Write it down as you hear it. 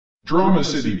Drama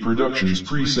City Productions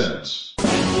presents.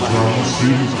 Drama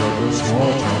City's got that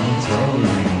small town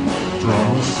mentality.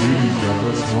 Drama City's got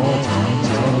that small town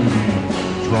mentality.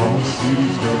 Drama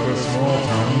City's got that small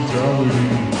town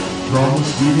mentality. Drama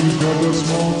City's got that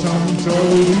small town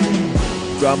mentality.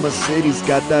 Drama City's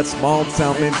got that small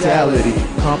town mentality.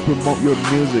 Come promote your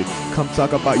music, come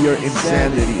talk about your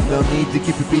insanity. No need to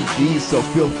keep it PG, so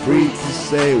feel free to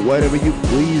say whatever you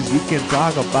please. You can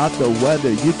talk about the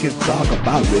weather, you can talk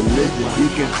about religion, you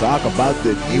can talk about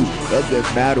the news. Doesn't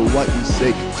matter what you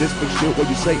say, just make sure what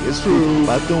you say is true.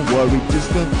 But don't worry, just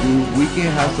come through. We can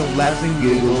have some laughs and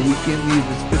giggles, we can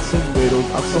even spit some riddles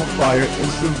on some fire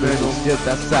instrumentals. Yeah,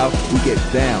 that's how we get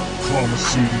down. Drama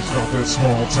City's got that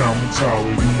small town mentality.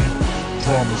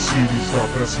 Drama City's got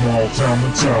that small town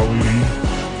mentality.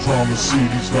 Drama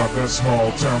City's got that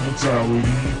small town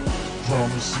mentality.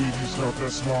 Drama City's got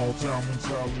that small town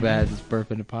mentality. Bad, just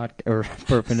burping the or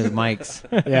burping the mics.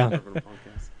 Yeah.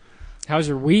 How's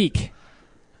your week?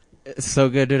 It's so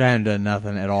good, dude. I haven't done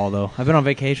nothing at all, though. I've been on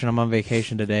vacation. I'm on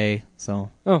vacation today, so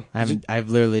I've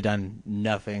literally done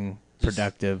nothing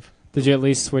productive. Did you at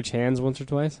least switch hands once or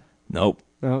twice? Nope.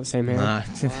 No, same hand. Nah.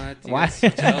 Why?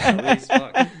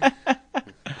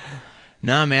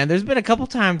 Nah, man. There's been a couple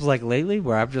times like lately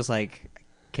where I'm just like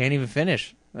can't even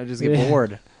finish. I just get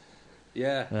bored.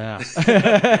 Yeah. I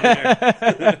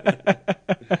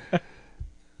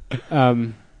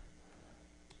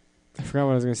forgot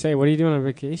what I was gonna say. What are you doing on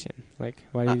vacation? Like,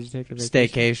 why did you take a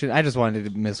vacation? Staycation. I just wanted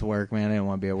to miss work, man. I didn't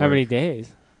want to be at work. How many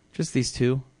days? Just these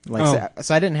two. So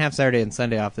I didn't have Saturday and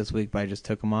Sunday off this week, but I just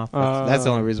took them off. That's the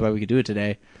only reason why we could do it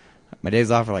today. My days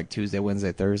off are like Tuesday,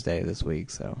 Wednesday, Thursday this week.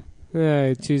 So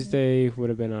Tuesday would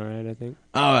have been all right, I think.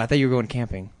 Oh, I thought you were going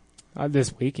camping.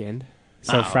 This weekend.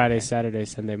 So Friday, okay. Saturday,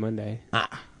 Sunday, Monday.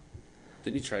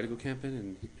 Didn't you try to go camping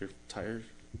and your tires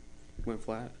went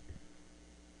flat?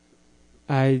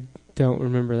 I don't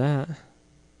remember that.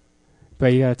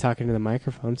 But you gotta talk into the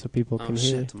microphone so people can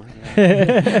hear. Shit,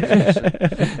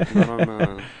 not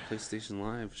on PlayStation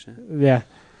Live, shit. Yeah.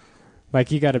 Like,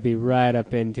 you gotta be right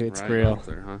up into its grill.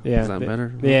 There, huh? Yeah. Is that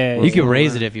better? Yeah. You can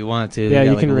raise it if you want to. Yeah,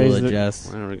 you can raise it.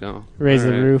 Adjust. There we go. Raise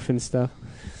the roof and stuff.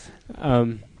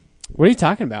 What are you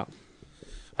talking about?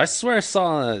 I swear I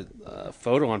saw a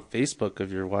photo on Facebook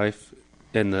of your wife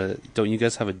don't you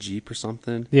guys have a Jeep or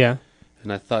something? Yeah.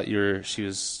 And I thought she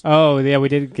was... Oh, yeah, we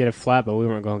did get a flat, but we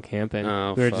weren't going camping.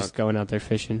 Oh, we were just going out there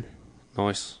fishing.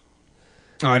 Nice.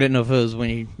 Oh, I didn't know if it was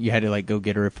when you had to, like, go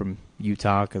get her from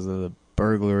Utah because of the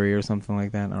burglary or something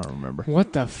like that. I don't remember.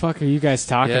 What the fuck are you guys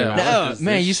talking about? No,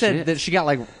 man, you said that she got,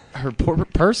 like, her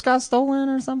purse got stolen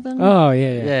or something? Oh,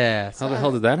 yeah. Yeah. How the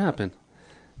hell did that happen?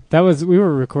 We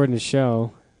were recording a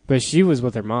show, but she was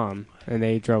with her mom, and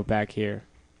they drove back here.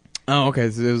 Oh,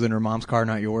 okay, so it was in her mom's car,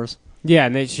 not yours? Yeah,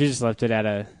 and she just left it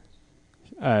at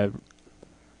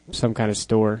some kind of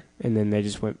store, and then they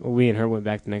just we and her went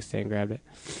back the next day and grabbed it.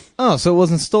 Oh, so it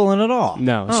wasn't stolen at all?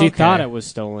 No, she thought it was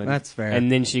stolen. That's fair.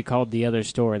 And then she called the other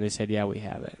store, and they said, yeah, we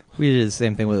have it. We did the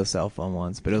same thing with a cell phone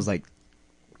once, but it was like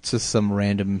just some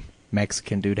random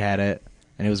Mexican dude had it,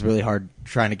 and it was really hard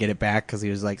trying to get it back because he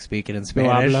was like speaking in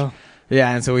Spanish. No hablo. Yeah,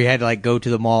 and so we had to like go to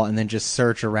the mall and then just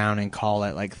search around and call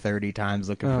it like 30 times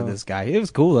looking for this guy. It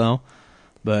was cool though.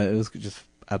 But it was just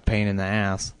a pain in the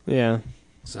ass. Yeah.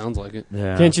 Sounds like it.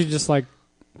 Yeah. Can't you just, like,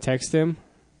 text him?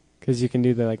 Because you can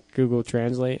do the, like, Google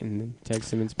Translate and then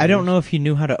text him in Spanish. I don't know if he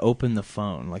knew how to open the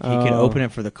phone. Like, he could open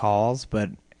it for the calls, but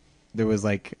there was,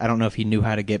 like, I don't know if he knew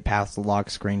how to get past the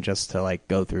lock screen just to, like,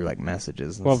 go through, like,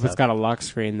 messages and Well, stuff. if it's got a lock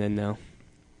screen, then no.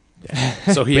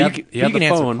 So he had the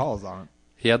phone. Calls on it.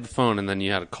 He had the phone, and then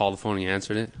you had to call the phone and he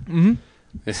answered it? Mm-hmm.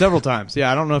 Several times. Yeah,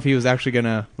 I don't know if he was actually going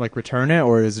to like return it,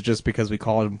 or is it just because we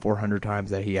called him 400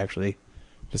 times that he actually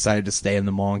decided to stay in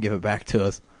the mall and give it back to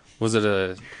us. Was it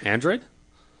a Android?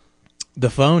 The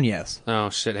phone, yes. Oh,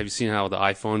 shit. Have you seen how with the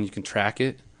iPhone you can track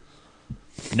it?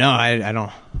 No, I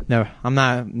don't. No, I'm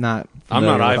not I'm not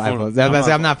iPhone.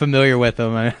 I'm not familiar with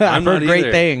them. I've heard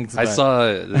great things. I saw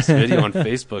this video on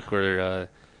Facebook where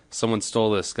someone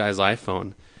stole this guy's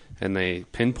iPhone, and they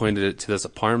pinpointed it to this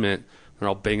apartment. They're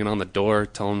all banging on the door,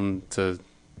 telling them to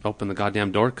open the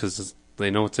goddamn door because they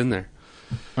know what's in there.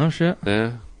 Oh, shit.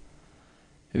 Yeah.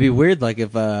 It'd be weird, like,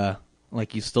 if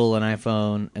like you stole an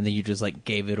iPhone and then you just, like,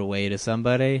 gave it away to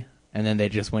somebody, and then they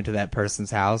just went to that person's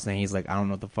house, and he's like, I don't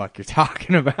know what the fuck you're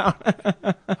talking about.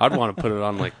 I'd want to put it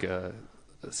on, like,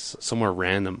 somewhere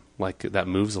random, like, that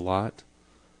moves a lot.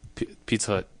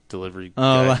 Pizza Hut delivery.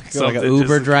 Oh, like an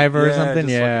Uber driver or something?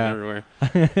 Yeah. Everywhere.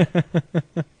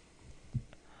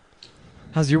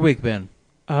 How's your week been?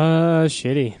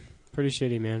 Shitty. Pretty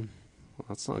shitty, man.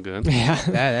 That's not good.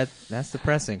 Yeah. That's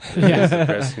depressing. Yeah. That's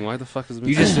depressing. Why the fuck is it?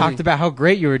 You just talked about how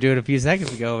great you were doing a few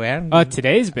seconds ago, man.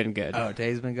 Today's been good. Oh,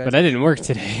 today's been good. But I didn't work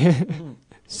today.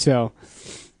 So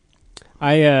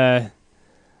I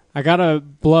got a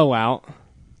blowout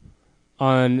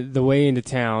on the way into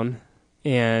town,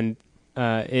 and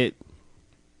it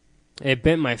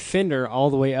bent my fender all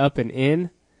the way up and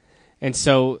in. And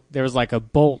so there was like a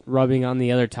bolt rubbing on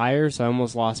the other tire, so I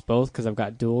almost lost both because I've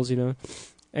got duals, you know.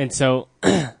 And so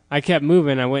I kept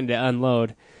moving. I went to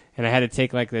unload, and I had to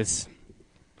take like this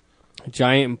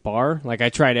giant bar. Like I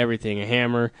tried everything. A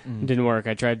hammer didn't work.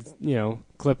 I tried,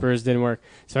 clippers didn't work.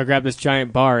 So I grabbed this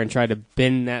giant bar and tried to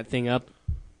bend that thing up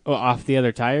off the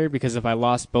other tire, because if I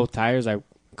lost both tires, I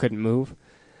couldn't move.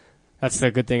 That's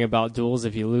the good thing about duals.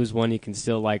 If you lose one, you can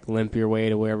still like limp your way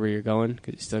to wherever you're going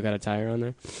because you still got a tire on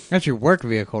there. That's your work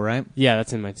vehicle, right? Yeah,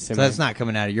 that's in my semi. So that's not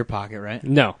coming out of your pocket, right?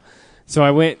 No. So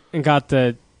I went and got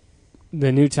the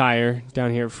new tire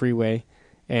down here at Freeway,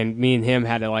 and me and him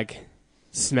had to like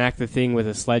smack the thing with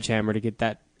a sledgehammer to get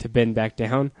that to bend back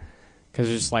down, because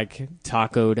it's just like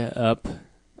tacoed up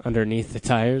underneath the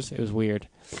tires. It was weird.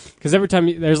 Because every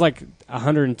time there's like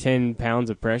 110 pounds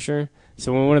of pressure,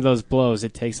 so when one of those blows,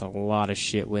 it takes a lot of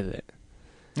shit with it.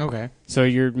 Okay. So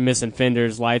you're missing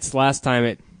fenders, lights. Last time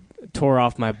it tore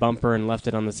off my bumper and left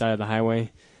it on the side of the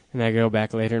highway, and I go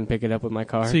back later and pick it up with my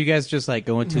car. So you guys just like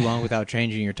going too long without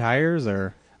changing your tires,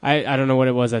 or? I don't know what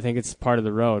it was. I think it's part of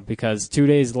the road, because 2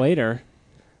 days later,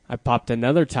 I popped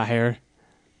another tire,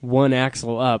 one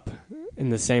axle up, in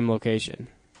the same location.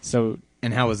 So.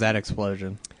 And how was that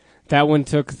explosion? That one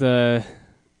took the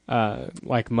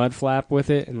like mud flap with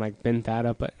it and like bent that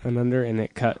up and under, and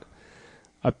it cut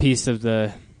a piece of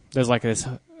there's like this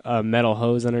metal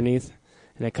hose underneath,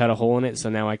 and it cut a hole in it, so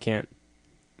now I can't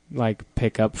like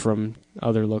pick up from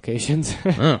other locations.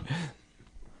 Because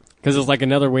it's like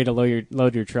another way to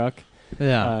load your truck.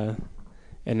 Yeah.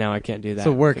 And now I can't do that.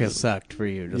 So work has sucked for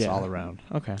you, just all around.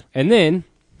 Okay. And then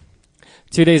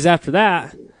 2 days after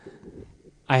that,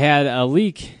 I had a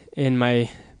leak in my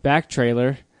back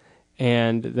trailer,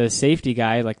 and the safety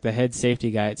guy, like the head safety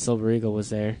guy at Silver Eagle, was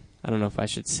there. I don't know if I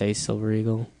should say Silver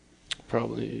Eagle.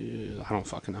 Probably. I don't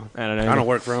fucking know. I don't know. I don't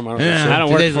work for him. I don't I don't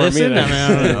Do work they for listen? him either. I mean,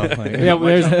 I don't know. Like, Yeah,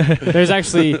 well, there's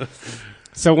actually.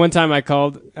 So one time I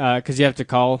called, because you have to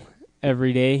call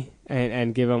every day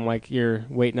and give them like your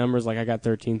weight numbers. Like I got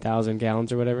 13,000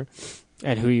 gallons or whatever,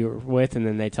 and who you were with, and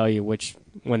then they tell you which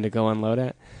one to go unload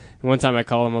at. And one time I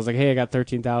called him, I was like, "Hey, I got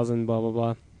 13,000, blah blah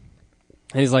blah,"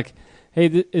 and he's like, "Hey,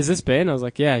 is this Ben?" I was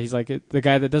like, "Yeah." He's like, "The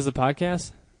guy that does the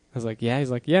podcast?" I was like, "Yeah." He's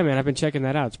like, "Yeah, man, I've been checking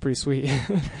that out. It's pretty sweet."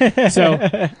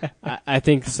 So I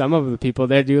think some of the people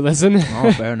there do listen.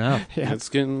 Oh, fair enough. Yeah. It's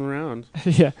getting around.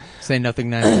 Yeah. Say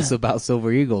nothing nice about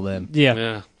Silver Eagle then. Yeah.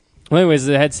 Yeah. Well, anyways,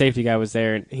 the head safety guy was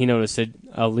there, and he noticed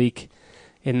a leak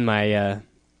in my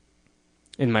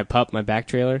pup, my back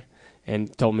trailer,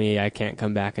 and told me I can't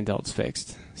come back until it's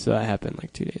fixed. So that happened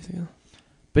like 2 days ago.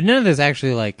 But none of this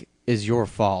actually like is your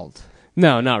fault.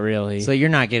 No, not really. So you're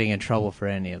not getting in trouble for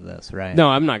any of this, right? No,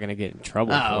 I'm not going to get in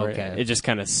trouble Oh, for okay. it. It just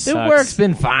kind of sucks. The work's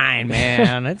been fine,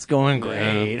 man. It's going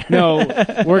great. No,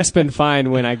 work's been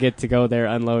fine when I get to go there,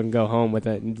 unload, and go home with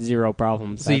zero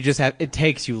problems. So you just have, it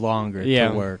takes you longer Yeah.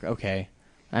 to work. Okay.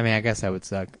 I mean, I guess that would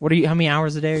suck. How many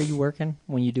hours a day are you working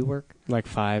when you do work? like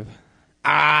 5.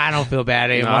 I don't feel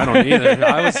bad No, anymore. I don't either.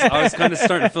 I was kind of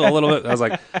starting to feel a little bit. I was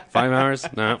like, 5 hours?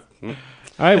 No.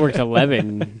 I worked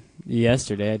 11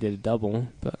 yesterday. I did a double,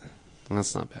 but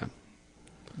That's not bad.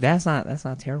 That's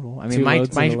not terrible. I mean, 2 my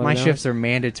loads in 11 shifts are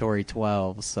mandatory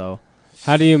 12, so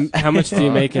how much do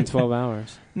you make in 12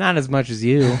 hours? not as much as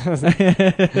you.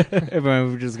 If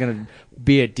I'm just gonna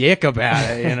be a dick about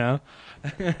it, you know.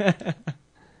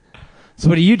 So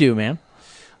what do you do, man?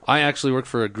 I actually work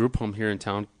for a group home here in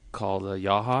town called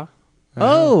Yaha.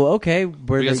 Oh, okay. Have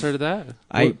you guys heard of that?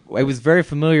 I was very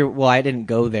familiar. Well, I didn't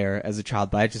go there as a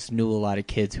child, but I just knew a lot of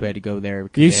kids who had to go there.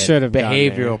 Because You they had should have gone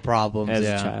behavioral there problems as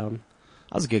yeah. a child.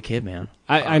 I was a good kid, man.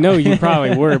 I know you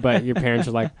probably were, but your parents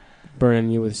were like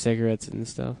burning you with cigarettes and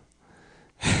stuff.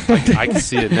 I can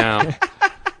see it now.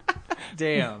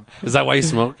 Damn. Is that why you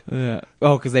smoke? Yeah.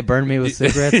 Oh, because they burned me with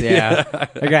cigarettes. Yeah.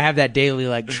 I gotta have that daily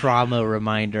like trauma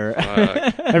reminder.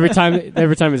 Every time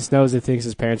it snows, he thinks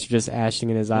his parents are just ashing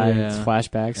in his eye. Yeah. And it's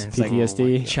flashbacks, And it's like,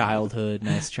 PTSD. Childhood,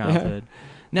 nice childhood.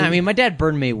 No, I mean my dad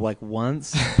burned me like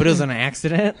once, but it was an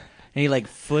accident, and he like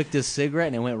flicked his cigarette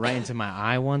and it went right into my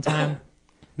eye one time.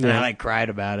 And I like cried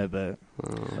about it, but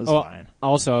it was fine.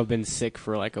 Also, I've been sick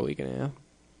for like a week and a half.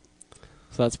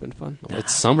 So that's been fun.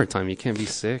 It's summertime. You can't be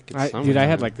sick. It's summertime. Dude, I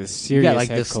had like this You serious got like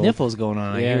head the cold. sniffles going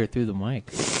on. I Yeah. hear it through the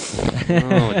mic.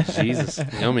 Oh, Jesus.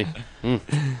 Yummy.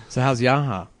 So how's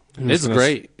Yaha? It's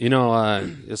great. You know,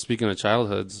 speaking of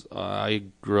childhoods, I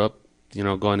grew up, you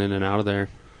know, going in and out of there.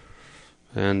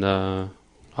 And I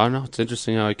don't know. It's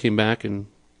interesting how I came back and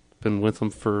been with them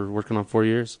for working on 4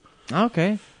 years.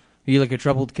 Okay. Are you like a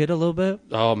troubled kid a little bit?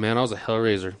 Oh, man, I was a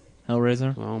hellraiser.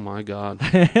 Hellraiser? Oh, my God.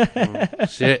 Oh,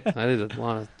 shit. I did a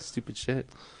lot of stupid shit.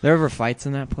 There ever fights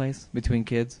in that place between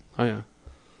kids? Oh,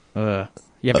 yeah.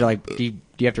 You have to like, do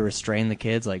you have to restrain the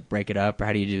kids, like break it up, or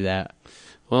how do you do that?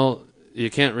 Well, you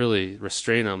can't really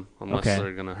restrain them unless Okay.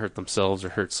 they're going to hurt themselves or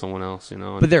hurt someone else, you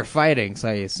know. And But they're fighting, so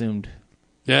I assumed.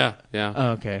 yeah. Oh,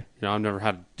 okay. You know, I've never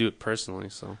had to do it personally,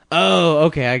 so. Oh,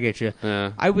 okay, I get you.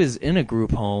 Yeah. I was in a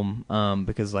group home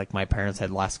because like my parents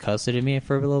had lost custody of me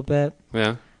for a little bit,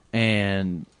 Yeah.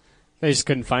 and They just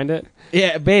couldn't find it.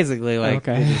 yeah, basically like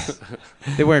Okay.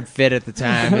 they weren't fit at the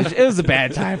time. It was a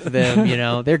bad time for them, you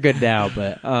know. They're good now,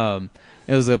 but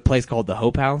it was a place called the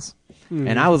Hope House,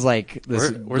 and I was like,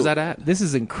 Where's that at? This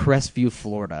is in Crestview,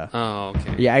 Florida. Oh,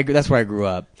 okay. Yeah, that's where I grew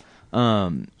up.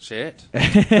 Shit.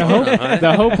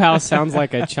 The Hope House sounds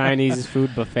like a Chinese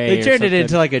food buffet. They or turned it something.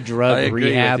 into like a I drug agree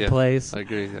with rehab you. place I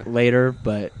agree with you. later,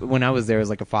 but when I was there, it was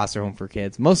like a foster home for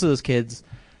kids. Most of those kids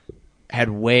had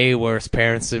way worse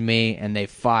parents than me, and they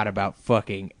fought about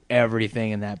fucking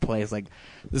everything in that place. Like,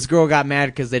 this girl got mad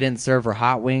because they didn't serve her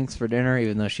hot wings for dinner,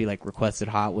 even though she like requested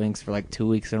hot wings for like 2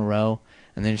 weeks in a row.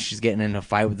 And then she's getting in a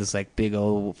fight with this like big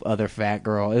old other fat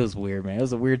girl. It was weird, man. It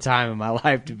was a weird time in my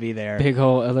life to be there. Big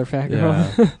old other fat girl.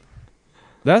 Yeah.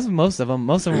 That's most of them.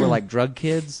 Most of them were like drug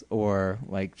kids or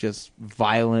like just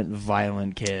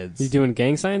violent kids. You doing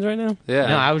gang signs right now? Yeah.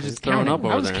 No, I was He's just throwing counting. up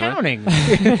over I was there, huh?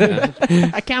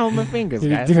 counting. I count with my fingers,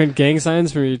 You're guys. doing gang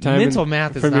signs from your time. Mental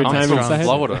math is from your not time I'm my inside. from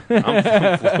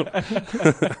Florida.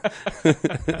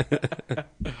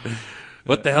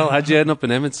 What the hell? How'd you end up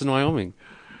in Edmonton, Wyoming?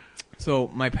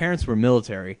 So my parents were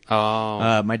military.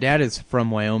 Oh. My dad is from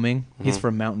Wyoming. He's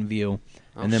from Mountain View,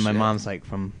 and then my shit. mom's like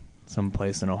from some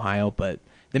place in Ohio. But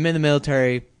they've been in the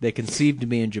military. They conceived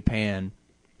me in Japan,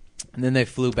 and then they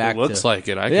flew back. It looks to, like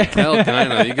it. I can tell,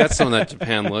 kind of. You got some of that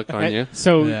Japan look on you.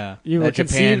 So yeah. you were that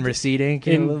Japan conceived. receding a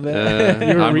in- little bit.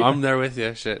 You were I'm there with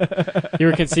you. Shit. You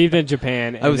were conceived in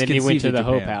Japan, and I was then you went conceived to in the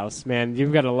Hope Japan. House. Man,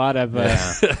 you've got a lot of.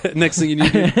 Next thing you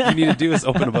need to do is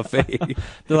open a buffet.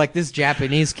 They're like, this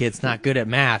Japanese kid's not good at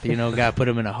math. You know, gotta put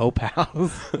him in a Hope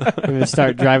House. Gonna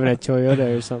start driving a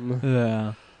Toyota or something.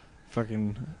 Yeah.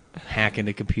 Fucking hack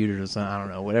into computers or something. I don't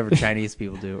know. Whatever Chinese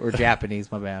people do. Or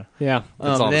Japanese, my bad. Yeah.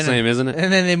 It's all the then- same, isn't it?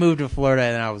 And then they moved to Florida,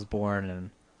 and I was born. And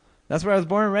that's where I was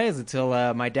born and raised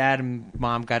until my dad and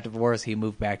mom got divorced. He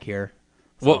moved back here.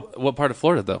 What part of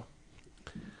Florida, though?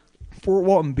 Fort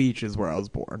Walton Beach is where I was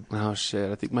born. Oh,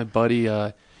 shit. I think my buddy,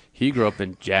 he grew up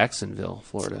in Jacksonville,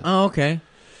 Florida. Oh, okay.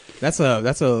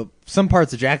 Some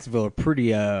parts of Jacksonville are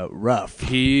pretty rough.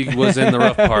 He was in the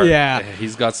rough part. Yeah.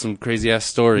 He's got some crazy-ass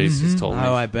stories he's told me.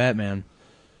 Oh, I bet, man.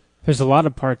 There's a lot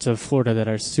of parts of Florida that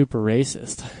are super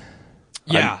racist.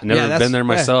 I've never been there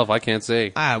myself. I can't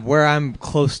say. Where I'm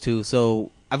close to,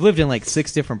 so I've lived in like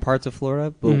 6 different parts of Florida,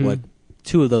 but like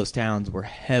 2 of those towns were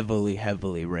heavily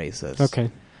racist. Okay.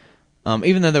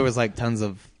 Even though there was like tons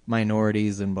of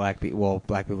minorities and black people. Well,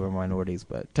 black people are minorities,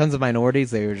 but tons of minorities.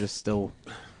 They were just still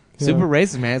super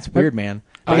racist, man. It's weird, man.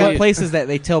 They got places that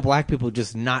they tell black people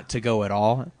just not to go at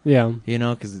all. Yeah. You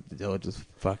know, because they'll just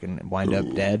fucking wind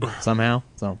up dead somehow.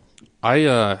 So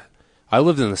I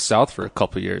lived in the South for a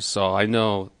couple of years, so I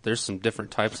know there's some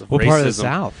different types of what racism. part of the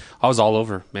South? I was all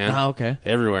over, man. Oh, okay.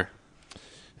 Everywhere.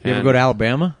 You ever And go to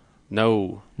Alabama?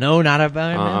 No. No, not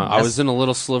Alabama. I was in a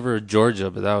little sliver of Georgia,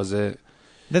 but that was it.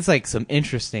 That's like some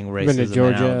interesting racism. Been to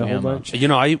Georgia in a whole Alabama. bunch. You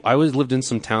know, I always lived in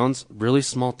some towns, really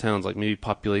small towns, like maybe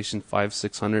population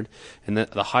 500-600, and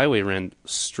the highway ran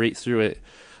straight through it.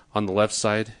 On the left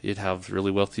side, you'd have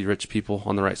really wealthy, rich people.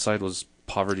 On the right side was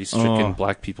poverty-stricken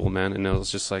black people, man. And it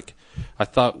was just like, I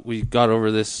thought we got over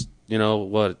this, you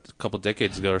know, a couple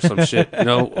decades ago or some shit. You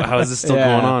know, how is this still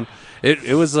going on?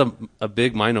 It was a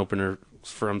big mind-opener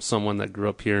from someone that grew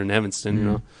up here in Evanston, you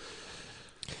know.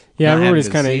 Yeah, Not everybody's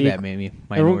having to kind of see that maybe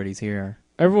minorities here.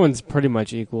 Everyone's pretty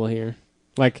much equal here.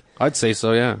 Like, I'd say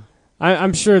so, yeah.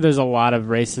 I'm sure there's a lot of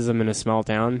racism in a small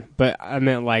town, but I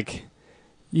meant like,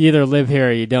 you either live here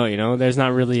or you don't. You know, there's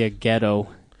not really a ghetto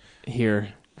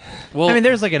here. Well, I mean,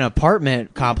 there's like an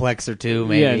apartment complex or two,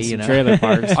 maybe. yeah, and you some know, trailer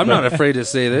parks. I'm not afraid to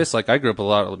say this. Like, I grew up with a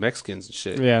lot of Mexicans and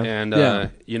shit. Yeah. And, Yeah.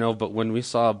 you know, but when we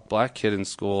saw a black kid in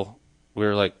school, we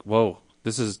were like, whoa,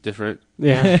 This is different.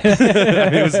 Yeah.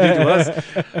 It was new to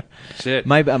us. Shit.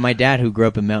 My dad, who grew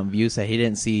up in Mountain View, said he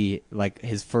didn't see like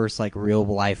his first like real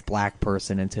life black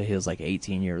person until he was like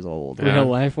 18 years old. Real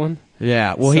life one?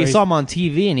 Yeah. Well, So he he's- saw them on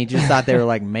TV and he just thought they were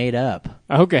like made up.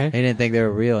 Okay. He didn't think they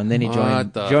were real, and then he What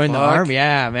joined the fuck? army.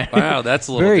 Yeah, man. Wow, that's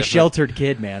a little very different. sheltered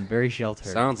kid, man. Very sheltered.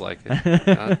 Sounds like it.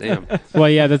 God damn. Well,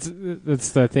 yeah, that's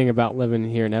the thing about living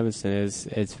here in Evanston is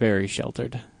it's very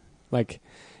sheltered. Like,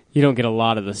 you don't get a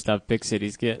lot of the stuff big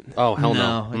cities get. Oh, hell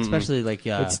no. Mm-mm. especially like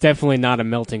It's definitely not a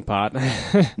melting pot. no,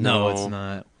 No. it's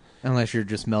not. Unless you're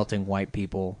just melting white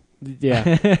people.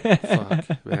 Yeah.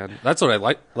 Fuck, man. That's what I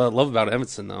love about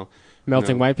Evanston, though.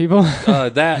 Melting No. white people?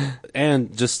 That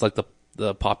and just like the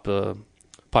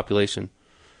population.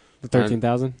 The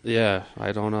 13,000? Yeah,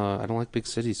 I don't like big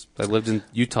cities. I lived in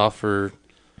Utah for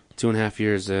 2.5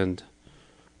 years, and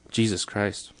Jesus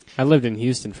Christ. I lived in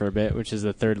Houston for a bit, which is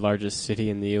the third largest city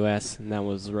in the U.S., and that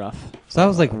was rough. So I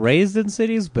was like raised in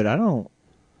cities, but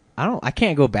I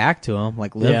can't go back to them.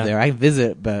 Like live Yeah. there. I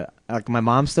visit, but like my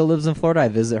mom still lives in Florida. I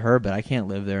visit her, but I can't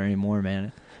live there anymore,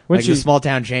 man. Once Like you- the small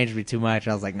town changed me too much.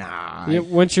 I was like, nah. Yeah,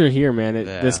 once you're here, man,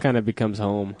 Yeah. this kind of becomes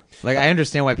home. Like I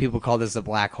understand why people call this a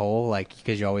black hole, like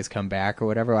because you always come back or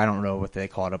whatever. I don't know what they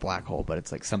call it a black hole, but it's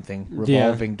like something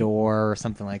revolving door or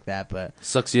something like that. But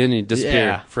Sucks you in and you disappear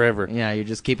Yeah. forever. yeah, you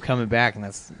just keep coming back, and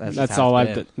that's just All how I've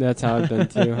it's done. That's how I've been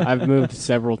too. I've moved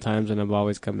several times and I've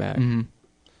always come back. been. Mhm.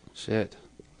 Shit.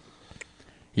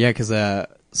 Yeah, because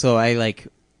so I like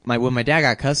when my dad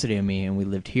got custody of me and we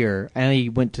lived here. I only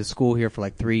went to school here for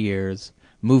like 3 years.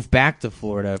 Moved back to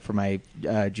Florida for my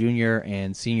junior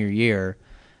and senior year,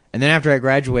 and then after I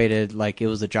graduated, like it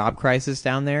was a job crisis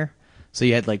down there. So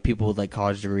you had like people with like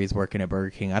college degrees working at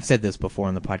Burger King. I've said this before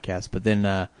on the podcast, but then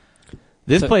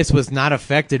this So- place was not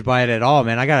affected by it at all,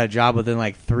 man. I got a job within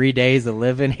like 3 days of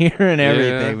living here and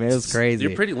everything. Man, it was crazy.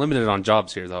 You're pretty limited on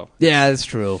jobs here, though. Yeah, that's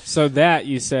true. So that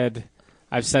you said,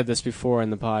 I've said this before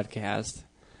in the podcast,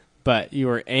 but you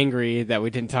were angry that we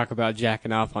didn't talk about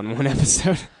jacking off on one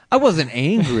episode. I wasn't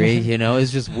angry, you know.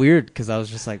 It's just weird because I was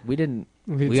just like, we didn't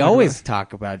talk always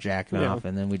talk about jacking Yeah. off,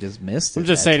 and then we just missed it. I'm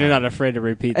just that saying you're time. not afraid to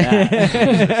repeat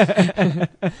that.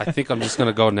 I think I'm just going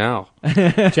to go now.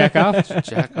 Jack off?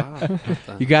 Jack off. What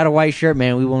the- You got a white shirt,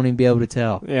 man. We won't even be able to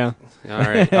tell. Yeah. All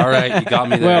right. You got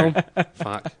me there. Well,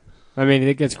 Fuck. I mean,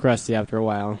 it gets crusty after a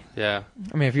while. Yeah.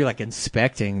 I mean, if you're like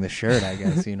inspecting the shirt, I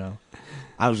guess you know.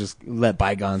 I'll just let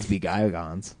bygones be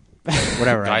bygones.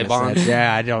 Whatever. I just Guybons? said.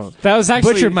 Yeah, I don't That was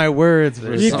actually butchered my words. but-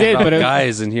 There's You something did, about but it-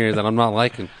 guys in here that I'm not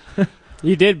liking.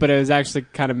 You did, but it was actually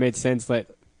kind of made sense.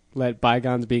 Let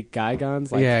bygones be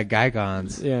guygons. Like, yeah,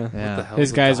 guygons. Yeah. Yeah. the hell His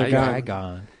is a guys are guy- gone.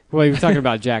 Guygone. Well, you were talking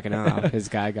about jacking off. His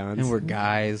guygons. And we're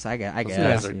guys. I guess.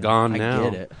 guys are you know, gone I now.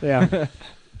 get it. Yeah.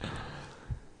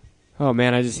 Oh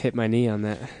man, I just hit my knee on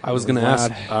that. I was It going to ask,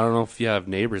 loud. I don't know if you have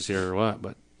neighbors here or what,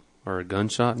 but or a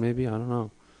gunshot maybe, I don't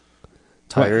know.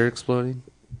 Tire exploding.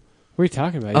 What are you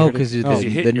talking about? Oh, heard it? 'cause you- You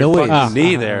hit the your noise. fucking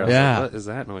knee there. I was Yeah. like, what is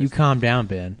that noise? You calm down,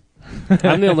 Ben.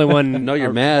 I'm the only one. No,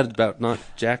 you're mad about not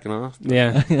jacking off.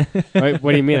 Yeah.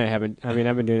 What do you mean I haven't? I mean,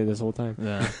 I've been doing it this whole time.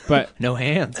 Yeah. But No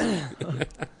hands.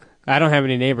 I don't have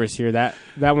any neighbors here. That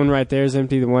one right there is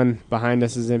empty. The one behind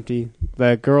us is empty.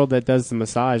 The girl that does the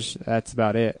massage, that's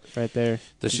about it right there.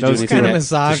 Does she Those do anything? kind of Does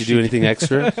massage she do anything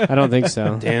extra? I don't think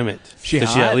so. Damn it! She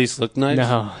Does she hot? at least look nice?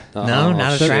 No. Oh, No,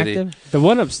 not shitty. attractive. The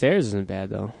one upstairs isn't bad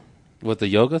though. With the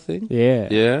yoga thing? Yeah.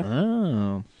 Yeah.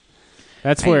 Oh.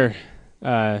 That's where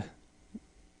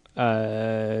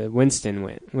Winston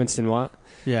went. Winston Watt.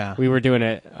 Yeah. We were doing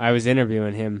it. I was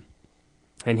interviewing him,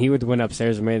 and he went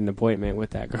upstairs and made an appointment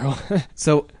with that girl.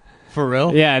 So, for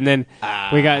real? Yeah, and then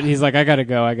he's like, I gotta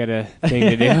go. I got a thing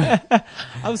to do.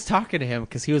 I was talking to him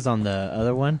because he was on the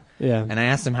other one, Yeah. and I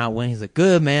asked him how it went. He's like,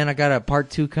 "Good, man. I got a part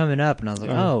 2 coming up," and I was like,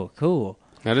 "Oh, cool."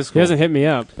 That is He cool. hasn't hit me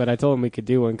up, but I told him we could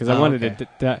do one because I Oh, wanted okay.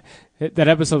 to. That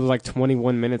episode was like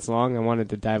 21 minutes long. I wanted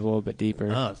to dive a little bit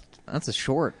deeper. Oh, that's a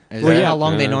short. Is Well, that yeah. how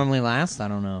long they Yeah. normally last? I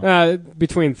don't know.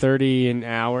 Between 30 an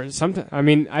hour. I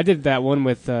mean, I did that one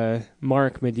with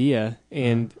Mark Medea,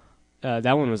 and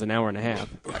that one was an hour and a half.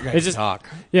 It just talk.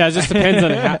 yeah, it just depends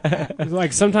on how.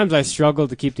 Like sometimes I struggle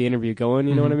to keep the interview going.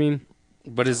 You know what I mean?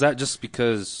 But is that just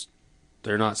because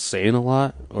they're not saying a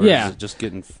lot, or Yeah. is it just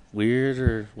getting weird,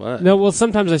 or what? No, well,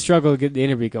 sometimes I struggle to get the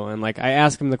interview going. Like I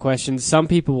ask them the questions. Some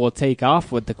people will take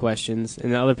off with the questions,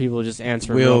 and the other people will just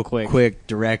answer real Real quick. quick,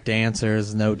 direct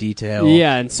answers, no detail.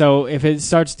 Yeah, and so if it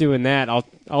starts doing that,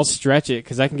 I'll stretch it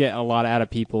because I can get a lot out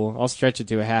of people. I'll stretch it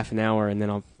to a half an hour and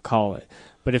then I'll call it.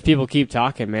 But if people keep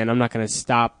talking, man, I'm not going to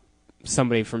stop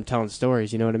somebody from telling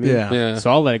stories. You know what I mean? Yeah. Yeah.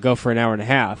 So I'll let it go for an hour and a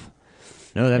half.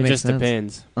 No, that It makes just sense.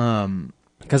 depends.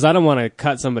 because I don't want to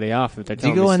cut somebody off if they're Do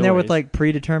you telling go me in there with stories. like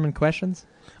predetermined questions?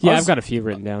 Yeah, I've got a few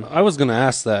written down. I was gonna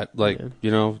ask that. Like, Yeah.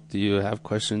 you know, do you have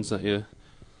questions that you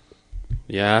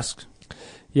ask?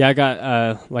 Yeah, I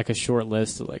got like a short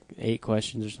list of like 8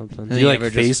 questions or something. Do you like ever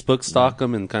just- Facebook stalk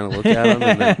them and kind of look at them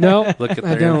and then No, look at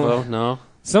I their don't. info? No.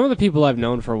 Some of the people I've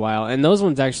known for a while, and those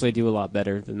ones actually do a lot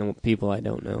better than the people I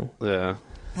don't know. Yeah.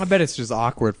 I bet it's just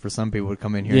awkward for some people to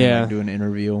come in here Yeah. and like, do an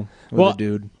interview with Well, a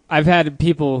dude. I've had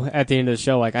people at the end of the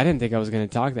show like, I didn't think I was going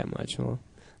to talk that much. Well,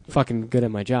 I'm fucking good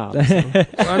at my job. So.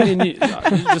 I mean, you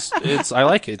just I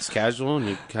like it. It's casual, and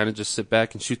you kind of just sit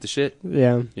back and shoot the shit.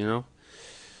 Yeah. You know,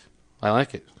 I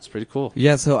like it. It's pretty cool.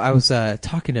 Yeah, so I was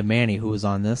talking to Manny, who was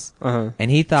on this, Uh-huh.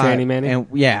 and he thought, Tranny Manny? and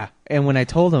yeah, and when I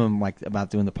told him like about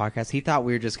doing the podcast, he thought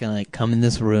we were just gonna like come in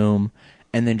this room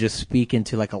and then just speak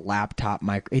into like a laptop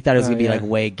mic. He thought it was Oh, gonna be yeah. like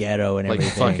way ghetto and Like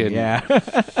everything. fucking- yeah,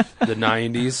 The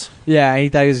 '90s. yeah. He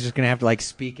thought he was just gonna have to like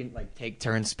speak and like take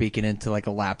turns speaking into like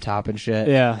a laptop and shit.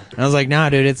 Yeah. And I was like, nah,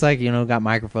 dude, it's like got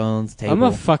microphones, table. I'm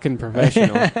a fucking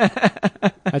professional.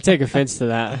 I take offense to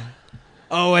that.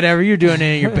 Oh, whatever. You're doing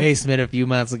it in your basement a few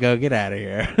months ago. Get out of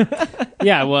here.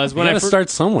 Yeah, it was. When I start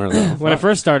somewhere, though. When I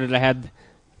first started, I had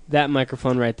that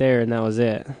microphone right there, and that was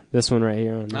it. This one right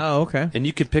here. On Oh, okay. And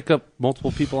you could pick up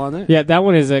multiple people on there. Yeah, that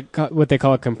one is what they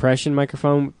call a compression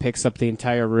microphone. Picks up the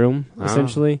entire room, Oh.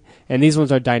 essentially. And these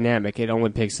ones are dynamic. It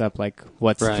only picks up, like,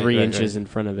 what's Right, 3 right, inches right. in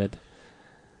front of it.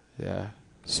 Yeah.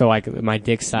 So, my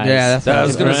dick size. Yeah, that's what I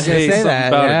was gonna say something that,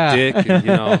 about yeah. a dick. And, you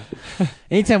know.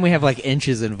 Anytime we have like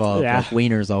inches involved, Yeah. like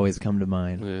wieners always come to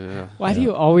mind. Yeah. Why do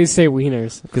you always say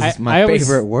wieners? Because it's my I always-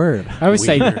 favorite word. I always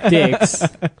say dicks.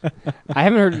 I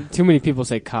haven't heard too many people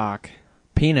say cock.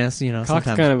 Penis, Cock's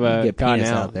sometimes kind of you a get gone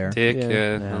penis out. out there. Dick. Yeah.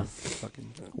 Yeah. Yeah. Oh,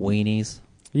 fucking. Weenies.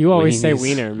 You always say Weenies.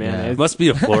 wiener, man. Yeah. It It's must be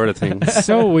a Florida thing.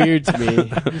 so weird to me.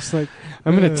 Just like,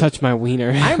 I'm going to touch my wiener.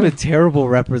 I'm a terrible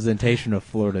representation of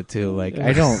Florida too. Like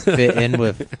I don't fit in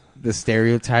with the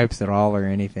stereotypes at all or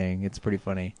anything. It's pretty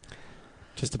funny.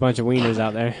 Just a bunch of wieners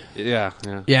out there. Yeah.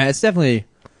 Yeah. Yeah, it's definitely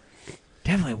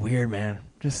weird, man.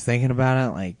 Just thinking about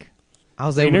it, like I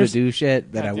was able Wieners? to do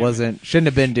shit that God I damn it. shouldn't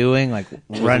have been doing, like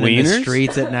running the wieners?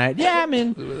 streets at night. Yeah, I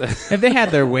mean, if they had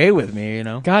their way with me,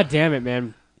 God damn it,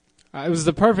 man. It was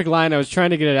the perfect line. I was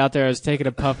trying to get it out there. I was taking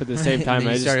a puff at the same time. And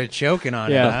I you just, started choking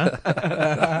on Yeah. it,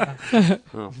 huh?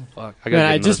 Oh fuck! man,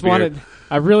 I just wanted.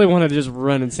 I really wanted to just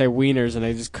run and say wieners, and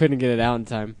I just couldn't get it out in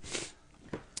time.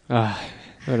 That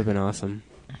would have been awesome.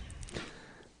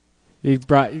 You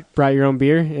brought your own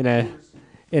beer in a.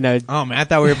 Oh man, I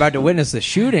thought we were about to witness a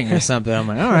shooting or something. I'm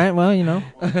like, all right, well,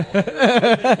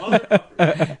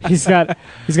 He's got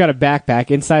a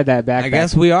backpack. Inside that backpack, I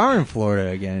guess we are in Florida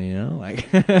again. Like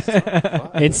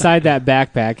inside that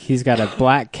backpack, he's got a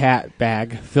black cat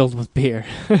bag filled with beer.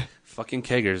 fucking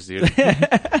keggers, dude.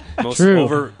 Most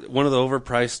True. one of the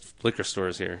overpriced liquor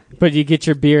stores here, But you get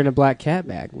your beer in a black cat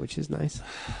bag, which is nice.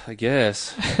 I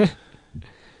guess.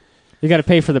 You got to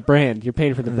pay for the brand. You're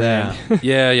paying for the brand.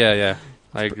 Yeah.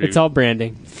 I agree. It's all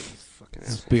branding. Fucking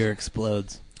this beer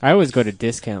explodes. I always go to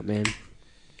discount, man.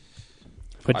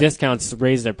 But discounts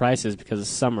raise their prices because it's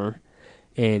summer,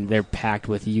 and they're packed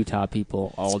with Utah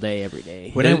people all day, every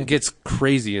day. When it gets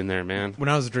crazy in there, man. When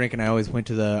I was drinking, I always went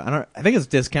to I think it's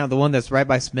Discount, the one that's right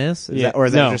by Smith's. Yeah. Or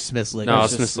is that No. just Smith's Liquor? No,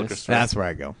 it's it's just Smith's liquor Smith's. store. That's where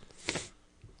I go.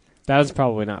 That was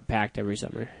probably not packed every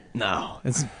summer. No,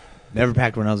 it's never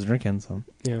packed when I was drinking. So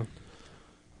Yeah.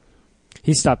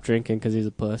 He stopped drinking because he's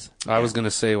a puss. I was gonna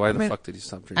say, why the Man, fuck did he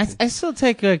stop drinking? I still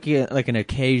take like an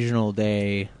occasional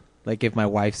day, like if my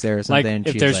wife's there or Like, something.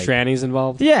 if she's there's like, trannies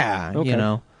involved? yeah, Okay.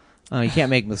 you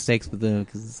can't make mistakes with them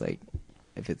because it's like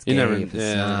if it's gay, You never- if it's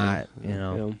yeah, not,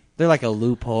 Yeah. they're like a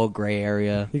loophole, gray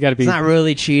area. You gotta be- It's not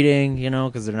really cheating,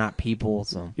 because they're not people.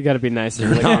 So You got to be nice.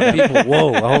 They're not people.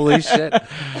 Whoa, holy shit.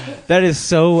 that is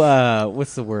so.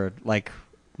 What's the word? Like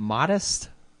modest?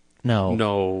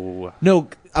 No.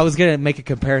 I was gonna make a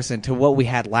comparison to what we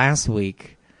had last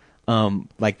week.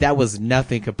 Like that was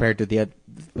nothing compared to the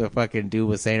fucking dude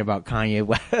was saying about Kanye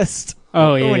West.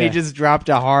 Oh, yeah, when yeah. he just dropped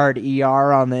a hard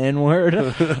ER on the N word.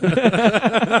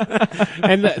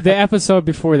 And the episode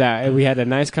before that, we had a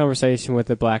nice conversation with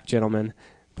a black gentleman,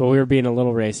 but we were being a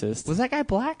little racist. Was that guy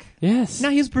black? Yes. No,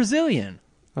 he's Brazilian.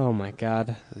 Oh, my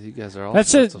God. You guys are all That's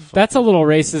sorts of a little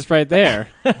racist right there.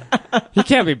 He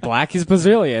can't be black. He's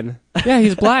Brazilian. Yeah,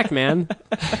 he's black, man.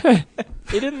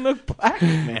 He didn't look black,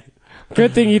 man.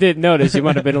 Good thing you didn't notice. You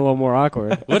might have been a little more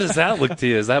awkward. What does that look to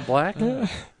you? Is that black?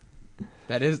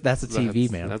 That's a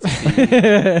TV, man. That's a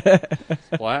TV.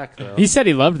 It's black, though. He said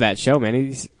he loved that show,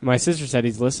 man. My sister said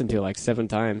he's listened to it like 7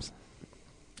 times.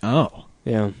 Oh,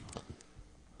 Yeah.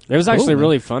 It was actually man.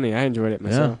 really funny. I enjoyed it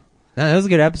myself. No, that was a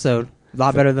good episode. A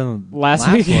lot better than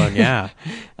Last week? one. Yeah,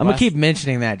 I'm gonna Last- keep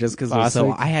mentioning that just because. Last So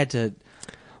week? I had to.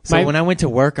 So My- when I went to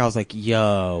work, I was like,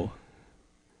 "Yo."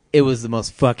 It was the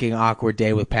most fucking awkward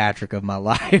day with Patrick of my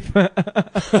life.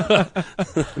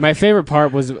 My favorite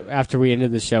part was after we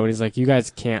ended the show, and he's like, "You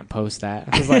guys can't post that."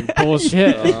 I was like,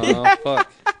 "Bullshit." Oh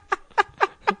fuck!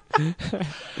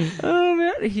 Oh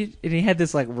man, he had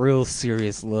this like real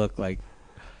serious look, like,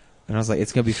 and I was like,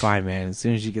 "It's gonna be fine, man. As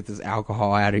soon as you get this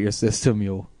alcohol out of your system,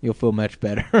 you'll feel much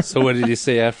better." So what did he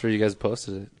say after you guys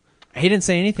posted it? He didn't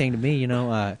say anything to me, you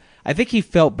know. I think he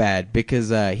felt bad because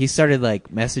he started like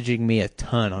messaging me a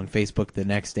ton on Facebook the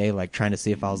next day, like trying to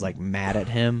see if I was like mad at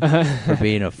him for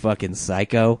being a fucking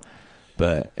psycho.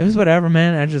 But it was whatever,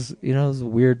 man. I just, you know, it was a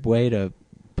weird way to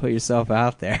put yourself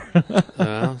out there.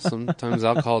 Sometimes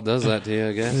alcohol does that to you,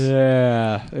 I guess.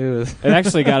 Yeah, it was. It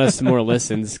actually got us some more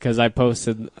listens because I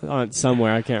posted on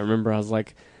somewhere, I can't remember. I was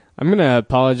like, I'm going to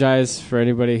apologize for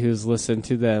anybody who's listened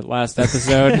to the last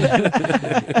episode.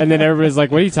 And then everybody's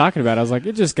like, what are you talking about? I was like,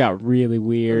 it just got really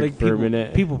weird Like, for a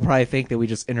minute. people probably think that we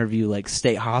just interview like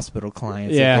state hospital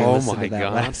clients. Yeah. if they Oh listen my to that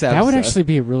God. last That would episode. actually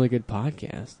be a really good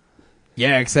podcast.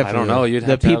 Yeah, except I don't for know, you'd the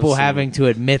have to have people some- having to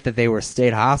admit that they were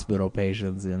state hospital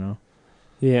patients. You know.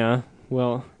 Yeah.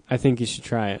 Well, I think you should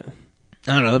try it.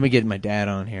 I don't know. Let me get my dad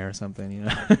on here or something. You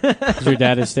know. Is your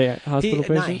dad a state hospital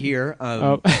patient? Not here.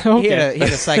 Oh, He okay. had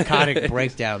a psychotic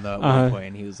breakdown though at Uh-huh. one point,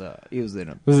 and he was in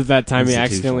a. Was it that time he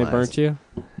accidentally burnt Institutionalized.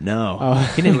 you? No, Oh.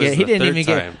 he didn't It was get. He the didn't third even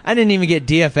get. time. I didn't even get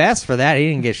DFS for that. He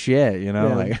didn't get shit. You know,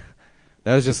 Yeah. like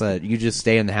that was just you just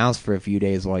stay in the house for a few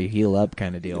days while you heal up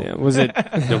kind of deal. Yeah. Was it?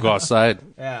 You'll go outside.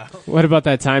 Yeah. What about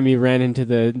that time you ran into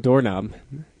the doorknob?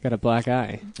 Got a black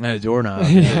eye. A doorknob.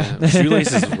 Yeah.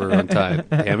 Shoelaces were untied.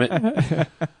 Damn it.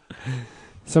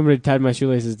 Somebody tied my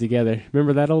shoelaces together.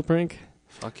 Remember that old prank?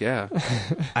 Fuck yeah.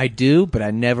 I do, but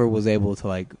I never was able to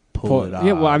like pull it off.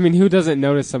 Yeah, well, I mean, who doesn't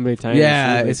notice somebody tying Yeah,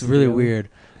 their it's shoelaces really together? weird.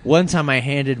 One time I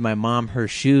handed my mom her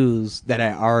shoes that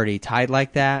I already tied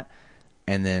like that,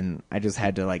 and then I just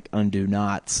had to like undo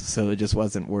knots, so it just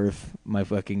wasn't worth my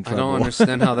fucking I trouble. don't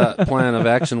understand how that plan of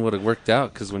action would have worked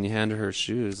out, because when you handed her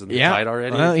shoes and they're tied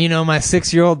already. Well, you know, my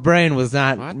 6-year-old brain was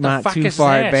What not the fuck too is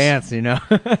far this? advanced, you know.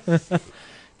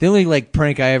 The only like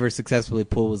prank I ever successfully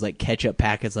pulled was like ketchup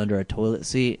packets under a toilet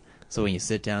seat. So when you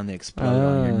sit down, they explode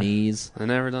on your knees. I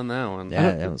never done that one.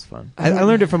 Yeah, that was fun. I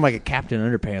learned it from like a Captain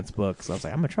Underpants book, so I was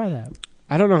like, I'm gonna try that.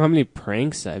 I don't know how many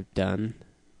pranks I've done.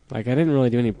 Like, I didn't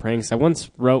really do any pranks. I once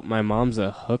wrote my mom's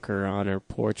a hooker on her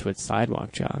porch with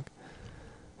sidewalk chalk.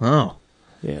 Oh,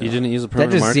 Yeah. You didn't use a that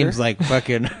permanent just marker? seems like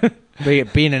fucking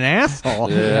being an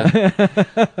asshole. Yeah.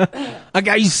 I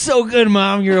got you so good,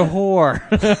 Mom. You're a whore.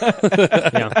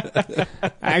 Yeah.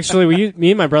 Actually,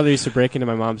 me and my brother used to break into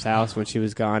my mom's house when she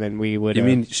was gone, and we would. You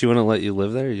mean she wouldn't let you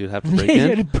live there? You'd have to break You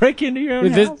had in? to break into your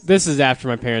own house. this is after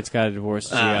my parents got a divorce.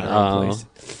 So she got her own Oh.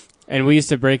 place. And we used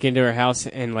to break into her house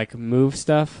and like move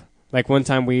stuff. Like one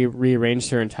time we rearranged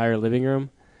her entire living room,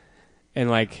 and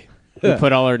like we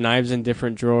put all her knives in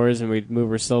different drawers, and we'd move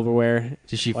her silverware.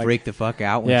 Did she like- freak the fuck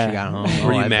out when Yeah. she got home?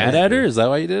 Were Oh, you I mad bet. at her? Is that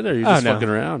why you did it? Or you Oh, just no. fucking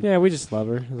around? Yeah, we just love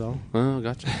her. That's all. Oh,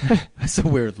 gotcha. That's a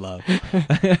weird love.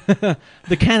 The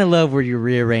kind of love where you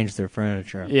rearrange their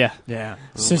furniture. Yeah. Yeah.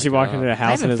 So my she walked God. into the I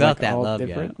house haven't and it's felt like that all love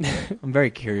different. yet. I'm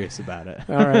very curious about it.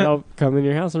 All right, I'll come in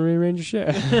your house and rearrange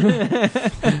your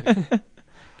shit.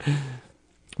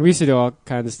 We used to do all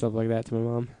kinds of stuff like that to my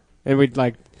mom, and we'd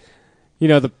like, you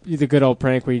know, the good old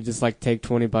prank where you just like take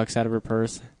 $20 out of her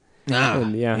purse.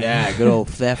 And, yeah. Yeah, good old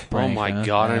theft Oh prank. my huh?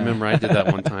 God, I Yeah. remember I did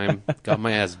that one time. Got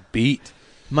my ass beat.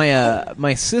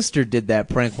 My sister did that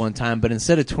prank one time, but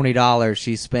instead of $20,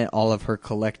 she spent all of her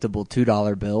collectible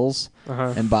 $2 bills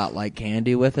Uh-huh. and bought like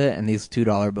candy with it. And these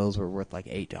 $2 bills were worth like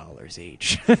 $8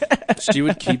 each. She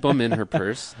would keep them in her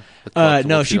purse. the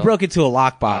No, collectible she $2. broke into a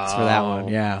lockbox for that Oh. one.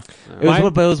 Yeah, My-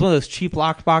 but it was one of those cheap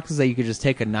lock boxes that you could just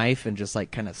take a knife and just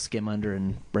like kind of skim under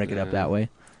and break it up that way.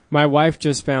 My wife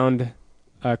just found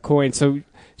a coin. So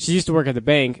she used to work at the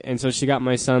bank, and so she got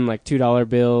my son like $2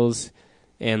 bills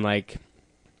and like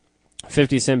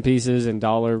 50-cent pieces and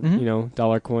dollar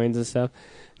coins and stuff,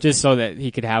 just so that he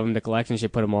could have them to collect, and she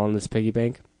put them all in this piggy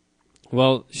bank.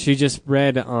 Well, she just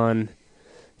read on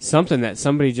something that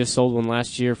somebody just sold one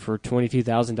last year for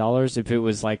 $22,000. If it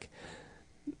was like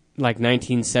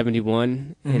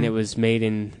 1971 and it was made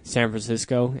in San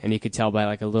Francisco, and you could tell by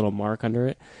like a little mark under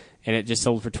it, and it just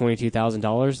sold for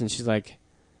 $22,000. And she's like,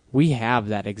 "We have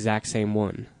that exact same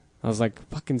one." I was like,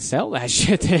 "Fucking sell that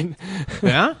shit then."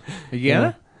 Yeah,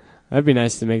 Yeah. That'd be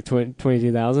nice to make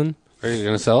 22,000. Are you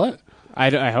going to sell it?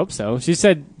 I hope so. She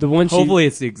said the one. Hopefully,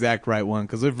 it's the exact right one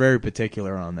because they're very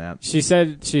particular on that. She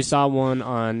said she saw one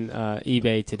on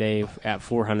eBay today at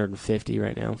 $450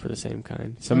 right now for the same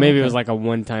kind. So maybe it was like a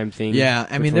one-time thing. Yeah,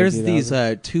 I for mean, there's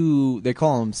 22,000. these two. They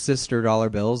call them sister dollar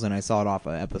bills, and I saw it off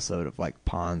an episode of like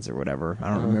Pawns or whatever. I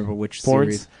don't remember which Porns?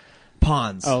 series.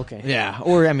 Pawns. Oh, okay. Yeah,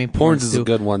 or I mean, Porns is a too.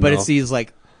 good one, but though. it's these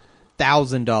like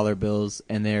 $1,000 bills,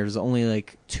 and there's only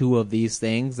like two of these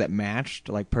things that matched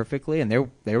like perfectly, and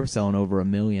they were selling over $1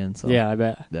 million. So Yeah, I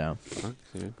bet. yeah. Okay.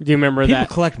 Do you remember People that?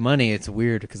 collect money. It's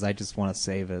weird because I just want to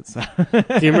save it. So. Do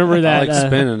you remember I that? like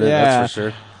spinning it, yeah. that's for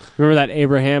sure. Remember that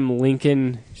Abraham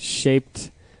Lincoln shaped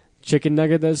chicken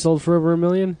nugget that sold for over $1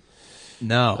 million?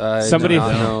 No. I Somebody- do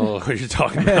not know what you're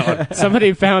talking about.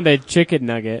 Somebody found a chicken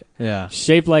nugget Yeah.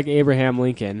 shaped like Abraham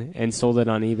Lincoln and sold it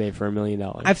on eBay for $1 million.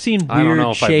 I've seen I don't know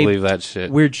weird if I believe shaped that shit.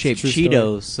 weird shaped True story.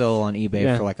 Cheetos sell on eBay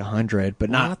Yeah. for like 100,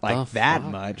 but not What like the that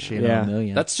fuck? much. Yeah. $1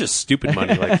 million. That's just stupid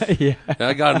money. Like, yeah.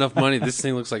 I got enough money. This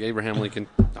thing looks like Abraham Lincoln.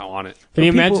 I want it. Can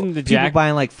you People- imagine the people Jack?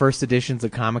 buying like first editions of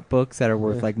comic books that are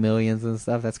worth like millions and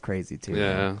stuff? That's crazy too.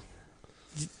 Yeah.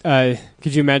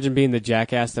 Could you imagine being the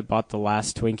jackass that bought the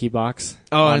last Twinkie box?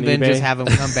 Oh, on and then eBay? just have them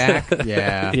come back.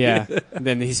 Yeah. Yeah.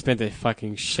 Then he spent a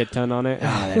fucking shit ton on it. Oh,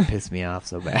 that pissed me off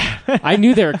so bad. I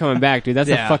knew they were coming back, dude. That's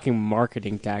Yeah. a fucking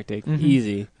marketing tactic. Mhm.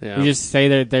 Easy. Yeah. You just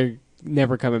say they're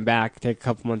never coming back, take a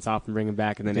couple months off and bring them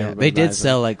back, and then Yeah, everybody they did buys them.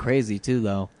 sell like crazy too,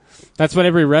 though. That's what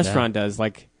every restaurant does.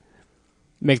 Like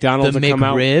McDonald's The will come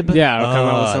out. McRib. Yeah, it'll come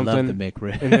out Oh, with I something, love the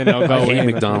McRib. and then it'll go I away. hate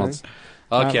with McDonald's.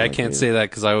 Okay, I like can't it. say that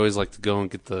because I always like to go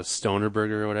and get the stoner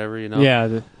burger or whatever, you know? nothing.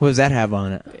 Yeah, What does that have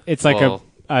on it? it's like Well-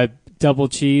 a double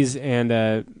cheese and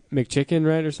a McChicken,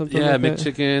 right, or something. Yeah, like that?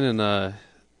 McChicken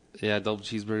and, double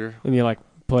cheeseburger. And you like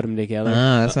put them together.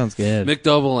 Ah, that sounds good.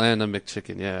 McDouble and a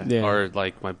McChicken, yeah. Yeah. Or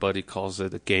like my buddy calls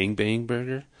it a gangbang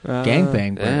burger.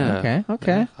 Gangbang. burger. Yeah. Okay.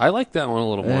 Okay. I like that one a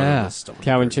little more Yeah. than the stoner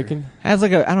Cow and burger. chicken. Has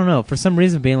like a I don't know, for some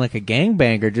reason being like a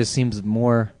gangbanger just seems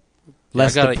more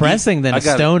less I gotta depressing eat- than I a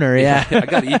gotta- stoner. Yeah. I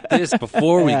gotta eat this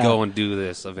before we Yeah. go and do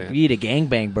this If event. you eat a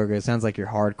gangbang burger, it sounds like you're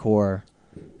hardcore.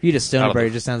 If you eat a Out stoner of burger,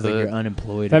 the it just sounds like hood. you're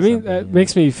unemployed. I or mean, something, that you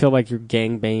makes me feel like you're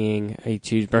gang banging a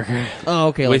cheeseburger. Oh,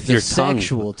 okay. with like the your tongue.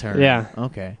 sexual term. Yeah.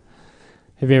 Okay.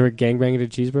 Have you ever gang banged a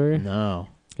cheeseburger? No.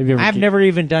 Have you ever I've never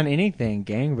even done anything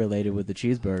gang related with the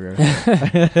cheeseburger.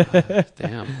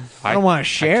 Damn. I don't want to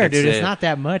share, can't dude. say It's it. not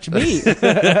that much meat. There's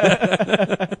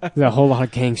a whole lot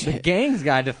of gang shit. Gangs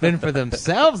got to fend for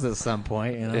themselves at some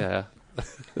point. You know? Yeah.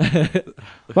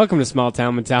 Welcome to Small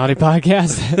Town Mentality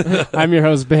Podcast. I'm your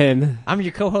host, Ben. I'm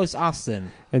your co-host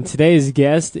Austin. And today's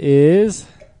guest is...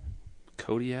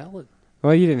 Cody Allen.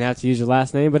 Well, you didn't have to use your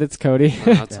last name, but it's Cody. Oh,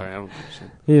 that's all right. I don't give a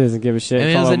shit. He doesn't give a shit. And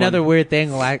it was Follow him another on- weird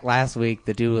thing. Like last week,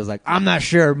 the dude was like, "I'm not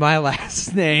sure my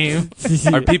last name."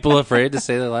 Are people afraid to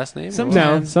say their last name?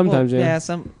 No, sometimes, yeah.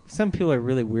 Some people are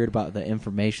really weird about the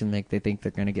information. Like they think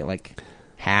they're gonna get like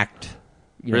hacked,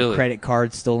 Really? credit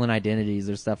cards, stolen identities,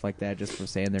 or stuff like that, just for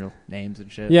saying their names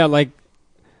and shit. Yeah, like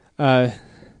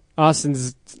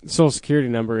Austin's social security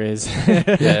number is.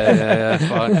 Yeah.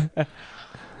 Fuck.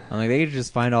 I'm like they could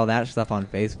just find all that stuff on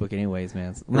Facebook, anyways,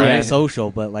 man. It's Right. not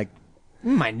social, but like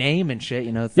my name and shit.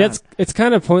 You know, it's Yeah, not, it's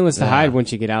kind of pointless to Yeah. hide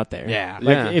once you get out there. Yeah.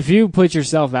 Like, Yeah. if you put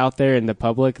yourself out there in the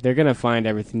public, they're going to find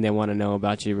everything they want to know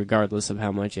about you, regardless of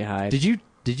how much you hide. Did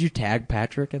you tag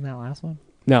Patrick in that last one?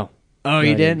 No. Oh, No,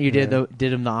 you I didn't. You didn't.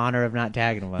 did him the honor of not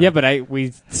tagging him. Yeah, but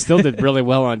we still did really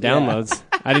well on downloads.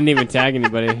 I didn't even tag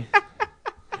anybody.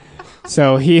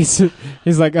 So he's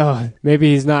like, oh,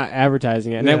 maybe he's not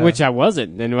advertising it, and Yeah. which I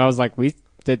wasn't. And I was like, we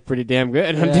did pretty damn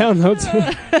good on Yeah. downloads.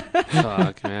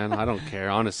 Fuck, man. I don't care.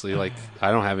 Honestly, like,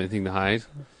 I don't have anything to hide.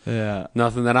 yeah.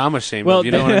 Nothing that I'm ashamed Well, of.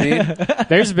 You know what I mean?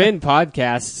 There's been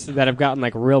podcasts that have gotten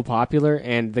like real popular,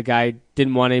 and the guy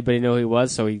didn't want anybody to know who he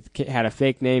was, so he had a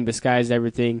fake name, disguised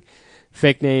everything,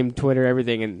 fake name, Twitter,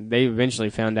 everything, and they eventually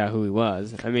found out who he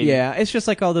was. I mean, Yeah, it's just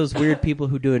like all those weird people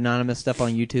who do anonymous stuff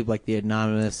on YouTube, like the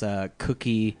anonymous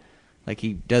cookie. Like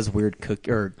he does weird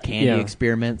candy Yeah.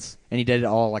 experiments, and he did it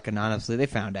all like anonymously. They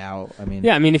found out. I mean,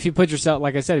 yeah. I mean, if you put yourself,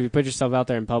 like I said, if you put yourself out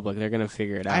there in public, they're gonna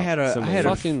figure it out. I had a- Some I way. had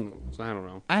a- Fucking, I don't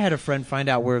know. I had a friend find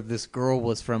out where this girl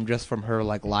was from just from her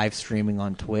like live streaming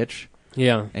on Twitch,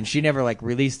 yeah, and she never like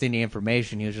released any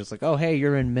information. He was just like, "Oh, hey,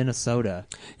 you're in Minnesota."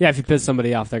 yeah. If you piss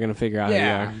somebody off, they're gonna figure out who you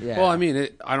are. yeah. Well, I mean,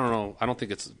 I don't know. I don't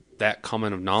think it's that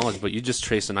common of knowledge, but you just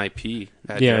trace an IP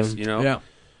address, Yeah. you know? yeah.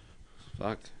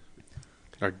 Fuck.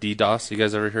 Or DDoS. You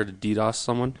guys ever heard of DDoS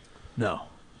someone? No.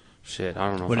 Shit, I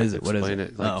don't know What if is I it? can What is explain it?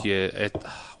 it. Like, Oh. yeah,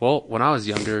 well, when I was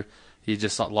younger, you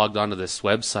just logged onto this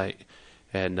website,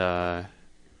 and I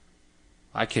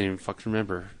can't even fucking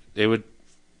remember. They would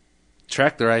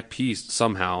track their IPs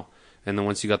somehow, And then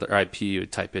once you got their IP, you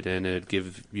would type it in. It would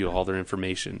give you all their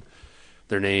information,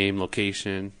 their name,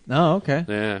 location. Oh, okay.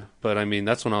 Yeah, but I mean,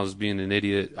 that's when I was being an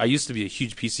idiot. I used to be a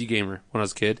huge PC gamer when I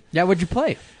was a kid. Yeah, what'd you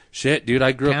play? Shit, dude,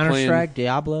 I grew up playing Counter-Strike,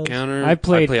 Diablo? I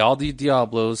played play all the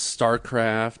Diablos,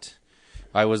 StarCraft.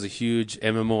 I was a huge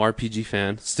MMORPG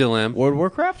fan. Still am. World of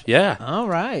Warcraft? Yeah. All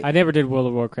right. I never did World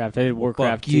of Warcraft. I did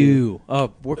Warcraft Fuck 2. you.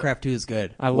 Oh, Warcraft 2 is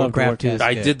good. I love Warcraft 2 is Warcraft.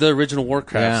 I good. did the original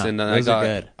Warcrafts, Yeah, and those are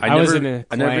good. I was in a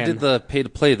I never clan. did the pay to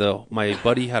play though. My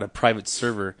buddy had a private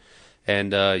server,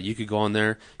 and you could go on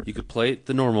there. You could play it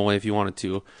the normal way if you wanted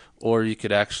to, or you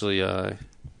could actually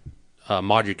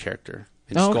mod your character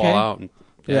and just go Okay. all out. And,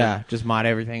 Yeah, just mod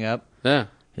everything up. yeah.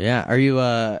 Yeah. Are you,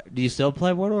 do you still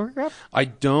play World of Warcraft? I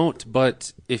don't,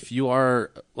 but if you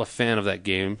are a fan of that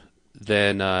game,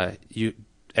 then you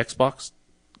Xbox,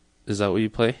 is that what you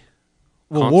play?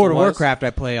 Well, World of Console-wise? Warcraft I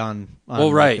play on Well,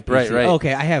 like, right, the PC. right, right.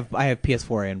 Okay, I have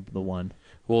PS4 and the one.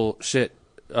 Well, shit.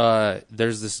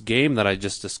 There's this game that I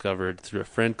just discovered through a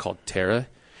friend called Terra.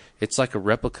 It's like a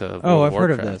replica of Oh, World I've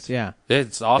heard of Warcraft. this. Yeah.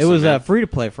 It's awesome. It was man. free to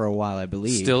play for a while, I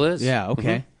believe. Still is. Yeah.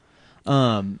 Okay.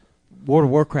 World of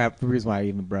Warcraft. The reason why I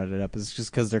even brought it up is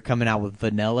just because they're coming out with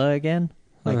vanilla again,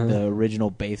 like the original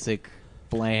basic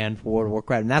bland World of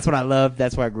Warcraft, and that's what I love.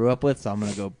 That's what I grew up with. So I'm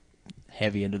gonna go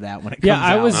heavy into that when it comes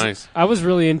Yeah, out. Nice. I was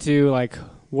really into like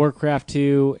Warcraft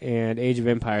 2 and Age of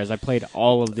Empires. I played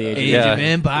all of the Age Age of Yeah, of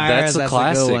Empires. that's a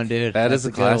classic. a good one, dude. That That's is a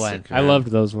a good classic. I loved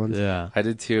those ones. Yeah. I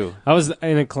did too. I was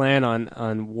in a clan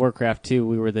on Warcraft 2.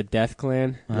 We were the Death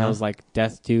Clan, and I was like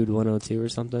Death Dude 102 or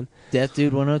something. Death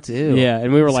Dude 102. Yeah,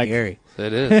 and we were like, Scary.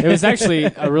 It is. it was actually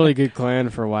a really good clan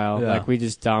for a while. Yeah. Like we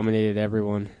just dominated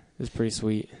everyone. It was pretty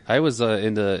sweet. I was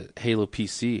into Halo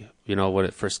PC, when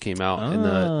it first came out, and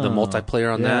the Oh,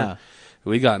 multiplayer on yeah. that.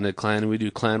 We got into clan, and we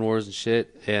do clan wars and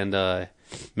shit, and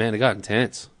man, it got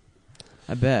intense.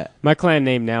 I bet. My clan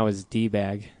name now is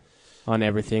D-Bag on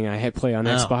everything I play on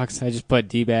Oh. Xbox. I just put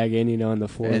D-Bag in, in the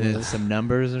four. And then some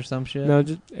numbers or some shit. No,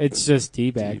 it's just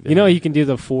D-Bag. D-Bag. You know, you can do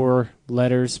the 4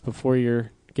 letters before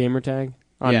your gamer tag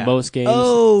on Yeah. most games.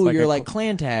 Oh, It's you're a- like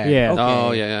clan tag. Yeah. Okay.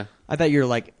 Oh yeah. I thought your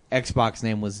like Xbox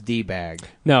name was D-Bag.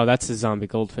 No, that's a zombie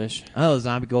goldfish. Oh,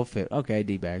 zombie goldfish. Okay,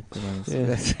 D-Bag.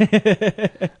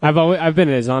 I've been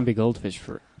a zombie goldfish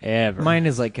forever. Mine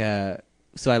is like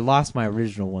so I lost my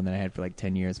original one that I had for like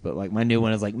 10 years, but like my new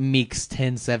one is like Meeks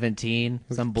 1017.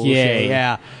 Some bullshit. Yay.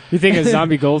 Yeah. You think a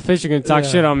zombie goldfish? You're gonna talk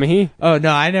shit on me? Oh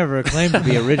no, I never claimed to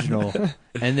be original.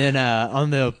 And then on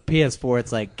the PS4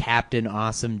 it's like Captain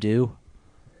Awesome Do.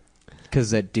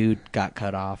 Cuz that dude got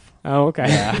cut off. Oh, okay.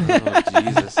 Oh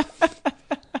Jesus.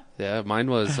 Yeah, mine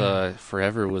was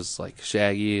forever was like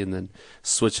Shaggy, and then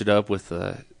switch it up with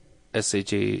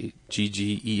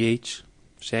SHAGGEH,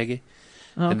 Shaggy.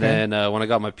 Okay. And then when I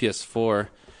got my PS4,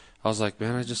 I was like,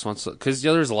 man, I just want something. Because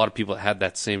there's a lot of people that had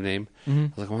that same name. I was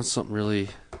like, I want something really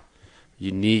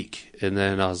unique. And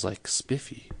then I was like,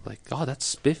 Spiffy. Like, oh, that's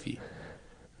Spiffy.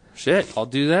 Shit, I'll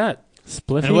do that.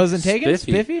 Spliffy. And it wasn't taken?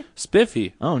 Spiffy?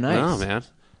 Spiffy. Oh, nice. No, man.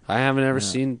 I haven't ever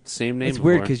seen the same name It's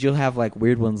before. weird because you'll have like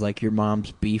weird ones like your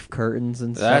mom's beef curtains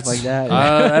and That's stuff like that.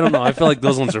 I don't know. I feel like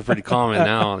those ones are pretty common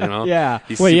now. Yeah.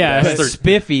 You Well, see yeah, that. But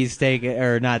Spiffy's take it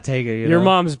or not take it. Your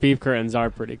mom's beef curtains are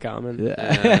pretty common.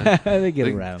 Yeah. they get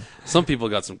Like- around. Some people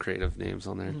got some creative names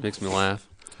on there. It makes me laugh.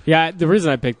 Yeah, the reason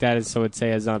I picked that is so it'd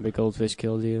say a zombie goldfish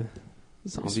killed you.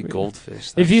 Zombie Sweet.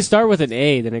 goldfish. If you start with an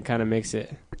A, then it kind of makes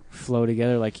it flow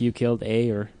together, like you killed A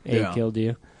or A Yeah. killed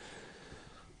you.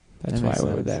 That's That why I makes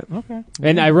went with sense. that. Okay.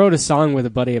 And I wrote a song with a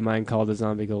buddy of mine called "The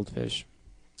Zombie Goldfish."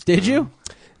 Did you?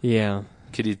 Yeah,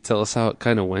 Could you tell us how it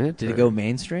kind of went? Did or- it go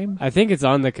mainstream? I think it's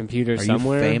on the computer Are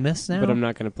somewhere. you famous now? But I'm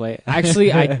not going to play it.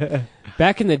 Actually, I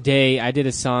back in the day, I did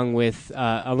a song with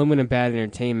Aluminum Bad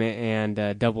Entertainment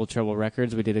and Double Trouble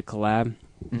Records. We did a collab,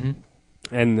 Mm-hmm.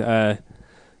 and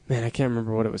man, I can't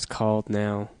remember what it was called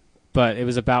now, but it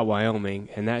was about Wyoming,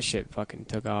 and that shit fucking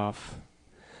took off.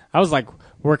 I was like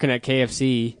working at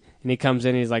KFC, and he comes in,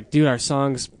 and he's like, "Dude, our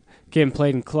song's getting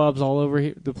played in clubs all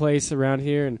over the place around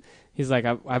here," and he's like,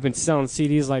 "I've been selling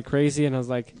CDs like crazy," and I was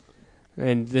like,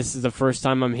 "And this is the first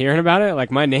time I'm hearing about it. Like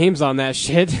my name's on that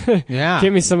shit. Yeah.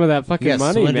 Give me some of that You fucking got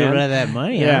money, swindled man." out of that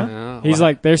money, Yeah. huh? Yeah, He's wow.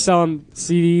 like, "They're selling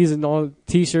CDs and all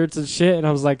T-shirts and shit," and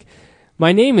I was like,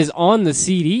 "My name is on the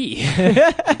CD."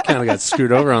 kind of got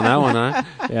screwed over on that one, huh?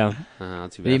 Yeah.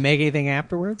 Not too Did you bad. make anything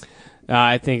afterwards?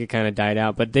 I think it kind of died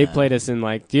out, but they played us in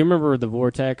like. Do you remember the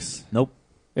Vortex? Nope.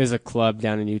 It was a club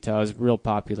down in Utah. It was real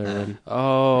popular, and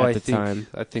Oh, At the time.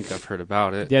 I think I've heard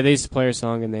about it. yeah, they used to play our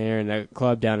song in there, and a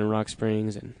club down in Rock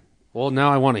Springs, and Well,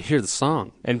 now I want to hear the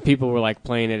song. and people were like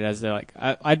playing it as they're like.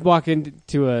 I walked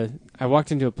into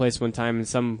a place one time and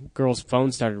some girl's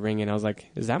phone started ringing. I was like,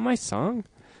 "Is that my song?"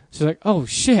 She's like, "Oh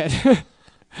shit."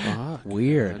 Fuck.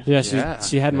 Weird. Yeah,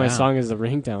 she had my Yeah. song as the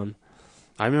ringtone.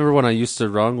 I remember when I used to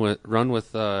run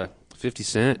with 50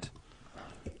 Cent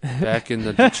back in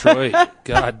the Detroit.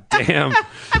 God damn.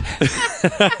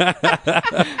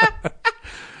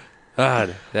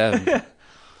 God damn.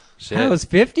 Shit. That was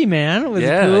 50, man. It was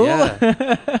yeah, cool.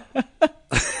 yeah.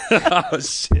 Oh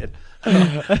shit.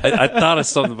 I thought of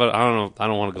something, but I don't know. I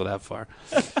don't want to go that far.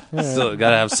 Still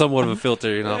gotta have somewhat of a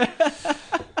filter, you know.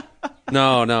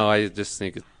 No. I just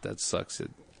think that sucks.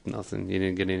 Nothing. You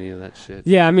didn't get any of that shit.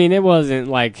 Yeah, I mean, it wasn't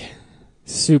like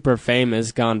super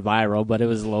famous, gone viral, but it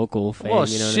was local fame. Well,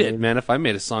 you know shit, what I mean? man. If I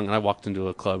made a song and I walked into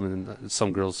a club and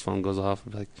some girl's phone goes off,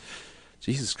 I'd be like,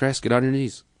 Jesus Christ, get on your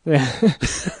knees. Yeah.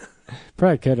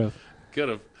 Probably could have.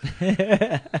 Could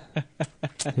have.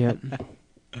 Yeah.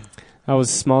 I was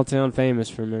small town famous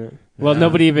for a minute. Well,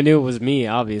 nobody even knew it was me,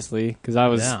 obviously, because I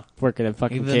was Yeah. working at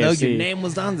fucking Even KFC. though your name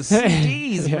was on the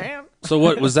CDs, man. So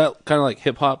what was that kind of like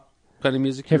hip hop kind of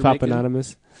music? Hip Hop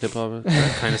Anonymous. Hip hop.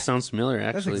 That kind of sounds familiar,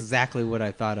 That's actually. exactly what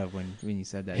I thought of when you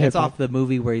said that. Hip It's hop. off the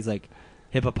movie where he's like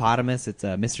hippopotamus. It's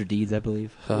Mr. Deeds, I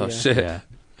believe. Oh Yeah. shit. Yeah.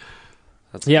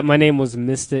 That's Yeah, my name was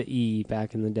Mr. E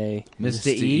back in the day. Mr.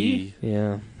 E.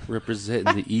 Yeah.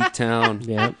 representing the E-Town.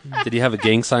 Yeah. Did he have a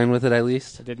gang sign with it at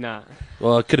least? I did not.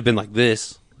 Well, it could have been like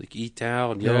this, like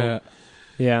E-Town, yo.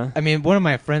 Yeah. I mean, one of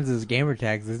my friends' gamer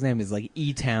tags, his name is like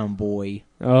E-Town Boy.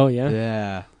 Oh, yeah?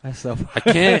 Yeah. That's so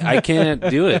I can't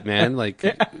do it, man. Like,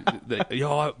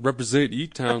 yo, I represent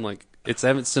E-Town. Like, it's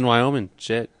Evanston, Wyoming.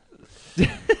 Shit.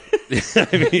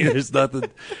 I mean, there's nothing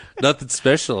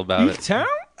special about it. E-Town?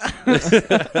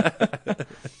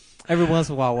 Every once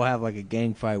in a while, we'll have like a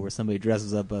gang fight where somebody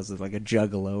dresses up as like a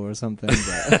juggalo or something.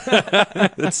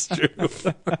 But That's true.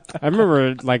 I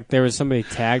remember, like, there was somebody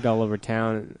tagged all over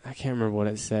town. I can't remember what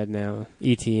it said now.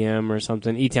 ETM or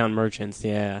something. E-Town Merchants,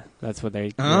 yeah. That's what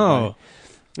they... Oh.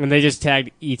 And they just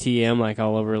tagged ETM, like,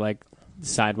 all over, like,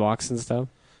 sidewalks and stuff.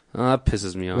 Oh, that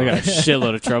pisses me off. They got a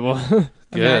shitload of trouble.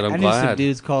 Good, I I'm knew some glad.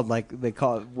 dudes called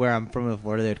where I'm from in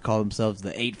Florida, they'd call themselves the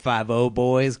 850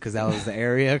 boys because that was the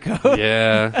area code.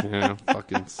 Yeah,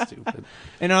 fucking stupid.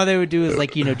 And all they would do is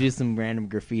like, do some random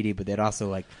graffiti, but they'd also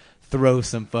like throw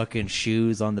some fucking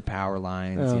shoes on the power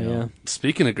lines. Oh, you know? yeah.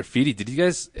 Speaking of graffiti, did you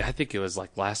guys? I think it was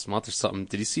like last month or something.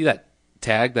 Did you see that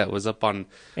tag that was up on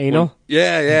Anal?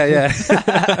 Yeah.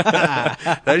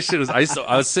 That shit was. I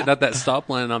was sitting at that stop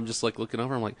line and I'm just like looking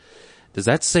over. I'm like, does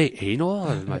that say anal?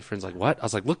 And my friend's like, what? I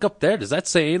was like, look up there. Does that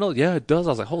say anal? Yeah, it does.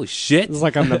 I was like, holy shit. It was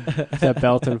like on that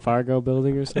Belton Fargo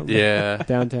building or something. Yeah.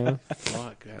 Downtown.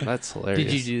 Fuck, that's hilarious.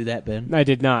 Did you do that, Ben? I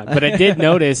did not. But I did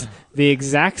notice the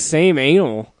exact same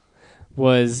anal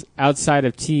was outside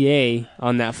of TA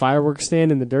on that fireworks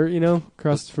stand in the dirt,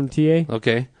 across from TA.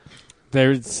 Okay.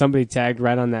 There's somebody tagged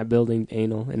right on that building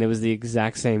anal, and it was the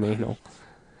exact same anal.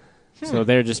 So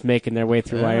they're just making their way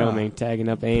through Yeah. Wyoming, tagging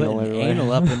up anal Putting everywhere.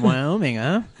 anal up in Wyoming,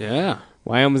 huh? Yeah.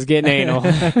 Wyoming's getting anal.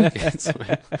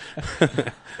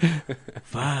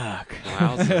 Fuck.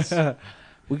 Wowzers.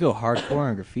 We go hardcore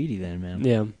on graffiti then, man.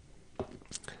 Yeah.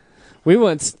 We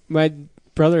once, my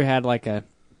brother had like a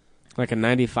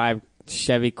 95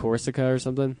 Chevy Corsica or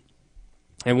something.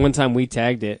 And one time we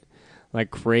tagged it, like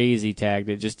crazy tagged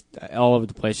it, just all over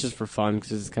the place, just for fun,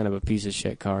 because it's kind of a piece of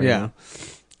shit car. Yeah.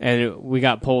 And we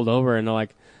got pulled over, and they're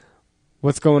like,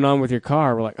 "What's going on with your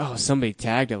car?" We're like, "Oh, somebody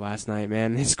tagged it last night,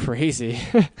 man. It's crazy."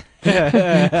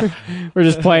 We're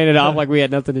just playing it off like we had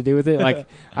nothing to do with it. Like,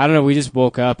 I don't know, we just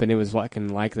woke up and it was fucking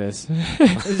like this.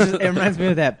 It reminds me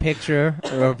of that picture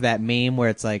or of that meme where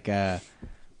it's like,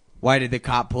 why did the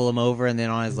cop pull him over? And then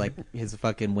on his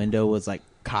fucking window was like,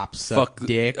 "Cop suck Fuck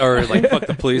dick." or like fuck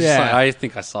the police. Yeah. I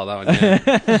think I saw that one.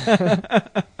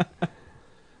 Yeah.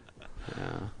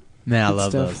 Yeah. Man, I Good love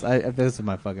stuff. those. Those are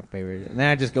my fucking favorite. And then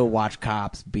I just go watch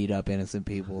cops beat up innocent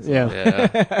people. So Yeah.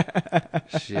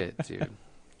 Yeah. Shit, dude.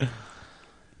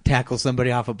 tackle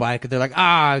somebody off a bike, and they're like,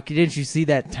 didn't you see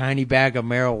that tiny bag of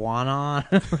marijuana on?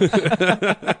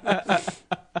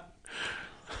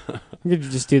 You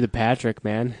could just do the Patrick,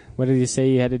 man. What did you say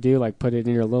you had to do? Like, put it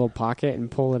in your little pocket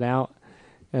and pull it out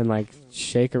and, like,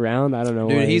 shake around? I don't know.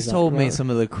 Dude, what he's told me about.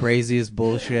 some of the craziest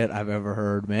bullshit I've ever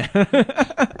heard, man.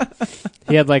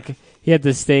 He had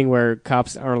this thing where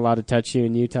cops aren't allowed to touch you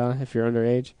in Utah if you're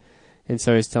underage. And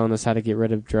so he's telling us how to get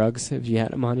rid of drugs if you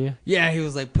had them on you. Yeah, he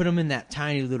was like, put them in that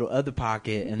tiny little other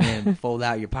pocket and then fold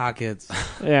out your pockets.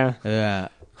 Yeah. Yeah.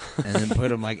 And then put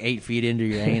them like 8 feet into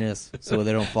your anus so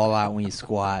they don't fall out when you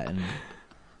squat. And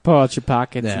Pull out your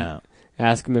pockets yeah.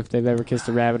 Ask them if they've ever kissed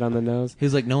a rabbit on the nose.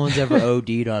 He's like, no one's ever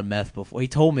OD'd on meth before. He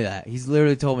told me that. He's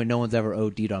literally told me no one's ever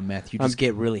OD'd on meth. You just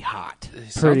get really hot. He Pretty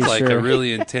sounds like sure. a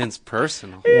really intense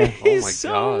person. Yeah. Oh my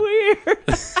god. weird.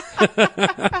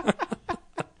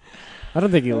 I don't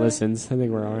think he listens. I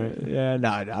think we're all right. Yeah, no,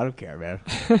 I don't care, man.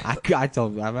 I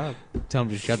told him, I'm tell him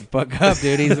to shut the fuck up,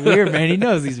 dude. He's weird, man. He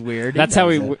knows he's weird. That's how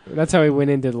knows it. That's how we went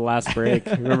into the last break.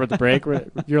 Remember the break where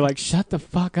you're like, "Shut the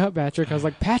fuck up, Patrick." I was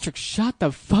like, "Patrick, shut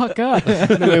the fuck up." And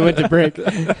then we went to break.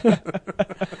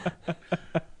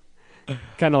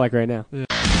 Kind of like right now.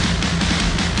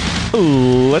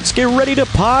 Let's get ready to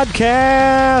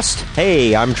podcast.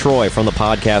 Hey, I'm Troy from the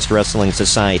Podcast Wrestling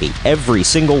Society. Every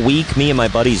single week, me and my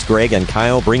buddies Greg and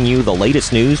Kyle bring you the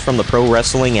latest news from the pro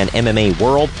wrestling and MMA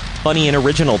world, funny and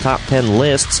original top 10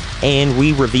 lists, and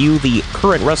we review the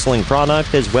current wrestling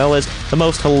product as well as the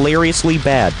most hilariously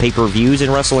bad pay-per-views in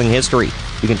wrestling history.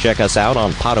 You can check us out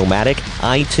on Podomatic,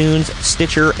 iTunes,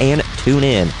 Stitcher, and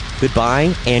TuneIn.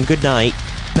 Goodbye and good night.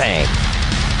 Bang.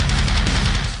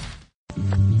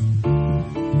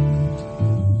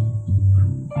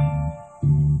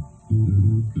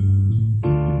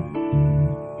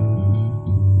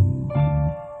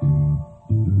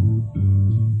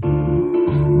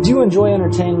 Do you enjoy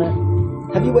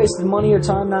entertainment? Have you wasted money or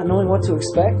time not knowing what to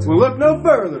expect? Well, look no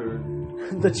further.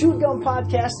 The Chewed Gum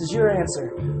Podcast is your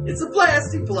answer. It's a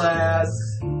plastic blast.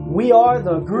 We are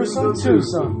the Gruesome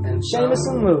Twosome, and Seamus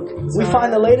and Luke. We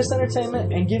find the latest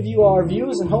entertainment and give you our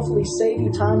views and hopefully save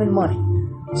you time and money.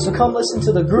 So come listen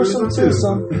to the Gruesome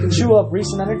Twosome and chew up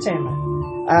recent entertainment.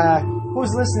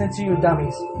 Who's listening to you,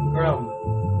 dummies?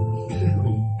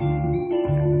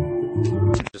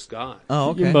 Just gone.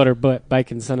 Oh, You okay. motor butt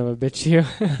biking son of a bitch, you. Oh,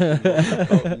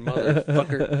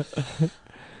 motherfucker.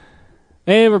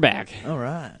 And we're back. All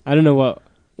right. I don't know what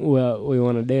we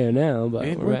want to do now,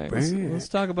 but we're back. Let's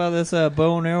talk about this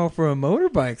bow and arrow for a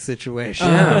motorbike situation.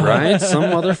 Yeah, right? Some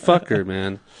motherfucker,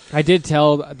 man. I did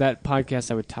tell that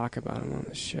podcast I would talk about him on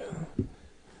the show.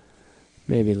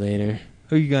 Maybe later.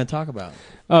 Who are you going to talk about?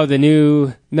 Oh, the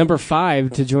new number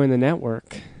 5 to join the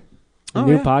network. The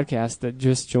new yeah. podcast that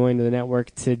just joined the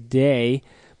network today,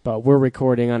 but we're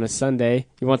recording on a Sunday.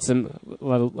 You want a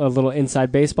little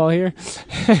inside baseball here?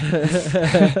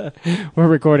 We're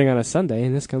recording on a Sunday,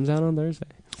 and this comes out on Thursday.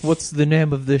 What's the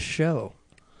name of this show?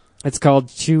 It's called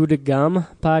Chewed Gum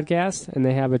Podcast, and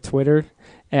they have a Twitter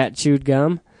at Chewed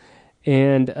Gum,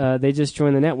 and they just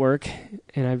joined the network,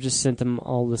 and I've just sent them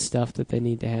all the stuff that they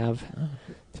need to have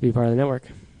to be part of the network.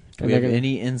 Do we have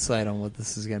any insight on what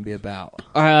this is going to be about?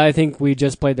 I think we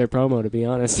just played their promo, to be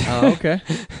honest. Oh, okay.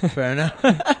 Fair enough.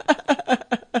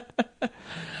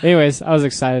 Anyways, I was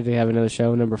excited to have another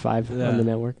show, number 5 Yeah. on the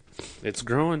network. It's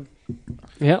growing.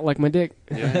 Yeah, like my dick.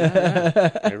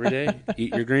 Yeah. Every day.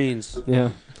 Eat your greens.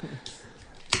 Yeah.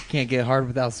 Can't get hard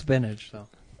without spinach, so.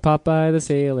 Popeye the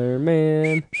Sailor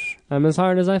Man. I'm as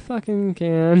hard as I fucking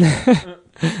can.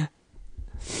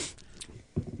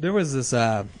 There was this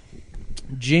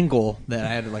jingle that I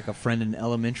had like a friend in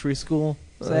elementary school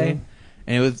say,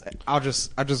 and it was I'll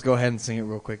just go ahead and sing it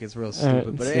real quick. It's real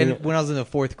stupid, but sing it. when I was in the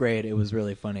 4th grade, it was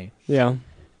really funny. Yeah.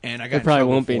 And I got It in probably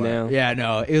trouble won't be for it. now. Yeah,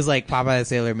 no, it was like Popeye the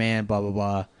Sailor Man, blah blah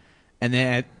blah, and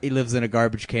then he lives in a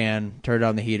garbage can. Turned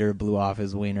on the heater, blew off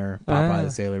his wiener. Popeye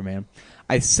the Sailor Man.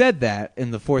 I said that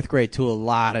in the 4th grade to a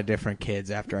lot of different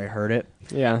kids after I heard it.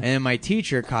 Yeah. And then my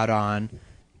teacher caught on,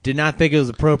 did not think it was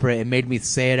appropriate, and made me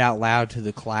say it out loud to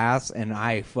the class, and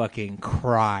I fucking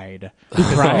cried.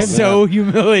 Cried? So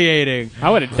humiliating. I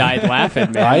would have died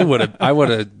laughing, man. I would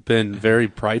have been very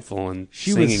prideful in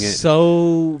She singing was it.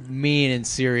 so mean and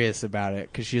serious about it,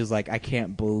 because she was like, I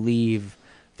can't believe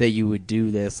that you would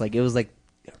do this. Like, it was like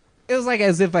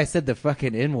as if I said the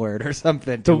fucking N-word or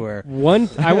something to her.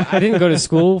 I didn't go to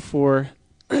school for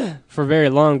very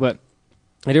long, but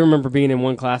I do remember being in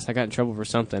one class. I got in trouble for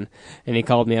something, and he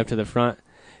called me up to the front,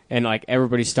 and like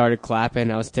everybody started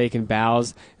clapping. I was taking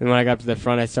bows, and when I got up to the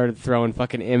front, I started throwing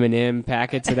fucking M&M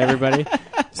packets at everybody.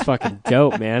 It's fucking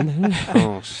dope, man.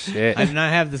 Oh, shit. I did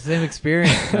not have the same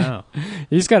experience. No.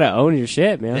 You just gotta own your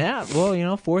shit, man. Yeah, well,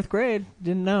 4th grade,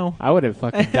 didn't know. I would have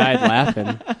fucking died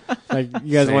laughing. Like,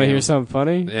 you guys want to hear something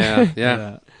funny?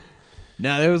 Yeah.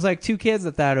 No, there was like 2 kids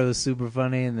that thought it was super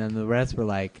funny, and then the rest were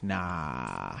like,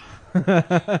 nah.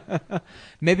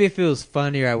 Maybe if it was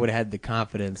funnier, I would have had the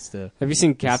confidence to. Have you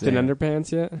seen Captain say it.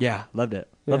 Underpants yet? Yeah, loved it.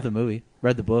 Yeah. Loved the movie.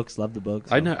 Read the books. Loved the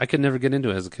books. I could never get into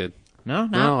it as a kid. No,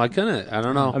 No, I couldn't. I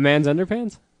don't know. A man's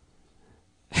underpants?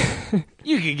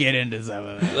 You could get into some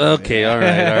of it. Okay, all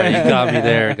right. You got me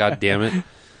there. God damn it.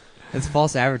 It's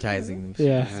false advertising.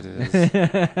 Yeah. Yeah, it is.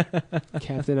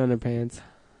 Captain Underpants.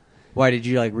 Why did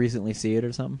you like recently see it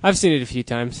or something? I've seen it a few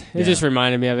times. It Yeah. just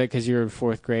reminded me of it because you were in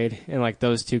 4th grade, and like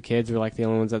those two kids were like the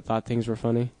only ones that thought things were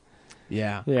funny.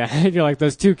 Yeah. Yeah, you're like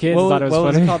those two kids What thought it was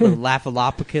was funny. it called? The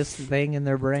Laphalopicus thing in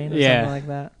their brain or Yeah. something like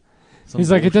that? Some He's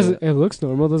like, it bullshit. doesn't. It looks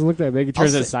normal. It doesn't look that big. He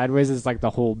turns I'll it say- sideways. It's like the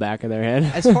whole back of their head.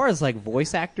 As far as like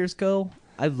voice actors go,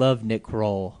 I love Nick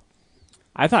Kroll.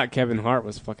 I thought Kevin Hart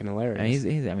was fucking hilarious. And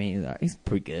he's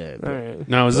pretty good. All right.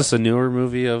 Now, is this a newer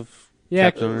movie of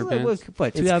Yeah, Captain Underpants?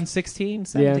 What, 2016, Yeah,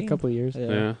 17? a couple of years.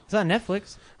 Yeah. It's on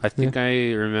Netflix. I think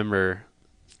I remember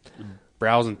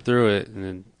browsing through it and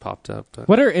it popped up. But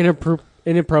What are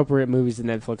inappropriate movies that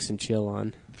Netflix and chill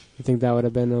on? You think that would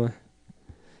have been? You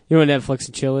know what Netflix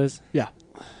and chill is? Yeah.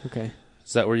 Okay.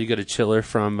 is that where you get a chiller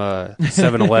from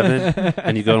 7-Eleven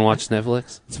and you go and watch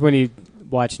Netflix? It's when you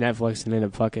watch Netflix and end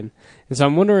up fucking. And so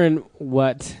I'm wondering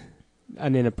what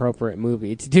an inappropriate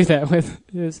movie to do that with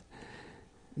is.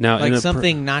 Now, Like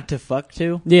something not to fuck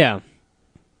to. Yeah.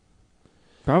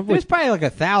 Probably There's probably like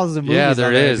 1,000 movies. Yeah, there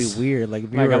out there is. That'd be weird. Like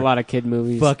if you like were a lot of kid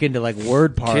movies. fuck into like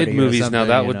Word Party. kid movies. Or something, Now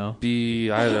that you would know? be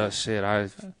I don't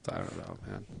know,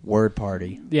 man. Word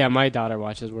Party. Yeah, my daughter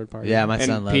watches Word Party. Yeah, my and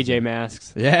son loves PJ it.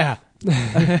 Masks. Yeah. She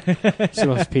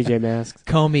loves PJ Masks.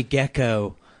 Call me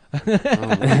Gecko. Oh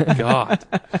my god.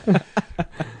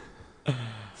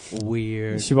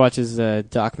 Weird. She watches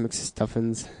Doc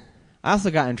McStuffins. I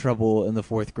also got in trouble in the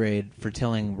 4th grade for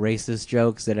telling racist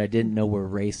jokes that I didn't know were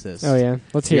racist. Oh yeah,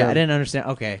 let's hear. Yeah, I it. didn't understand.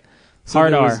 Okay. So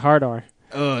Hard there R, was- hard R.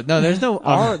 No, there's no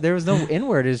R. There was no N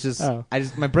word. It's just Oh.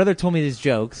 my brother told me these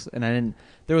jokes, and I didn't.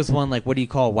 There was one like, "What do you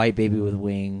call a white baby with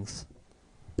wings?"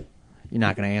 You're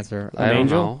not gonna answer. I don't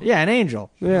angel? know. Yeah, an angel.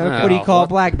 Yeah. Okay. What do you call a What?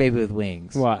 black baby with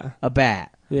wings? What? A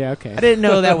bat. Yeah. Okay. I didn't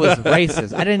know that was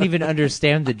racist. I didn't even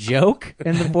understand the joke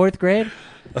in the 4th grade,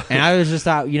 and I was just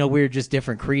thought, we were just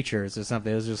different creatures or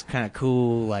something. It was just kind of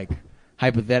cool, like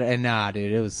hypothetical. And nah,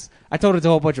 dude, it was. I told it to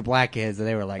a whole bunch of black kids, and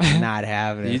they were like not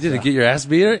having it. You didn't so- get your ass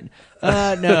beat?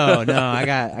 No. I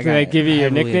got. Did they give you your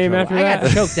heavily in nickname trouble. after I that?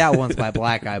 got choked out once by a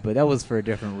black guy, but that was for a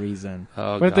different reason.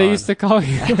 Oh, What god. they used to call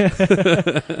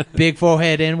you? Big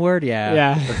forehead N-word, yeah.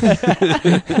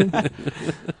 Yeah.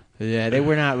 Yeah, they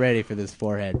were not ready for this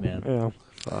forehead, man. Yeah.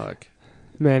 Fuck.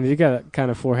 Man, you got a kind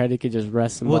of forehead you could just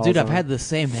rest some Well, balls dude, I've on. had the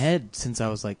same head since I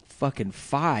was like fucking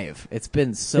 5. It's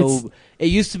been so. It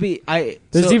used to be.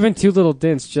 There's so- even 2 little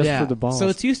dents just yeah, for the balls. So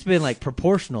it's used to be like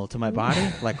proportional to my body.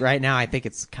 Like right now, I think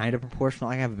it's kind of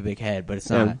proportional. I have a big head, but it's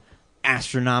not Yeah.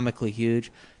 astronomically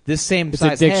huge. This same It's a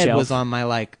size dick head shelf. was on my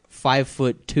like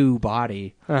 5'2"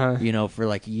 body. Uh-huh. For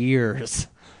like years,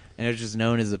 and it was just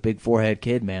known as a big forehead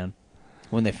kid, man.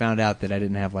 When they found out that I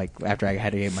didn't have after I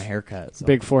had to get my hair cut. So.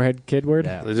 Big forehead kid word.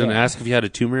 Yeah. They didn't ask if you had a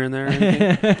tumor in there or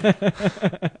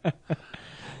anything?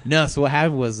 No, so what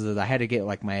happened was that I had to get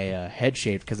like my head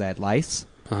shaved because I had lice,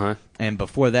 Uh-huh. and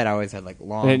before that I always had like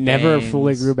long. And it never bangs.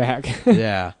 fully grew back.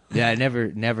 Yeah, I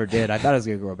never did. I thought it was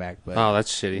gonna grow back, but Oh,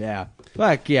 that's shitty.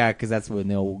 yeah, because that's when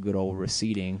the old good old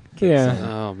receding. kicks Yeah. in.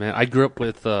 Oh man, I grew up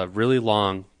with really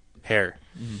long hair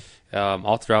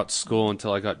all throughout school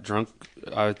until I got drunk.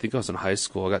 I think I was in high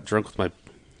school. I got drunk with my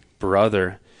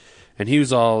brother, and he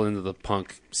was all into the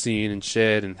punk scene and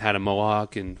shit, and had a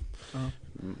mohawk. And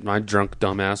my drunk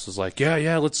dumbass was like,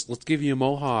 "Yeah, let's give you a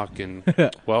mohawk." And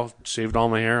well, shaved all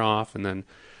my hair off, and then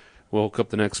woke up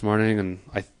the next morning, and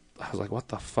I was like, "What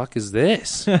the fuck is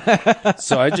this?"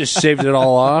 So I just shaved it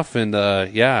all off, and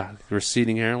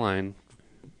receding hairline.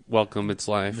 Welcome its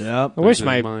life. Yep. I wish In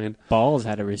my mind. balls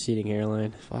had a receding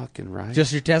hairline. Fucking right.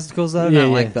 Just your testicles though, Yeah, not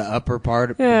yeah. like the upper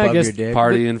part Yeah, I above guess your dick.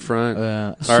 Party in front.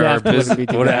 Uh, or Shaft wouldn't business. be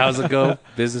too What? bad. How's it go?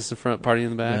 Business in front, party in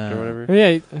the back, or whatever.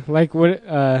 Yeah, like what?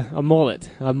 A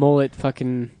mullet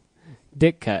fucking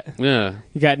dick cut. Yeah,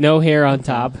 You got no hair on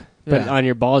top, but Yeah. on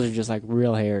your balls are just like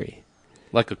real hairy.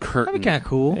 like a curtain. That'd be kind of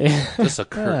cool. Just a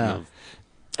curtain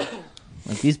Yeah. of.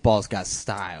 Like these balls got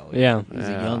style. Yeah. These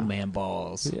are Yeah. young man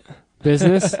balls.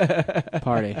 Business,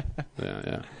 party.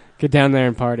 Yeah. Get down there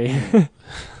and party.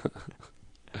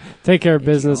 Take care of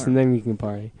business and then you can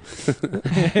party.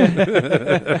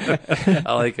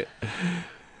 I like it.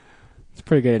 It's a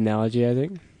pretty good analogy, I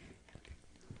think.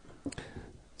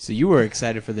 So you were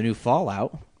excited for the new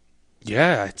Fallout?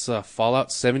 Yeah, it's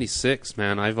Fallout 76,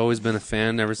 man. I've always been a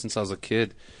fan ever since I was a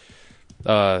kid.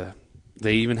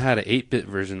 They even had an 8-bit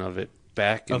version of it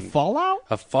back in A Fallout?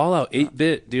 a Fallout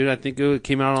 8-bit, dude. I think it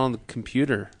came out on the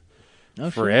computer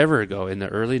forever ago, in the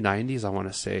early 90s, I want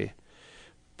to say.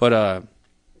 But I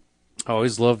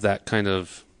always loved that kind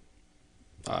of,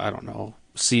 I don't know,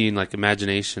 seeing like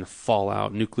imagination,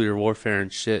 Fallout, nuclear warfare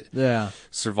and shit. Yeah.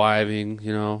 Surviving,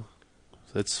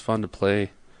 it's fun to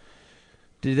play.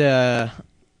 Did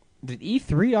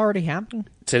E3 already happen?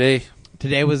 Today,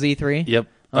 Today was E3? Yep.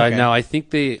 Okay. Now, I think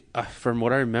they, from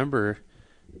what I remember,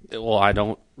 well, I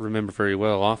don't remember very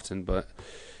well often, but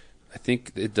I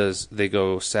think it does. They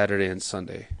go Saturday and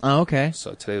Sunday. Oh, okay.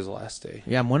 So today was the last day.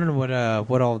 Yeah, I'm wondering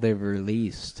what all they've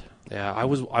released. Yeah, I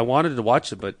wanted to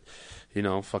watch it, but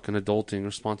fucking adulting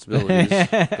responsibilities.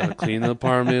 Gotta clean the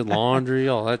apartment, laundry,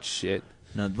 all that shit.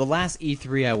 No, the last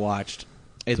E3 I watched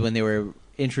is when they were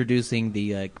introducing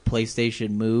the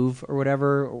PlayStation Move or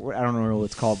whatever. I don't know what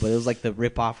it's called, but it was like the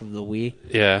rip-off of the Wii.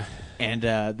 Yeah. And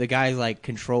the guy's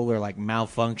controller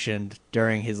malfunctioned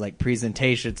during his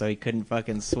presentation, so he couldn't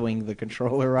fucking swing the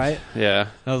controller right. Yeah.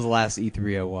 That was the last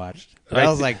E3 I watched. That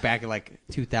was back in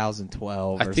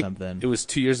 2012 or something. It was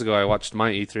 2 years ago I watched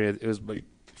my E3. It was my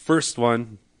first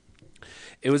one.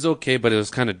 It was okay, but it was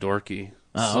kind of dorky.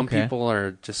 Oh, Some okay. people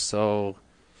are just so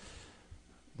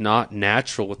not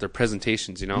natural with their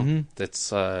presentations, Mm-hmm.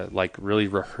 That's really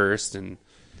rehearsed and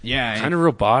Yeah, kind of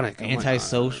robotic. I'm like,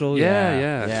 antisocial.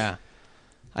 Yeah.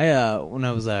 I when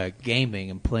I was gaming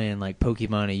and playing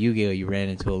Pokemon and Yu-Gi-Oh, you ran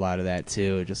into a lot of that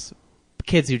too. Just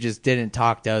kids who just didn't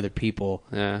talk to other people.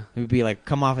 Yeah. It would be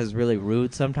come off as really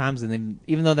rude sometimes, and then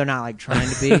even though they're not trying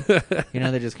to be,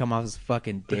 they just come off as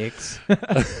fucking dicks.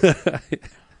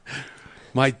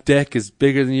 My deck is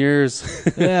bigger than yours.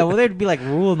 Yeah, well, they'd be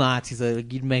rule Nazis.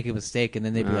 You'd make a mistake, and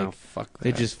then they'd be fuck that.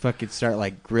 they'd just fucking start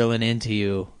grilling into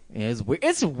you. Yeah,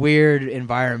 it's a weird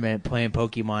environment playing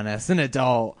Pokemon as an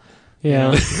adult.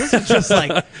 Yeah. This is just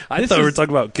I thought we were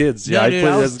talking about kids. No, Yeah, dude, I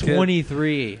played I it was as a kid.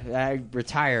 23. I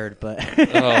retired, but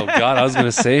Oh God, I was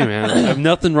gonna say, man, I have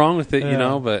nothing wrong with it,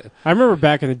 but I remember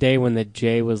back in the day when the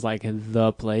J was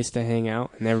the place to hang out,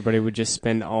 and everybody would just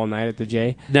spend all night at the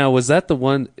J. now was that the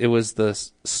one? It was the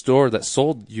store that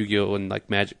sold Yu-Gi-Oh and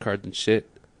magic cards and shit.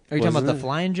 are you talking Wasn't about the it?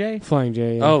 Flying J? Flying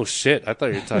J. Yeah. Oh shit! I thought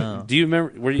you were talking. Oh. Do you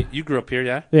remember where you grew up here?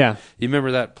 Yeah, Yeah. you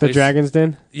remember that The place? Dragon's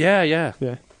Den. Yeah, yeah.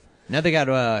 Yeah. Now they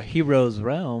got Heroes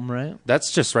Realm, right?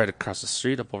 That's just right across the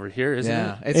street up over here, isn't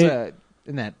Yeah, it? it's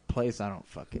in that place. I don't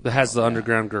fucking. That has the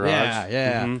underground garage.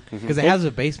 Yeah, Mhm, because mhm. it has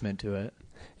a basement to it.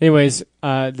 Anyways,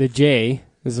 the J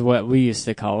is what we used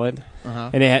to call it, Uh-huh.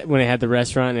 and when it had the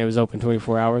restaurant and it was open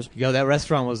 24 hours. Yo, that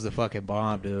restaurant was the fucking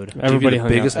bomb, dude. Give Everybody you the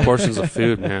hung biggest out there. portions of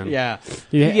food, man. Yeah,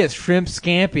 Yeah. you get shrimp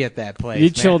scampi at that place. You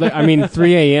man. chilled there.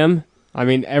 3 a.m.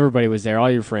 Everybody was there.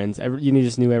 All your friends. You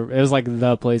just knew. It was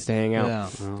the place to hang out. Yeah.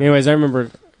 Anyways, I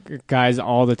remember guys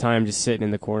all the time just sitting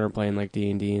in the corner playing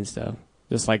D&D and stuff.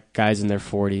 Just guys in their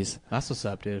 40s. That's what's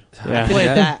up, dude.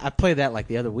 Yeah. I played that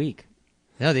the other week.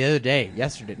 No, the other day.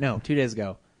 Yesterday. No, 2 days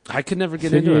ago. I could never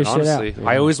get Figure into it, your shit out. honestly. Yeah.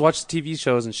 I always watched TV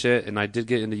shows and shit, and I did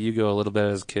get into Yu-Gi-Oh a little bit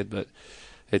as a kid, but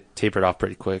it tapered off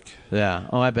pretty quick. Yeah.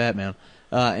 Oh, I bet, man.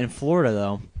 In Florida,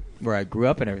 though, where I grew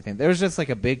up and everything, there was just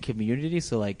a big community.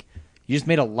 So you just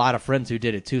made a lot of friends who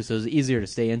did it too. So it was easier to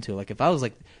stay into. If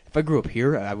I grew up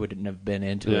here, I wouldn't have been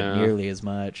into Yeah. it nearly as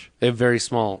much. A very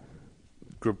small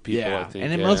group of people, I think.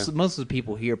 and then yeah. most of the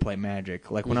people here play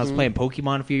Magic. When I was playing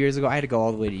Pokemon a few years ago, I had to go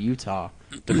all the way to Utah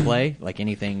to play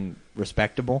anything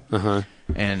respectable. Uh-huh.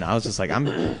 And I was just I'm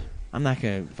not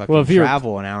gonna fucking Well, if you were-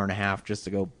 travel an hour and a half just to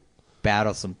go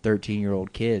battle some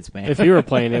 13-year-old kids, man. If you were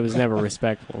playing, it was never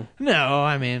respectful. No,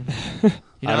 I mean, I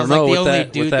I don't was know, the with only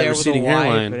that- dude with that there with a receding wife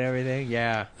hairline. and everything.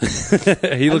 Yeah,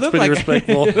 He looks look pretty like-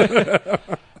 respectful.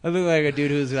 I look like a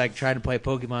dude who's trying to play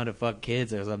Pokemon to fuck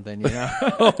kids or something.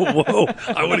 Oh, whoa.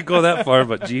 I wouldn't go that far,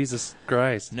 but Jesus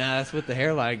Christ. Nah, that's what the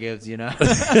hairline gives. I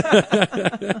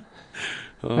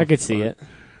could see it.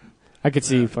 I could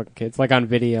see fucking kids on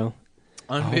video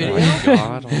On Oh, video. my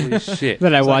God. Holy shit.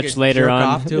 that I So I watched could later jerk on.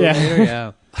 off to it later,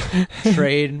 yeah.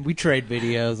 We trade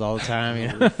videos all the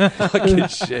time. Fucking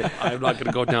shit. I'm not going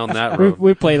to go down that We, road.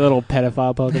 we play little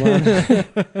pedophile Pokemon.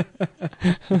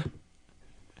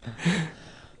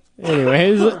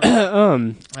 Anyways,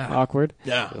 awkward.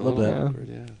 Yeah, a little bit. awkward,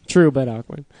 yeah. True, but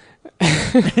awkward.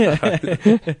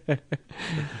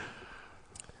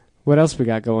 What else we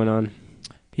got going on?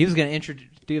 He was going to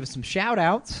give some shout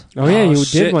outs. Oh, yeah, you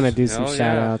shit. did want to do some Oh, yeah.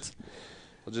 shout-outs.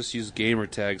 I'll just use gamer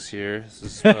tags here. This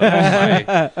is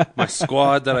my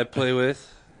squad that I play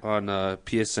with on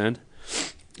PSN.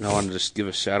 I want to just give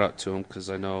a shout out to them because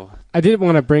I know. I did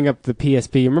want to bring up the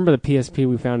PSP. Remember the PSP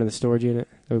we found in the storage unit?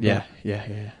 that we bought?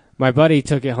 yeah. My buddy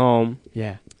took it home,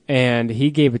 Yeah. and he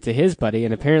gave it to his buddy,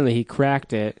 and apparently he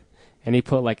cracked it, and he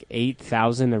put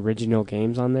 8,000 original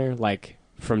games on there,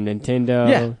 from Nintendo.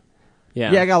 Yeah.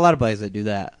 Yeah. Yeah, I got a lot of buddies that do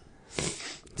that.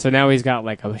 So now he's got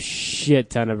a shit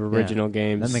ton of original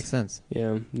games. That makes sense.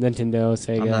 Yeah, Nintendo,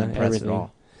 Sega, I'm not impressed everything. at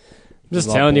all. just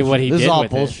telling you what he This did is all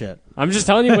with bullshit. it. I'm just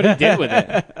telling you what he did with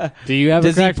it. Do you have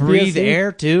Does a he cracked breathe PSP?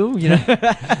 air too? You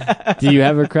know? Do you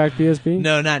have a cracked PSP?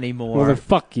 No, not anymore. Well, then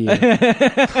fuck you.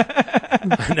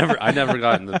 I never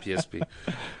got into the PSP. It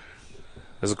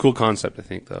was a cool concept, I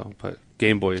think, though. But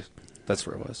Game Boy, that's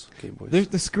where it was. Game Boys.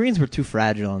 The screens were too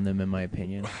fragile on them, in my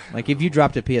opinion. Like, if you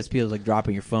dropped a PSP, it was like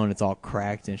dropping your phone. It's all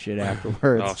cracked and shit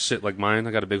afterwards. Oh shit, like mine.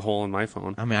 I got a big hole in my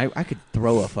phone. I mean, I could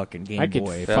throw a fucking Game I could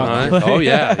Boy. fuck Uh-huh. Oh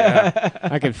yeah.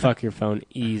 I could fuck your phone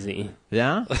easy.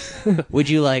 Yeah? Would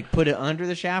you, like, put it under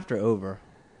the shaft or over?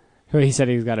 He said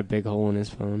he's got a big hole in his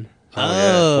phone. Oh,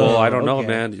 yeah. Well, I don't know, okay.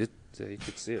 man. You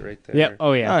could see it right there. Yep.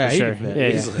 Oh yeah, Oh, yeah, for you sure. can fit Yeah,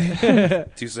 it. yeah. Easily.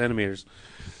 2 centimeters.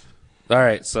 All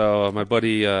right, so my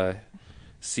buddy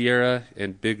Sierra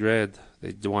and Big Red,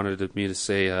 they wanted me to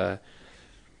say,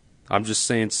 I'm just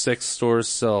saying sex stores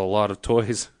sell a lot of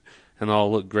toys and they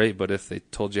all look great, but if they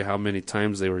told you how many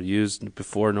times they were used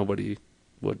before, nobody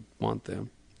would want them.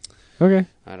 Okay,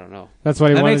 I don't know. that's what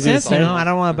he That wanted makes you to sense, say. you know? I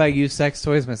don't want to buy used sex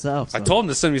toys myself. So. I told them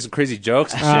to send me some crazy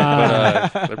jokes and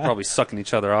shit, but they're probably sucking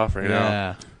each other off right now.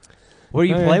 Yeah. What do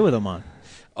you Okay. play with them on?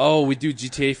 Oh, we do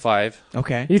GTA 5.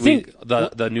 Okay. You think?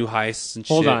 The new heists and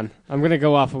Hold shit. on, I'm gonna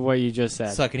go off of what you just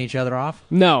said. Sucking each other off?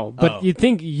 No, but Oh. you'd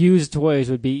think used toys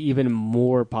would be even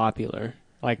more popular.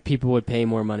 Like people would pay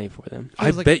more money for them. I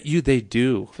Feels like- bet you they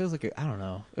do. Feels like I don't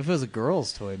know. If it was a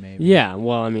girl's toy, maybe. Yeah,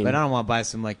 well, I mean, But I don't want to buy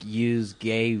some like used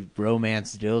gay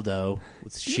romance dildo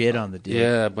with shit on the dick.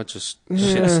 Yeah, a bunch of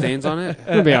shit stains on it.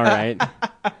 it'll be all right.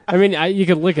 I mean, you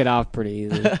could lick it off pretty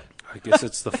easy. I guess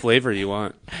it's the flavor you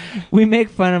want. We make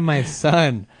fun of my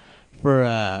son for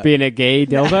Being a gay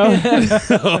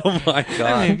dildo. Oh my I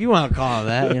god. mean, if you want to call it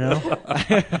that, you know.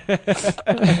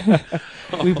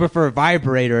 We prefer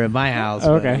vibrator in my house.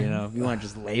 But, Okay. you know, if you want to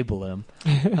just label him.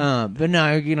 But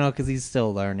no, you know, because he's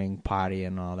still learning potty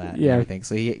and all that. Yeah. And everything.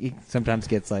 So he sometimes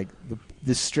gets like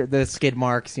the skid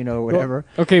marks, you know, or whatever.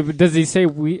 Okay, but does he say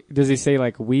Does he say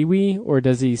like wee wee, or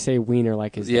does he say wiener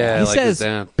like his Yeah, dad? He like his says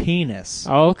dad. penis.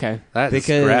 Oh, okay. That's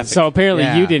Because- graphic. So apparently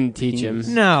Yeah. you didn't teach him.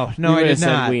 No, You I would've did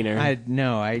said not. wiener.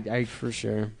 I For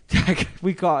sure.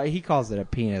 he calls it a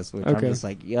penis, which I'm Okay. just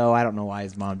like, yo, I don't know why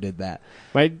his mom did that.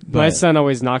 My But- son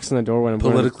always knocks on the door when I'm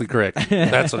Politically correct.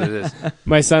 That's what it is.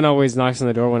 My son always knocks on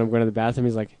the door when I'm going to the bathroom.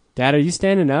 He's like, "Dad, are you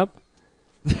standing up?"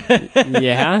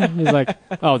 Yeah. He's like,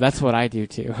 "Oh, that's what I do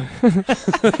too."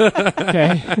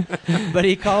 Okay. But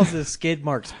he calls his skid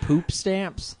marks poop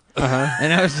stamps. Uh-huh.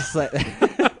 And I was just like,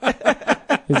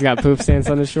 He's got poop stance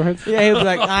on his shorts. yeah, he was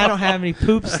like, I don't have any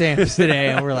poop stamps today.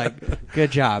 And we're like,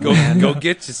 good job, Go man. go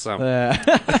get you some. Where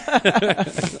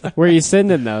are you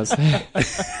sending those?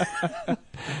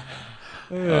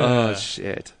 Oh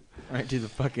shit. Right to the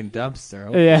fucking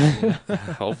dumpster. Yeah.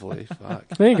 Hopefully. Fuck.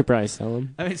 I think you could probably sell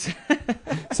them. I mean,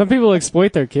 Some people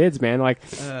exploit their kids, man. Like,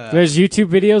 there's YouTube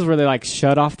videos where they like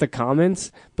shut off the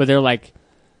comments, but they're like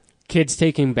kids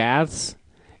taking baths,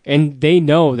 and they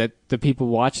know that the people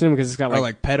watching them because it's got or like,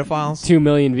 like pedophiles. 2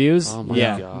 million views. Oh my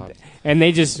yeah, god. and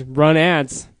they just run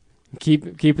ads.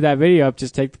 Keep that video up.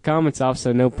 Just take the comments off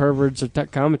so no perverts are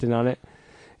commenting on it.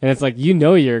 And it's like, you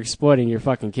know, you're exploiting your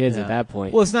fucking kids Yeah. at that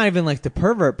point. Well, it's not even like the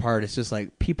pervert part. It's just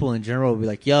like people in general will be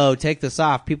like, yo, take this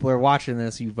off. People are watching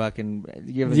this. You fucking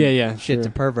giving Yeah, shit sure. to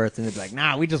perverts. And they'd be like,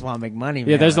 nah, we just want to make money, yeah,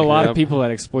 man. there's a Like, lot Yep. of people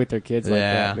that exploit their kids like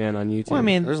Yeah. that, man, on YouTube. Well, I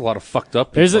mean, There's a lot of fucked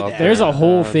up people there's out there's there. a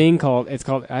whole thing called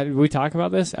we talk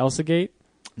about this ElsaGate.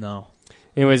 no.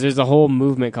 Anyways, there's a whole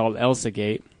movement called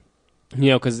ElsaGate.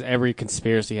 You know, because every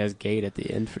conspiracy has gate at the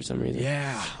end for some reason.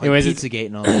 Yeah. Like Anyways, it's- Pizzagate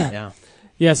and all that, yeah.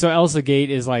 Yeah, so ElsaGate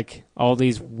is like all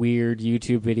these weird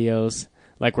YouTube videos,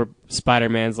 like where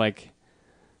Spider-Man's like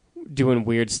doing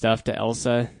weird stuff to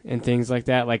Elsa and things like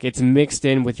that. Like it's mixed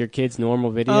in with your kids'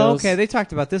 normal videos. Oh, okay. They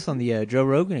talked about this on the Joe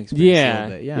Rogan experience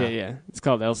a Yeah, little bit. yeah. It's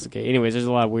called ElsaGate. Anyways, there's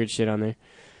a lot of weird shit on there,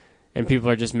 and people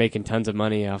are just making tons of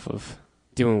money off of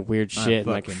doing weird I shit and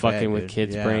like fucking fucking bet, with dude.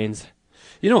 kids' Yeah. brains.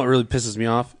 You know what really pisses me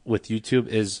off with YouTube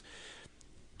is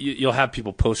you'll have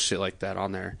people post shit like that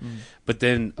on there. But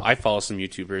then I follow some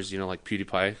YouTubers, you know, like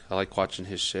PewDiePie. I like watching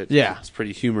his shit. Yeah. It's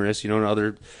pretty humorous, you know, and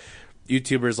other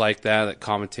YouTubers like that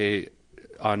commentate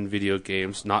on video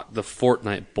games, not the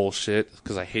Fortnite bullshit,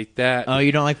 because I hate that. Oh,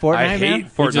 you don't like Fortnite, I hate man?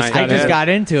 Fortnite. I just got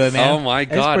into it, man. Oh my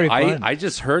It's god! pretty fun. I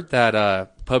just heard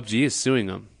that PUBG is suing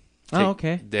them. Oh,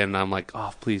 okay. Then I'm like,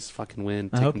 oh, please fucking win.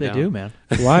 I Take hope them they down. do, man.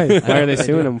 Why? Why are they They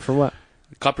suing do. them for what?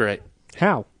 Copyright.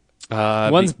 How?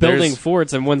 One's there's- building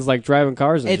forts and one's like driving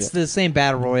cars. And It's shit. the same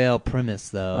battle royale premise,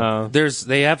 though.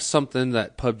 They have something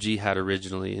that PUBG had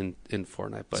originally in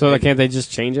Fortnite, but So can't they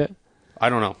just change it? I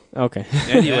don't know. Okay.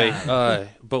 Anyway,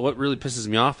 but what really pisses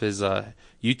me off is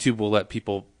YouTube will let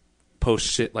people post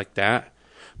shit like that,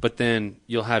 but then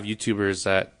you'll have YouTubers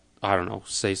that, I don't know,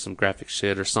 say some graphic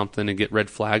shit or something and get red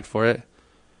flagged for it.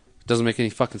 It doesn't make any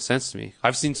fucking sense to me.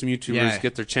 I've seen some YouTubers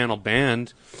get their channel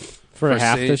banned for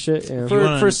half the shit. Yeah.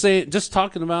 For saying, just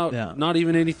talking about Yeah. not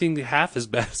even anything half as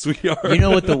bad as we are. You know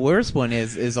what the worst one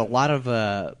is a lot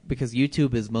of because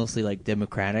YouTube is mostly like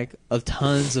Democratic.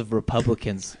 Tons of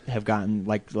Republicans have gotten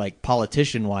like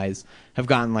politician wise have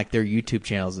gotten like their YouTube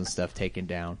channels and stuff taken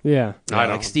down. Yeah. I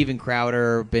don't- Like Steven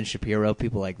Crowder, Ben Shapiro,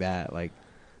 people like that. Like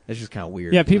it's just kind of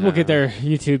weird. Yeah, people get their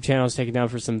YouTube channels taken down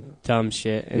for some dumb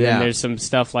shit. And then there's some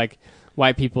stuff like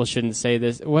white people shouldn't say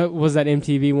this. What was that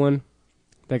MTV one?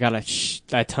 They got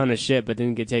a ton of shit but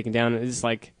didn't get taken down. It's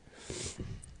like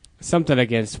something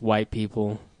against white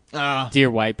people. Dear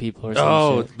white people or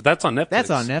something. but that's on Netflix. That's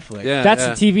on Netflix. Yeah, That's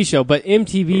yeah. a TV show, but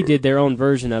MTV did their own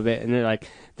version of it, and they're like,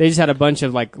 they just had a bunch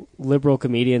of like liberal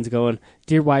comedians going,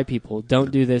 "Dear white people, don't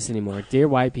do this anymore. Dear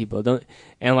white people, don't,"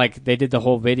 and like they did the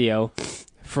whole video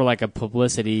for like a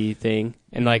publicity thing,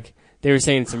 and like they were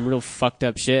saying some real fucked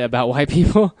up shit about white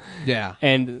people, Yeah.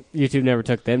 and YouTube never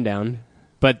took them down,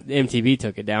 but MTV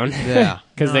took it down, Yeah.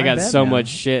 because No, they I got bet, so man. much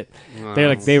shit. They're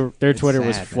like their Twitter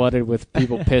was sad, man. flooded with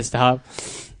people pissed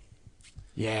off.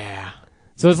 Yeah.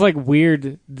 So it's like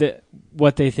weird that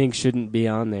what they think shouldn't be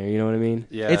on there. You know what I mean?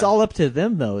 Yeah. It's all up to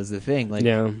them though. Is the thing. Like,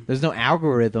 Yeah. there's no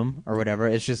algorithm or whatever.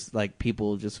 It's just like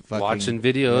people just fucking watching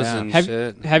videos Yeah. and Have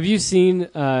shit. Have you seen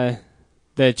the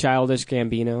Childish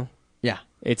Gambino? Yeah.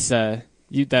 It's The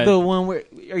one where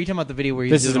are you talking about the video where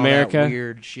he's This is doing all that America?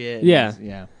 weird shit? Yeah.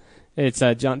 Yeah. it's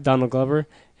Donald Glover.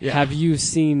 Yeah. Have you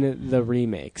seen the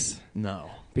remakes? No.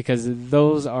 Because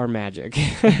those are magic.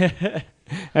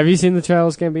 Have you seen the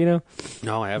Childish Gambino?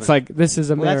 No, I haven't. It's like This Is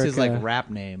Well, America. that's his like rap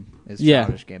name. Is Yeah.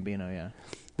 Childish Gambino. Yeah.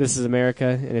 This Is America,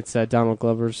 and it's Donald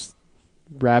Glover's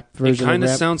rap it version. kind of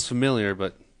rap. sounds familiar,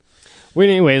 but Well,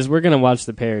 anyways, we're gonna watch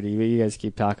the parody. But you guys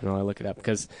keep talking while I look it up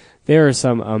because there are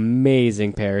some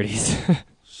amazing parodies.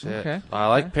 shit. Okay. I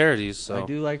like parodies, so I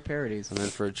do like parodies. I'm in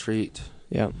for a treat.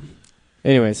 Yeah.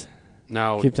 Anyways,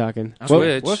 Now, keep talking. Okay.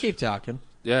 Twitch. We'll keep talking.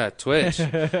 yeah, Twitch.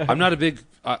 I'm not a big.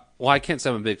 Well, I can't say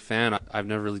I'm a big fan. I've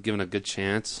never really given a good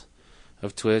chance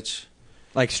of Twitch.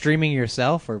 Like streaming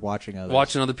yourself or watching others?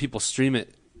 Watching other people stream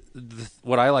it.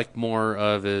 What I like more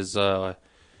of is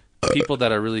people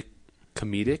that are really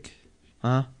comedic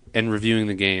Huh? and reviewing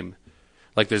the game.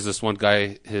 Like there's this one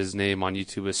guy, his name on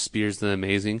YouTube is Spears the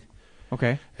Amazing,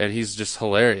 Okay. and he's just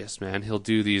hilarious, man. He'll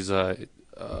do these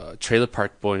Trailer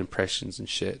Park Boy impressions and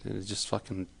shit, and it's just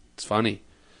fucking, it's funny.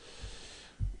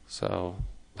 So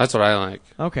that's what I like.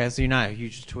 Okay, so you're not a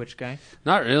huge Twitch guy?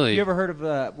 Not really. You ever heard of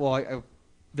the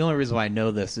only reason why I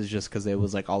know this is just because it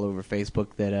was like all over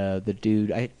Facebook that the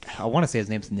dude I want to say his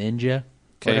name's Ninja,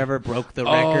 Okay. whatever, broke the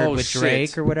record with shit.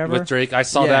 Drake or whatever. With Drake, I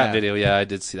saw Yeah. that video. Yeah, I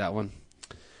did see that one.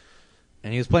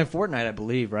 And he was playing Fortnite, I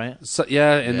believe, right? So,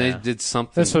 yeah, and Yeah. they did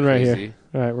something. This one right crazy. here.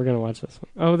 All right, we're gonna watch this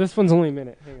one. Oh, this one's only a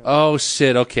minute. Hang on. Oh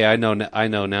shit! Okay, I know. I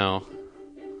know now.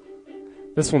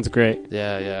 This one's great.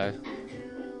 Yeah, yeah.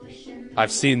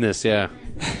 I've seen this. Yeah,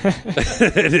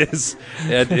 it is.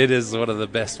 It is one of the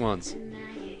best ones.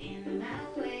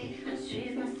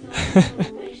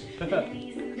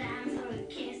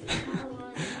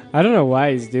 I don't know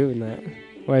why he's doing that.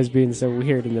 Why he's being so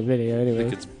weird in the video. I think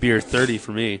Anyway, it's beer 30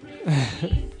 for me.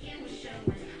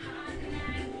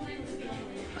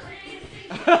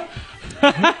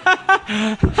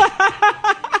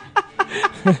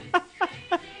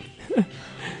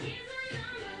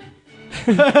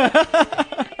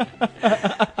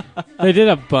 they did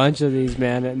a bunch of these,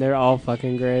 man, and they're all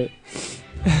fucking great.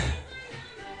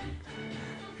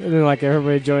 And then like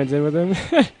everybody joins in with him.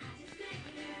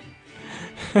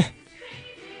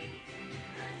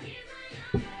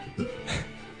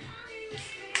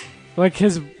 Like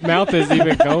his mouth is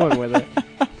even going with it.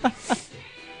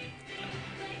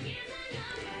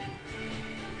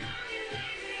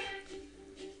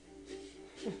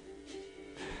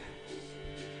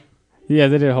 Yeah,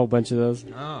 they did a whole bunch of those.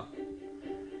 Oh.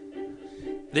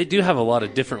 They do have a lot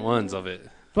of different ones of it.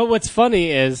 But what's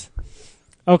funny is,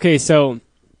 okay, so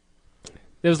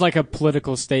there was like a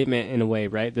political statement in a way,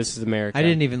 right? This is America. I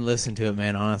didn't even listen to it,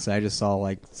 man, honestly. I just saw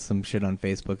like some shit on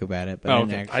Facebook about it. But Oh, I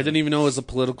didn't okay. actually... I didn't even know it was a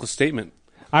political statement.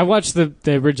 I watched the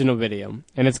original video,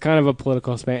 and it's kind of a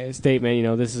political statement. You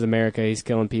know, this is America. He's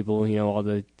killing people. You know, all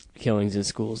the killings in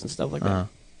schools and stuff like that.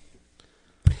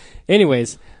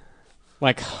 Anyways,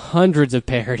 like hundreds of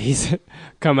parodies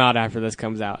come out after this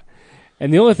comes out.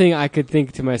 And the only thing I could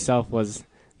think to myself was,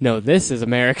 no, this is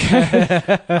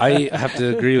America. I have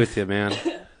to agree with you, man.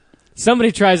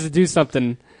 Somebody tries to do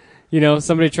something, you know,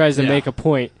 somebody tries to Yeah. make a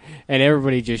point, and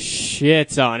everybody just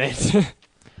shits on it.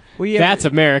 That's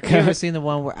America. You ever seen the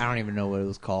one where I don't even know what it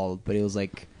was called, but it was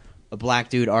like a black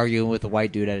dude arguing with a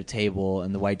white dude at a table,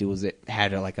 and the white dude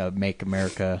had like a "Make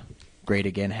America Great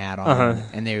Again" hat on,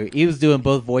 and he was doing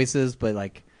both voices, but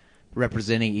like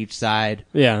representing each side.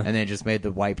 Yeah, and then it just made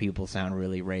the white people sound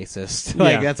really racist.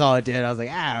 Like that's all it did. I was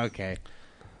like, okay.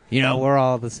 You know, we're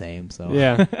all the same, so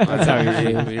yeah, that's how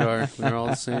you we are. We're all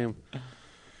the same.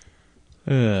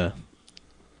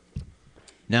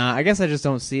 No, I guess I just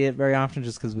don't see it very often,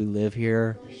 just because we live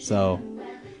here. So,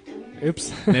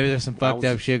 oops, maybe there's some fucked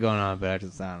up shit going on, but I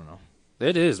don't know.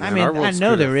 It is. Man. I mean, Our world's I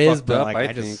know screwed there up, is, fucked but up, like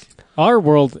I just think. our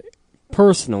world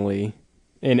personally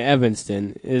in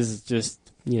Evanston is just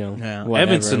whatever.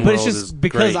 Evanston but it's world just is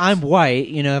because great. I'm white.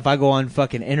 You know, if I go on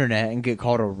fucking internet and get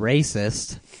called a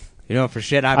racist. You know, for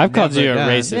shit I've called never you a done.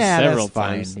 racist several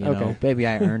times. You know, maybe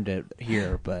I earned it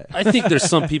here, but I think there's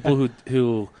some people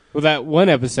who Well, that one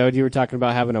episode you were talking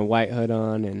about having a white hood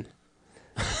on, and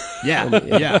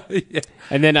yeah.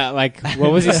 and then like,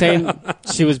 what was he saying?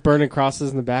 She was burning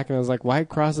crosses in the back, and I was like, white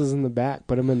crosses in the back,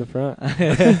 put them in the front.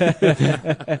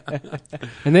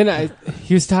 And then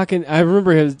he was talking. I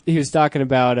remember he was talking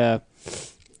about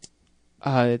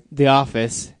The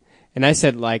Office, and I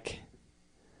said like.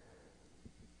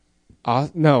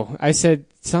 No, I said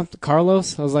something.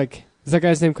 Carlos. I was like, "Is that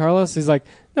guy's name Carlos?" He's like,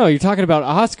 "No, you're talking about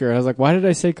Oscar." I was like, "Why did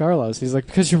I say Carlos?" He's like,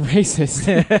 "Because you're racist."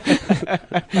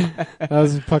 That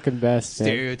was the fucking best.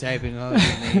 Stereotyping all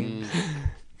these names.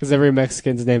 Because every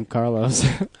Mexican's named Carlos.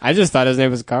 I just thought his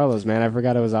name was Carlos, man. I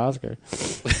forgot it was Oscar.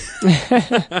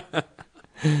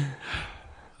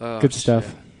 Good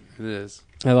stuff. Shit. It is.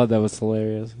 I thought that was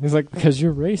hilarious. He's like, "Because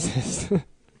you're racist."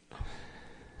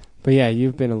 But yeah,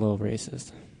 you've been a little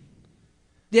racist.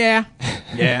 Yeah.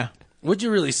 Would you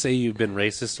really say you've been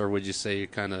racist, or would you say you're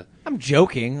kind of I'm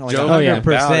joking, like joking 100%.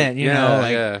 about it? You know,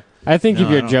 like yeah. I think No, if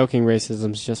I you're don't. joking,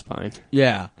 racism's just fine.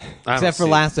 yeah. I Except for don't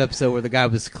see last episode where the guy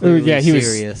was clearly Yeah, he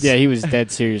serious. was. Yeah, he was dead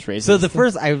serious racist. So the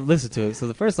first I listened to it. So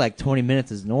the first like 20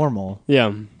 minutes is normal,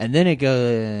 yeah, and then it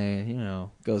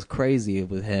goes crazy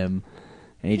with him,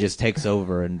 and he just takes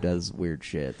over and does weird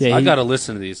shit. Yeah, I he- gotta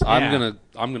listen to these. I'm Yeah. gonna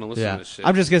listen Yeah. to this shit.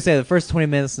 I'm just gonna say the first 20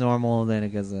 minutes normal, then it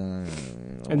goes, and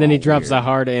then he drops weird. a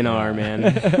hard NR, man.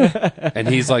 And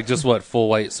he's like, just what, full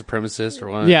white supremacist or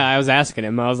what? Yeah, I was asking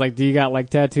him. I was like, "Do you got like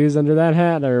tattoos under that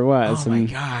hat or what?" Oh Some- my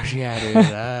gosh,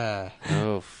 yeah, dude.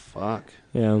 Oh fuck.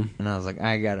 Yeah. And I was like,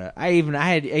 I even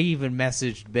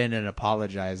messaged Ben and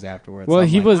apologized afterwards. Well, I'm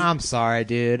he like, was- I'm sorry,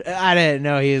 dude. I didn't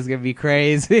know he was gonna be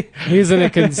crazy. He's a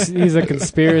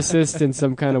conspiracist in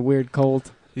some kind of weird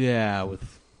cult. Yeah, with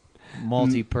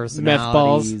multi-personalities Meth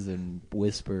balls. and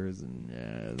whispers and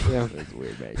Yeah. it's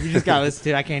weird, man. You just gotta listen to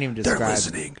it. I can't even describe. They're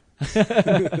listening.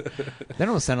 That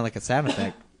almost sounded like a sound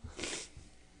effect.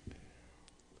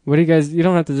 What do you guys? You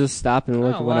don't have to just stop and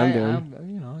look Oh, at what well, I'm doing.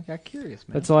 I got curious,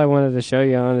 man. That's all I wanted to show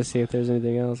you. I wanted to see if there's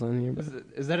anything else on here. But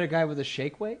Is that a guy with a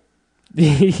shake weight?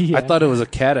 yeah. I thought it was a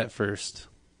cat at first.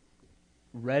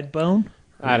 Red bone?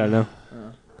 I don't know.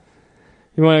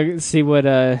 You want to see what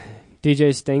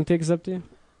DJ Stank Dick's up to?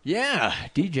 Yeah,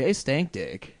 DJ Stank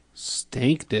Dick.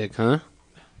 Stank dick, huh?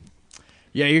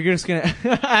 Yeah, you're just gonna.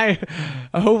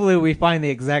 Hopefully, we find the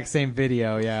exact same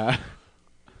video. Yeah.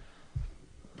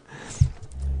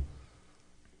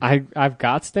 I've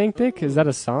got Stank Dick. Is that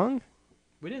a song?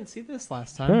 We didn't see this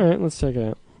last All time. right, let's check it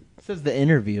out. It says the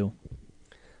interview.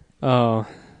 Oh,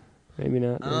 maybe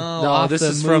not. then. Oh, No, off this the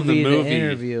is from the movie.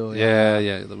 interview.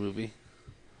 Yeah, the movie.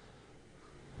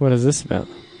 What is this about?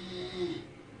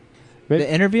 The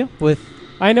interview with.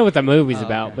 I know what the movie's Oh,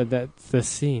 about, okay. but that's the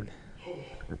scene.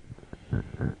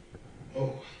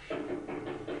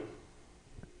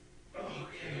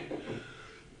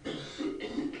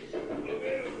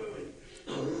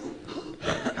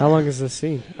 How long is this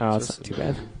scene? Oh, it's not too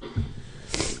bad.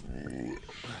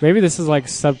 Maybe this is like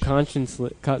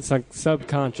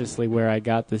subconsciously where I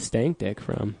got the Stank Dick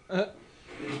from. Mr.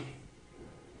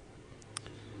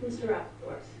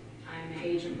 Rappaport, I'm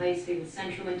Agent Lacey with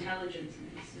Central Intelligence. And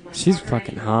this is my She's partner,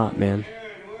 fucking hot, man.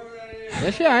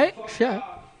 Yeah, she alright. She alright.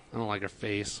 I don't like her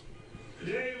face.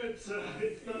 It's not,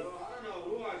 I don't know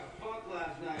who I fucked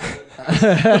last night.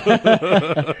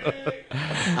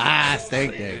 Ah,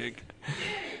 Stank Dick.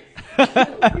 Weird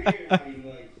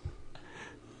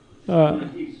how you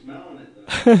keep smelling it though.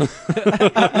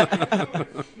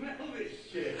 Smell this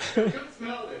shit. Come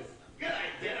smell this. You gotta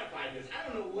identify this. I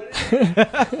don't know what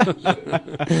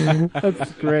it is.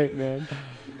 That's great, man. It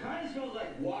kind of smells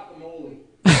like guacamole.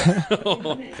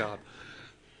 Oh god.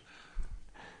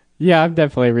 Yeah, I'm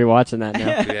definitely rewatching that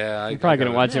now. Yeah, I'm probably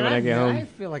gonna watch it when I get I home.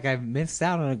 feel like I've missed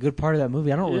out on a good part of that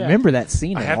movie. I don't Yeah. remember that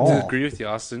scene I at have all. to agree with you,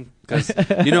 Austin, because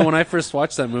when I first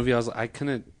watched that movie, I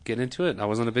couldn't get into it. I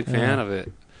wasn't a big fan of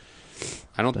it.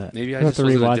 I don't. Maybe I I'll have just to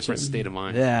was in a rewatch different it. state of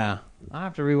mind. Yeah, I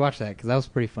have to rewatch that because that was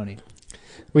pretty funny.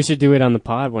 We should do it on the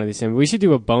pod one of these times. We should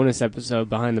do a bonus episode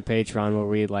behind the Patreon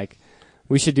where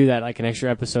we should do that like an extra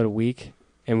episode a week,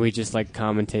 and we just like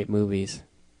commentate movies.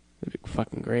 It'd be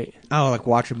fucking great. Oh, like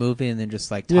watch a movie and then just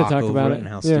like Yeah, talk, talk over about it it. and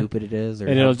how Yeah. stupid it is or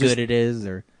And how it'll good just- it is.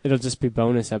 Or It'll just be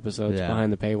bonus episodes Yeah.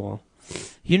 behind the paywall.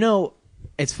 you know,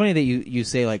 it's funny that you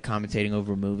say like commentating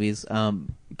over movies.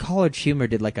 College Humor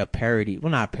did like a parody, well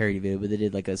not a parody video, but they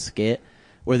did like a skit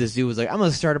where this dude was like, I'm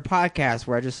gonna start a podcast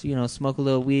where I just smoke a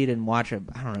little weed and watch I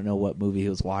don't know what movie he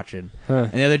was watching, Huh.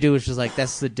 and the other dude was just like,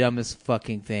 that's the dumbest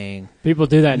fucking thing. People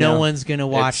do that No now. one's gonna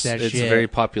watch that It's shit. very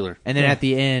popular. And then at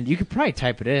the end, you could probably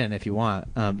type it in if you want.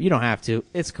 You don't have to.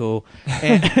 It's cool.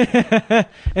 And, and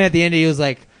at the end, he was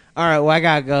like, all right, well, I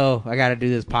got to go. I got to do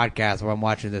this podcast where I'm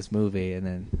watching this movie. And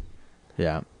then,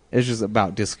 yeah. It's just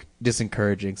about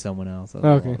disencouraging someone else. That's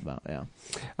Okay. all about, yeah.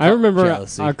 I remember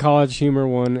Jealousy. our College Humor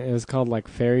one. It was called like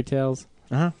Fairy Tales,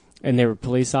 Uh-huh. and they were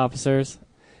police officers,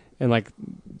 and like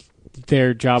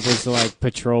their job was to like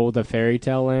patrol the fairy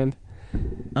tale land.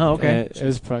 Oh, okay. And it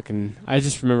was fucking. I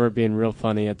just remember it being real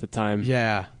funny at the time.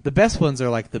 Yeah. The best ones are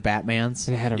like the Batmans.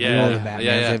 And it had a Yeah. All really the Batmans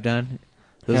yeah. they've done.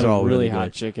 Those Had are a all really really hot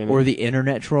good. chick in Or it. the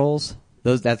internet trolls.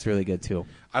 That's really good too.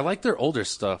 I like their older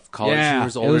stuff. College Yeah,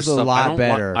 Humor's it older was a stuff. lot I don't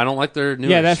better. I don't like their new.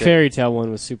 Yeah, that shit. fairy tale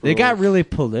one was super. They got old. really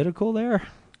political there.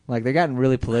 Like they're gotten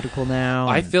really political now.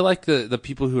 I and- feel like the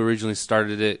people who originally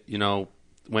started it,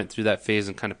 went through that phase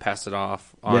and kind of passed it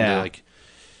off on to Yeah. like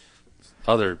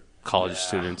other college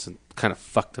students and kind of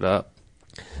fucked it up.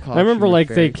 I remember Humor like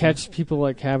they fairy tale. catch people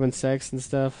like having sex and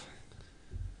stuff.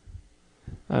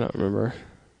 I don't remember.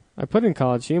 I put in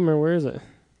College Humor. Where is it?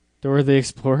 Dora the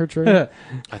Explorer tree?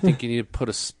 I think you need to put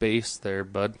a space there,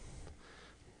 bud.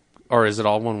 Or is it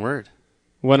all one word?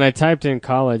 When I typed in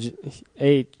college,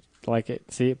 it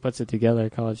puts it together.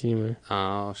 College Humor.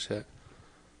 Oh shit.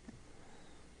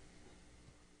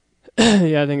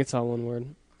 Yeah, I think it's all one word.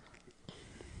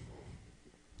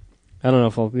 I don't know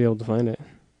if I'll be able to find it.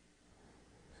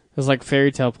 It was like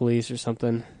Fairy Tale Police or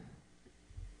something.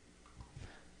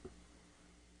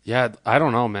 Yeah, I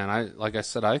don't know, man. Like I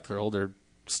said, I like their older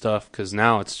stuff because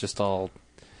now it's just all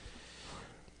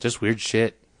just weird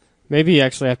shit. Maybe you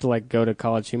actually have to like go to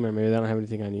College Humor. Maybe they don't have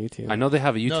anything on YouTube. I know they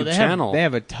have a YouTube No, they channel. They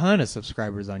have a ton of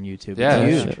subscribers on YouTube. Yeah,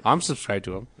 It's yeah. huge. I'm subscribed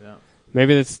to them.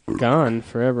 Maybe it's gone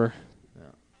forever.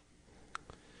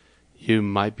 You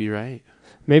might be right.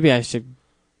 Maybe I should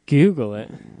Google it.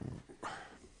 Yeah,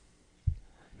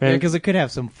 Man, because it could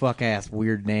have some fuck ass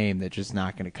weird name that's just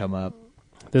not going to come up.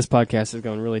 this podcast is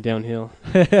going really downhill.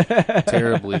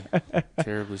 Terribly,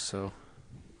 terribly so.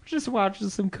 Just watching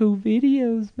some cool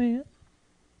videos, man.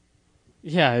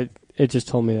 Yeah, it just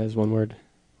told me that was one word.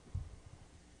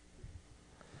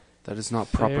 That is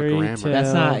not proper Fairy grammar. tale.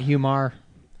 That's not humor.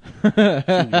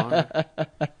 Kumar.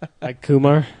 Like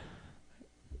Kumar.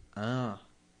 Oh,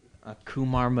 a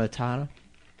Kumar Matata.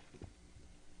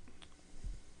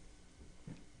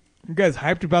 You guys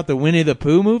hyped about the Winnie the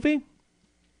Pooh movie?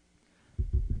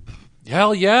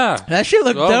 Hell yeah! That shit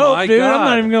looked Oh dope, my dude. God. I'm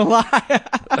not even gonna lie.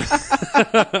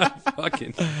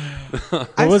 Fucking.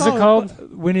 What was it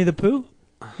called? Winnie the Pooh.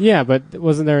 Yeah, but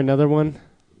wasn't there another one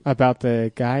about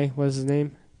the guy? What was his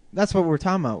name? That's what we're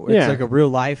talking about. It's Yeah. like a real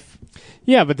life.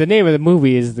 Yeah, but the name of the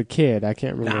movie is the kid. I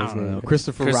can't remember his name.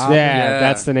 Christopher Chris- Robin. Yeah, Yeah.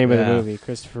 that's the name of the Yeah. movie.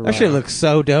 Christopher. That shit Robin. looks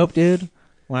so dope, dude.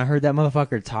 When I heard that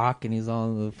motherfucker talk and he's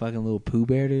all the fucking little Pooh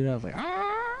Bear, dude, I was like,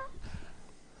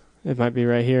 It might be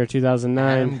right here, I'm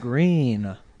 2009.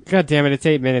 green. God damn it! It's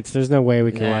 8 minutes. There's no way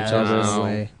we can watch all there's this. no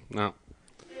way. No.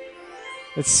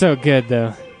 It's so good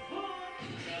though.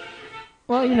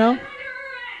 Well, you know,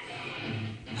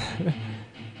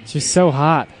 She's so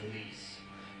hot.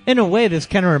 in a way, this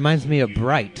kind of reminds me of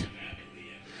Bright.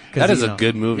 'Cause, That is you a know-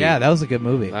 good movie. Yeah, that was a good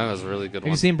movie. That was a really good Have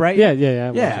you one. seen Bright? Yeah.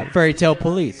 Yeah, Fairy Tale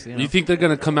Police. You know? You think they're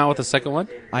gonna come out with a second one?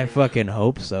 I fucking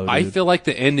hope so, dude. I feel like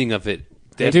the ending of it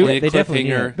They definitely a definitely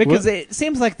cliffhanger. do. Because it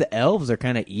seems like the elves are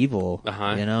kind of evil.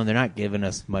 Uh-huh. You know, they're not giving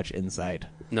us much insight.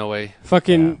 No way.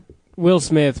 Fucking Will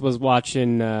Smith was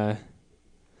watching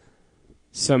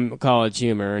some College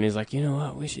Humor, and he's like, you know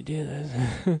what? We should do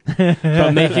this,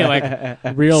 but make it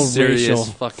like real Serious racial.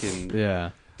 fucking. Yeah.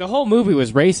 The whole movie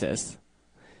was racist.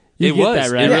 You It get was.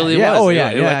 that right. It really yeah. was. Oh It- yeah,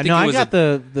 I yeah. think No, it I was got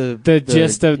The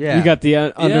gist of yeah. you got the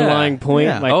underlying point,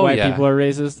 Yeah. like Oh, white yeah. people are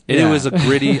racist. It Yeah. was a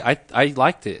gritty. I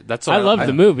liked it. That's all I love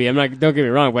the movie. I'm not. Don't get me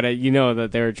wrong, but you know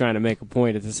that they were trying to make a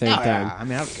point at the same Oh, time. yeah. I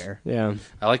mean, I don't care. Yeah.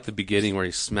 I like the beginning where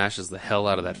he smashes the hell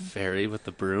out of that ferry with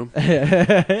the broom.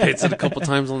 Hits it a couple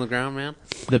times on the ground, man.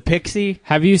 The Pixie.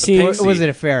 Have you seen? Or was it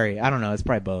a fairy? I don't know. It's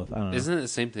probably both. I don't know. Isn't it the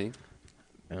same thing?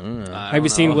 I don't know. I Have you don't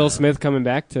seen know. Will Smith coming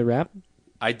back to rap?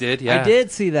 I did. Yeah, I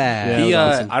did see that. Yeah. He, That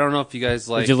was awesome. I don't know if you guys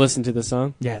like. Did you listen to the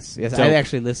song? Yes, yes. Dope. I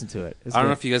actually listened to it. It's I don't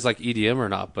know good. if you guys like EDM or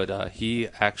not, but he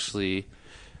actually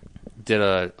did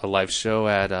a live show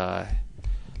at.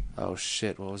 Oh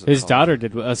shit! What was it? His called? daughter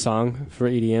did a song for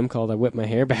EDM called "I Whip My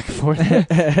Hair Back and Forth." I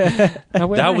whip That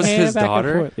my was hair his back and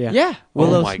daughter? forth. Yeah. Yeah. Oh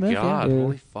Willow my Smith, god! yeah.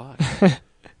 Holy fuck!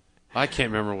 I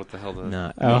can't remember what the hell the.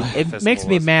 No. Oh. It festival makes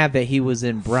me was. mad that he was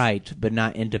in Bright, but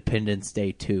not Independence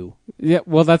Day 2. Yeah.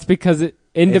 Well, that's because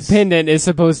independent is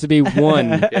supposed to be one.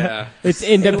 Yeah, It's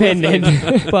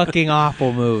independent. Fucking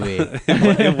awful movie.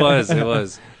 it was. It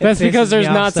was. That's It pisses because there's me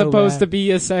off not so supposed bad. to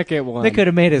be a second one. They could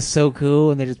have made it so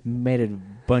cool, and they just made it a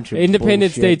bunch of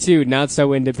Independence Day bullshit. 2, not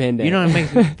so independent. You know what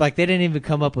makes me, like, they didn't even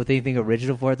come up with anything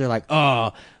original for it. They're like,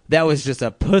 oh, that was just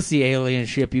a pussy alien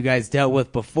ship you guys dealt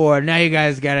with before. Now you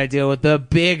guys got to deal with the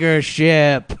bigger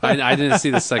ship. I didn't see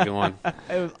the second one.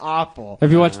 It was awful.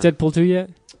 Have you watched Deadpool 2 yet?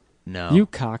 No. You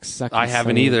cocksucker. I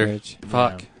haven't son of a either. bitch.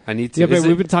 Fuck. I need to. Yeah, but Is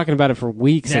we've it- been talking about it for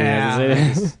weeks. Yeah.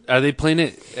 and are they playing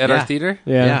it at Yeah. our theater?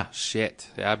 yeah. Yeah. Shit.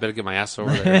 Yeah, I better get my ass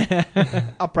over there.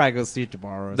 I'll probably go see it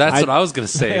tomorrow. That's what I was gonna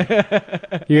say.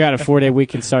 You got a 4-day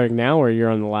weekend starting now, or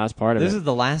you're on the last part of This it? is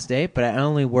the last day, but I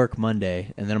only work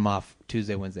Monday, and then I'm off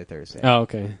Tuesday, Wednesday, Thursday. Oh,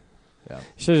 okay. Yeah.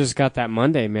 Should have just got that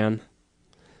Monday, man.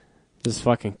 Just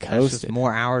fucking That's coasted. just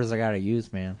more hours I got to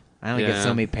use, man. I only get Yeah.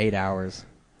 so many paid hours.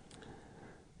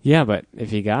 Yeah, but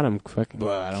if you got them, fucking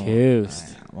But I don't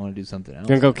coast. I want to do something else.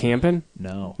 Gonna go camping?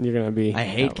 No. You're gonna be. I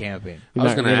hate camping. You're I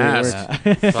was not gonna really ask.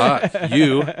 worth- Fuck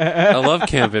you. I love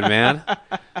camping, man.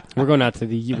 We're going out to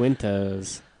the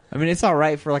Uintas. I mean, it's all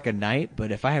right for like a night,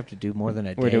 but if I have to do more than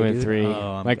a We're day, doing dude, 3.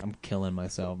 I'm, Like, I'm killing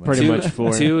myself. Man. pretty much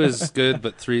 4. 2 is good,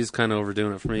 but 3 is kind of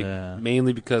overdoing it for me. Yeah.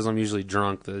 Mainly because I'm usually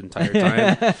drunk the entire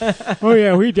time. Oh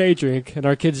yeah, we day drink, and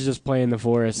our kids just play in the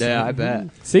forest. Yeah, I bet.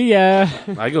 See ya.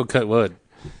 I go cut wood,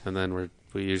 and then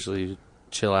we usually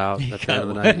chill out at the end of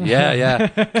the night. Yeah,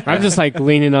 yeah. I'm just like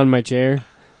leaning on my chair.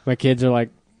 My kids are like,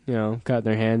 cutting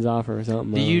their hands off or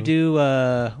something. Do you do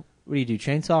what do you do?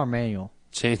 Chainsaw or manual?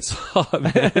 Chainsaw,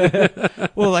 man.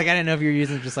 Well, like I didn't know if you were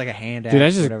using just like a hand axe. Dude, I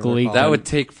just whatever they're gleek called. That would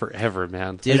take forever,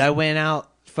 man. Dude, I went out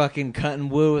fucking cutting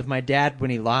wood with my dad when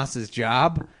he lost his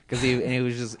job because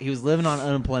he was living on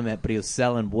unemployment, but he was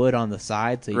selling wood on the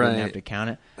side, so he didn't Right. have to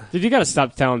count it. Dude, you gotta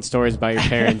stop telling stories about your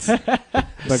parents.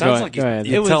 But Sounds like go ahead.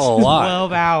 you It was tell a lot.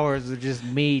 12 hours of just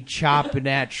me chopping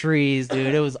at trees,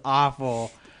 dude. It was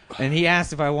awful. And he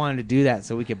asked if I wanted to do that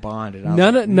so we could bond. And I was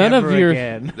None like, of- none of "Never your-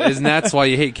 again." Isn't that's why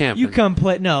you hate camping? You come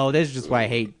play. No, that's just why I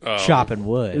hate chopping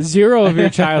wood. 0 of your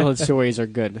childhood stories are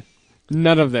good.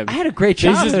 None of them. I had a great They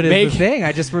just childhood. make- Is the thing.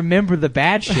 I just remember the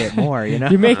bad shit more. You know.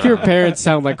 You make your parents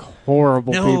sound like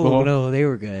horrible people. No, they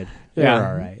were good. They Yeah. were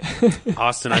all right.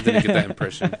 Austin, I didn't get that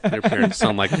impression. Their parents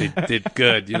sound like they did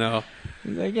good, you know?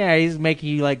 Like, yeah, he's making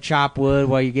you like chop wood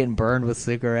while you're getting burned with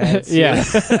cigarettes. Yeah,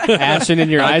 ashing in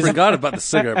your I eyes. forgot about the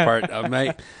cigarette part. I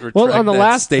might retract Well, on the that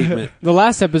last statement. the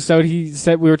last episode, he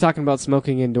said we were talking about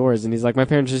smoking indoors, and he's like, "My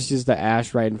parents just used the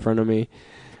ash right in front of me."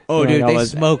 Oh, Like, dude, all they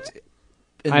this- smoked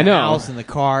in the I know. house, in the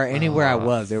car, anywhere I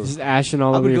was. There was. Just ashing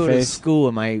all I over would your go to face. school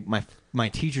and my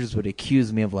teachers would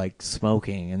accuse me of like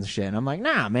smoking and shit. And I'm like,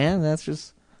 nah, man, that's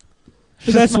just.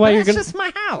 That's why you're that's gonna. just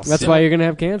my house. That's why you're gonna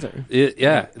have cancer.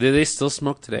 Yeah. Do they still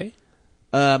smoke today?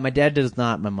 My dad does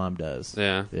not. My mom does.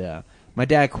 Yeah. Yeah. My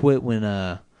dad quit when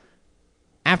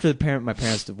after my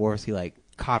parents divorced. He like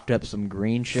copped up some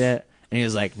green shit and he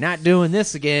was like, not doing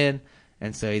this again.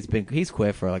 And so he's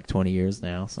quit for like 20 years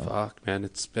now. So Fuck, man.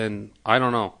 It's been, I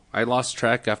don't know. I lost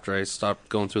track after I stopped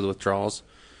going through the withdrawals.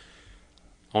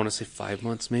 I want to say 5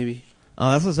 months, maybe.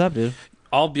 oh, that's what's up, dude.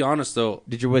 I'll be honest, though.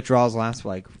 Did your withdrawals last for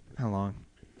like how long?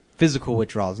 Physical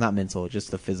withdrawals, not mental, just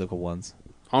the physical ones.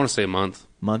 I want to say a month.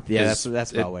 Month, yeah, Is-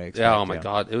 that's about what I expect. Yeah, oh my yeah.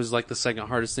 God. It was like the second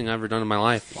hardest thing I've ever done in my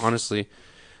life, honestly.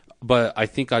 But I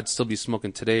think I'd still be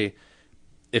smoking today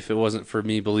if it wasn't for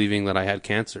me believing that I had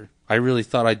cancer. I really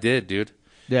thought I did, dude.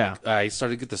 Yeah. I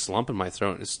started to get this lump in my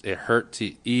throat. It hurt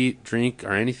to eat, drink,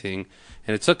 or anything.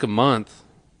 And it took a month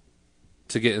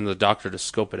to get in the doctor to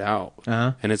scope it out.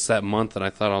 Uh-huh. And it's that month that I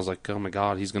thought, I was like, oh my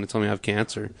God, he's going to tell me I have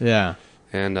cancer. Yeah.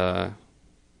 And,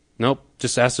 nope,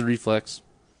 just acid reflux.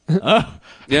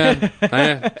 Yeah,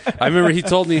 I remember he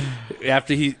told me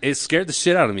after it scared the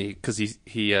shit out of me because he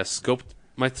scoped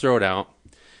my throat out.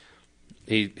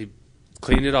 He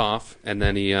cleaned it off and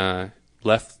then he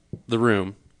left the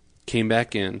room, came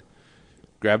back in,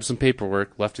 grabbed some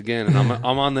paperwork, left again, and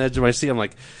I'm on the edge of my seat. I'm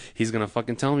like, he's gonna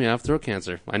fucking tell me I have throat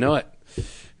cancer. I know it.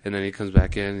 And then he comes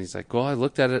back in and he's like, well, I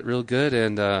looked at it real good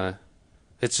and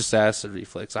it's just acid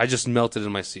reflux. I just melted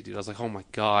in my seat, dude. I was like, oh my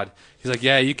God. He's like,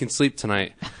 yeah, you can sleep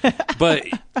tonight. But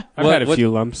I've had a few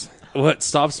lumps. What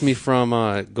stops me from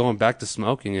going back to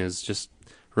smoking is just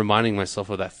reminding myself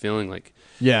of that feeling like,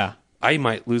 Yeah. I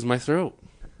might lose my throat.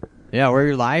 Yeah, or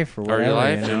your life or Or whatever. your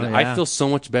life. you know? And Yeah. I feel so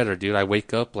much better, dude. I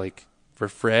wake up like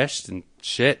refreshed and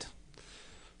shit.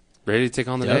 Ready to take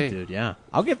on the Dope, day. dude, yeah.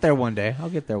 I'll get there one day. Yeah,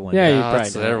 day. you That's probably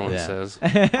what do. everyone Yeah. says.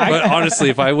 But honestly,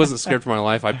 if I wasn't scared for my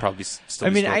life, I'd probably still I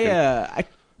be mean, smoking.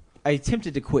 I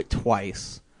attempted to quit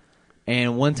twice,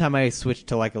 and one time I switched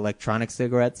to like electronic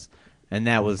cigarettes, and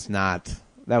that was not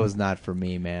for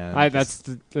me, man. That's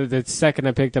the second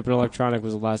I picked up an electronic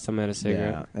was the last time I had a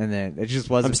cigarette. yeah, and then it just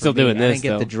wasn't. I'm still for me. doing I this, didn't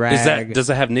get the though. drag.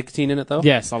 Does it have nicotine in it, though?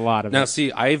 Yes, a lot of Now, it.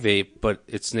 see, I vape, but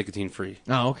it's nicotine free.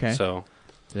 Oh, okay. So,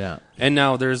 yeah, and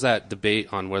now there's that debate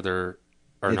on whether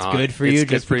or it's not good for it's you, good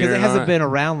just for you because or it hasn't not. been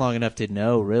around long enough to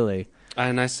know, really.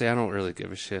 And I say I don't really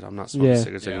give a shit. I'm not smoking Yeah.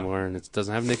 cigarettes anymore, and it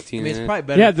doesn't have I nicotine mean, it's in probably it.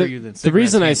 better Yeah, for you than the cigarettes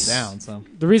reason I hands s- down. So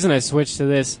The reason I switched to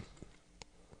this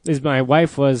is my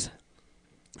wife was,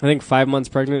 I think, 5 months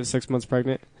pregnant, 6 months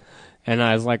pregnant, and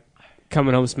I was like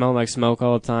coming home smelling like smoke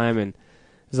all the time, and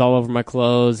it was all over my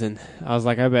clothes, and I was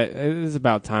like, I bet it's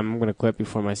about time I'm going to quit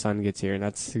before my son gets here, and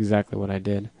that's exactly what I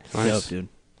did. Nice. dope, dude.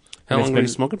 How And long it's were you been-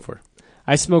 smoking for?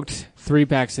 I smoked 3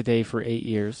 packs a day for 8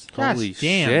 years. Gosh Holy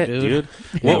damn, shit, dude.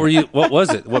 What were you? What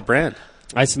was it? What brand?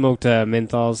 I smoked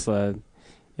menthols,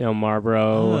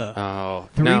 Marlboro. Ugh. Oh,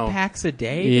 3 now, packs a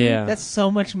day? Dude? Yeah. That's so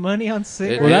much money on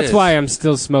cigarettes. Well, It that's is. why I'm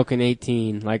still smoking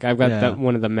 18. Like I've got Yeah. that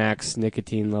one of the max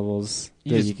nicotine levels that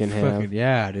just you can fucking- have.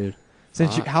 Yeah, dude.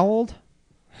 Since you, how old?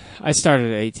 I started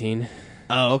at 18.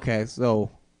 Oh, okay. So,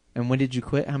 and when did you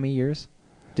quit? How many years?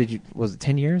 Was it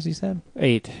 10 years, you said?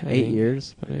 8. 8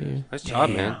 years? nice job,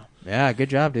 man. Yeah, good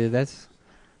job, dude. That's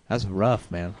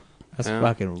rough, man. That's Yeah.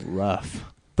 fucking rough.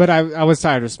 But I was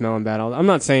tired of smelling bad. I'm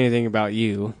not saying anything about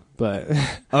you, but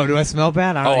Oh, do I smell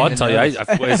bad? I don't Oh, I'll even tell you.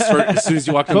 know. As soon as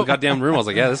you walk in the goddamn room, I was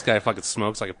like, "Yeah, this guy fucking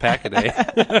smokes like a pack a day."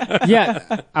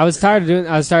 yeah, I was tired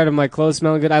of my clothes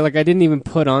smelling good. I didn't even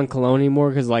put on cologne anymore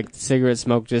because like cigarette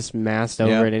smoke just masked over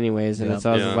Yeah. it anyways, and Yeah.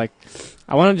 so I was Yeah. like,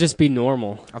 I want to just be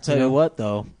normal. I'll tell you what,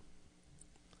 though.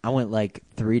 I went like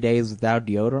 3 days without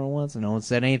deodorant once, and no one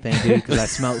said anything, dude, because I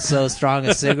smelled so strong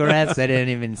of cigarettes, they didn't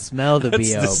even smell the BO,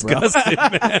 Disgusting,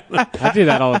 man. I do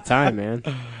that all the time, man.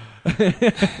 bro.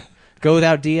 Go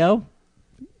without DO?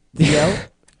 DO?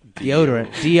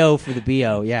 Deodorant. DO for the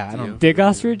BO, yeah. I don't Dick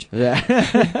ostrich?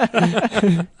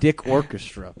 Yeah. Dick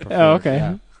Orchestra. Oh,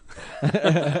 okay.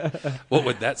 What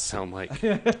would that sound like?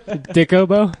 Dick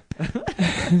oboe?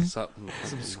 Something.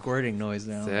 Some squirting noise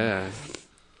now. Yeah.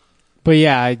 But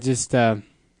yeah, I just now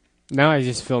I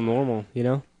just feel normal. You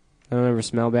know, I don't ever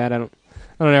smell bad. I don't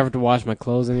ever have to wash my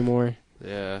clothes anymore.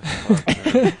 Yeah. Fuck,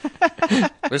 man.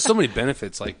 There's so many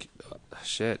benefits. Like,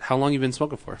 shit. How long you been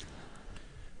smoking for?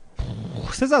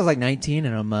 Since I was like 19,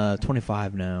 and I'm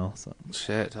 25 now. So.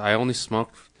 Shit. I only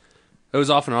smoked. It was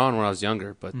off and on when I was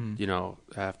younger, but you know,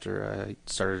 after I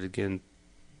started again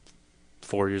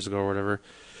 4 years ago or whatever,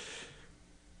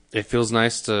 it feels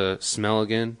nice to smell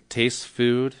again, taste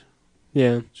food.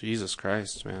 Yeah. Jesus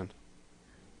Christ, man.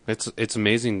 It's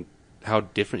amazing how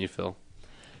different you feel.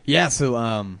 Yeah,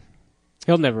 so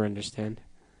He'll never understand.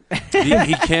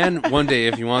 He can one day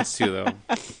if he wants to,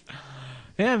 though.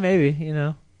 yeah, maybe, you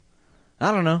know.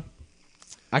 I don't know.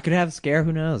 I could have a scare,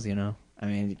 who knows, you know. I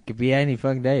mean, it could be any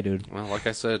fucking day, dude. Well, like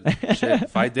I said, shit,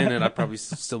 if I didn't, I'd probably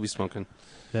still be smoking.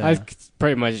 I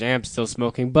pretty much am still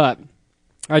smoking, but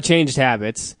I changed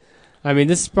habits. I mean,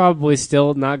 this is probably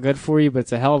still not good for you, but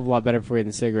it's a hell of a lot better for you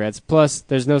than cigarettes. Plus,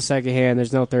 there's no second hand,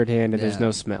 there's no third hand, and there's no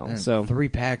smell. And So 3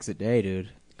 packs a day, dude.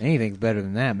 Anything's better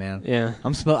than that, man. yeah,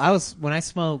 When I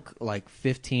smoke like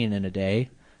 15 in a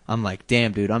day, I'm like,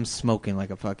 damn, dude, I'm smoking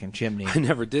like a fucking chimney. I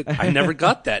never did. I never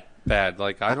got that bad.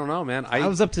 Like, I don't know, man. I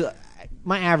was up to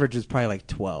my average is probably like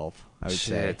 12. I would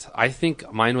Shit. say. I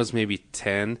think mine was maybe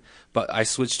 10, but I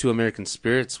switched to American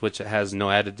Spirits, which has no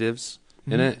additives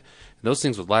in it. Those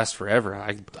things would last forever.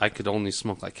 I could only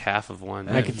smoke like half of one.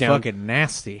 I could down- Fucking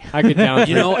nasty. I could down.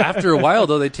 You know, after a while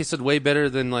though, they tasted way better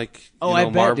than like I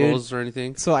bet, marbles dude. or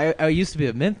anything. So I used to be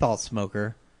a menthol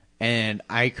smoker, and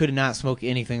I could not smoke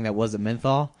anything that wasn't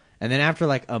menthol. And then after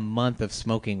like a month of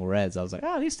smoking Reds, I was like,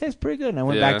 oh, these taste pretty good. And I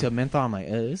went Yeah. back to a menthol. I'm like,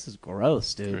 this is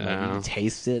gross, dude. Like, Yeah. you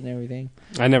taste it and everything.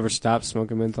 I never stopped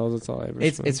smoking menthols. That's all I ever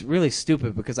smoked. It's really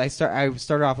stupid because I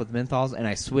started off with menthols and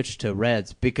I switched to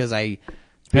Reds because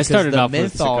started the off with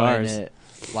menthol in cigars. it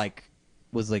like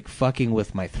was like fucking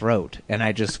with my throat, and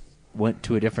I just went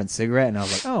to a different cigarette and I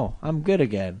was like, oh, I'm good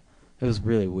again. It was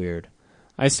really weird.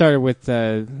 I started with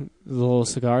the little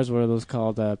cigars. What are those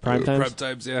called? Prime Times? Prep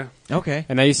types, yeah. Okay.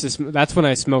 And I used to. That's when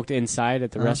I smoked inside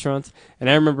at the restaurants. And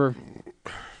I remember,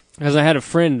 because I had a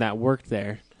friend that worked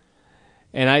there,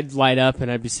 and I'd light up and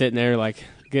I'd be sitting there like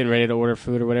getting ready to order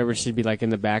food or whatever. She'd be like in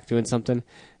the back doing something.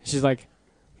 She's like,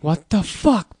 "What the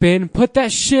fuck, Ben? Put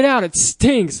that shit out. It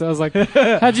stinks." I was like,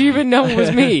 "How'd you even know it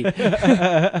was me?"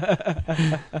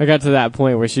 I got to that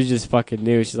point where she just fucking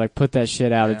knew. She's like, "Put that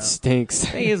shit out. It stinks." The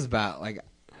thing is about like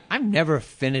I've never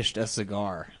finished a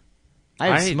cigar.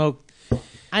 I'd smoke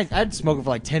it for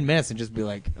like 10 minutes and just be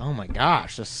like, "Oh my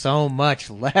gosh, there's so much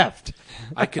left."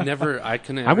 I couldn't ever I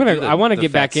want to the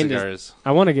get back fat into. cigars.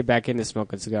 I want to get back into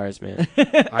smoking cigars, man.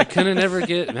 I couldn't ever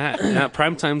get Matt.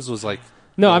 Prime Times was like.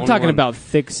 No, the I'm only talking one- about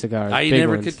thick cigars. I big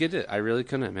never ones. could get it. I really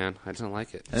couldn't, man. I didn't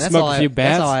like it. And that's Smoke all a few that's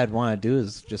bats? all I'd want to do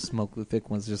is just smoke the thick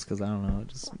ones, just because I don't know. It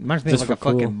just reminds me Just of like a for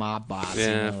cool. fucking mob boss. Yeah,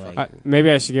 You know, fuck like, Maybe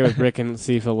I should get with Rick and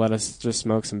see if he'll let us just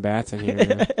smoke some bats in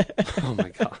here. Oh my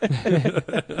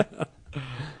god.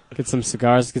 Get some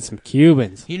cigars, get some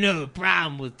Cubans. you know the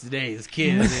problem with today's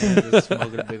kids is just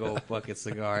smoking a big old fucking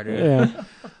cigar, dude. Yeah.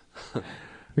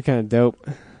 We're kind of dope.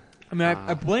 I mean,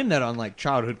 I blame that on like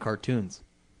childhood cartoons.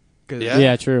 'Cause Yeah.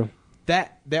 Yeah, true.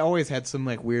 that they always had some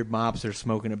like weird mobster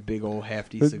smoking a big old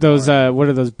hefty cigar. Those, what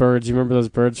are those birds? You remember those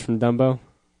birds from Dumbo?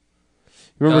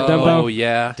 You remember Oh Dumbo?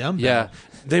 yeah, Dumbo. yeah.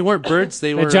 They weren't birds.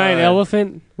 They The were giant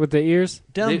elephant with the ears?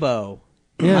 Dumbo.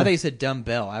 Yeah. I thought you said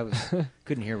dumbbell.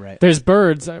 Couldn't hear right. There's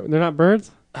birds. They're not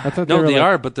birds? I thought No, were they like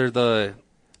are, but they're the.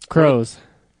 crows.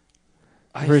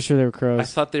 I, I'm pretty sure they were I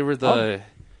crows. thought they were the.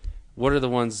 What are the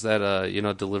ones that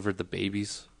delivered the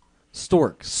babies?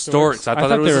 Storks. Storks. I thought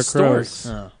they it was were the storks.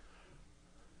 crows. Oh.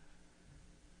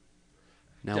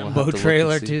 Now we'll have Dumbo to look and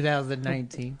trailer see.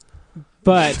 2019.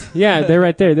 But, yeah, they're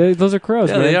right there. Those are crows,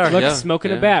 Yeah, man. they are, Look, yeah,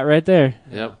 smoking a yeah. bat right there.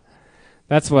 Yep.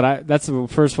 That's the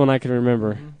first one I can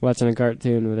remember, watching a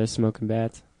cartoon where they're smoking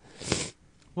bats.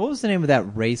 What was the name of that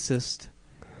racist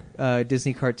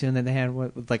Disney cartoon that they had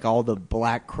with like all the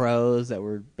black crows that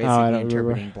were I basically don't interpreting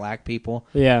remember. black people?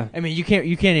 Yeah. I mean, you can't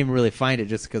even really find it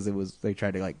just because they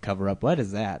tried to like cover up. What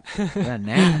is that? Is that a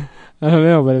gnat? I don't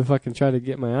know, but it fucking tried to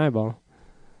get my eyeball.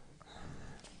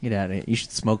 Get out of here! You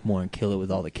should smoke more and kill it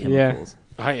with all the chemicals.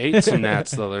 I ate some gnats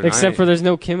the other Except night. for there's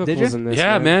no chemicals Did you? in this.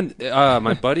 Yeah, man.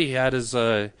 My buddy he had his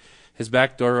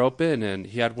back door open, and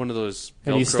he had one of those.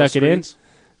 And you Velcro stuck it in? screens.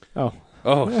 Oh.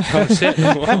 Oh shit!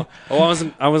 Well, I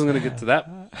wasn't gonna get to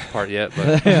that part yet,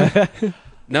 but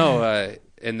no.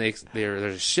 And there's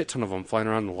a shit ton of them flying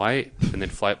around in the light, and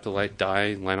they'd fly up to the light,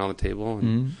 die, land on the table.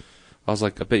 And I was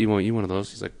like, I bet you won't eat one of those.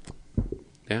 He's like,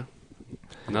 yeah,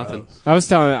 nothing. I was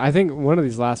telling. I think one of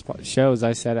these last shows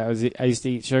I said I used to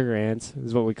eat sugar ants.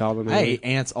 Is what we called them. I ate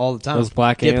ants all the time. Those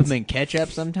black Dip ants. them in ketchup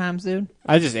sometimes, dude.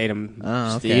 I just ate them.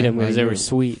 Oh, just okay. eat them Well, because they you were were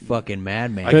sweet. Fucking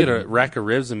madman. I get a rack of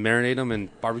ribs and marinate them in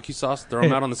barbecue sauce, throw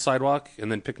them out on the sidewalk,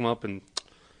 and then pick them up and.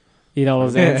 Eat all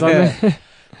those ants on there.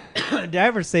 Did I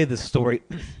ever say this story?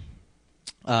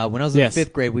 When I was Yes. in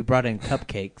 5th grade, we brought in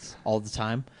cupcakes all the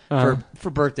time for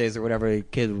birthdays or whatever. The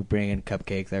kids would bring in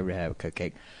cupcakes. I would have a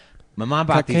cupcake. My mom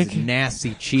bought these Cupcake?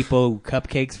 nasty cheapo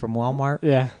cupcakes from Walmart.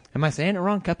 Yeah. Am I saying it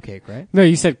wrong? Cupcake, right? No,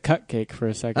 you said cut cake for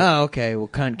a second. Oh, okay. Well,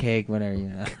 cunt cake, whatever. You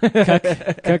know.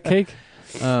 Cut cake?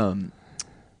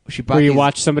 She bought Where you these-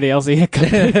 watch somebody else eat a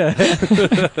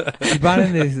cupcake? She bought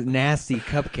in these nasty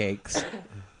cupcakes,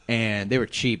 and they were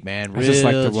cheap, man. I just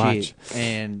like Real to watch. cheap.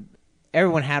 And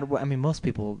everyone had. I mean, most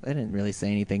people they didn't really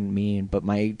say anything mean, but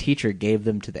my teacher gave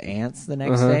them to the ants the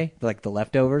next day, like the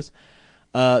leftovers.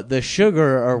 The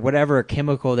sugar or whatever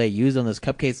chemical they used on those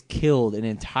cupcakes killed an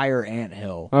entire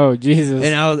anthill. Oh, Jesus.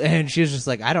 And she was just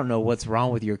like, I don't know what's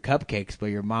wrong with your cupcakes, but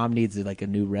your mom needs like a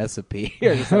new recipe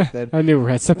or something. A new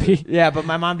recipe? Yeah, but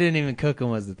my mom didn't even cook them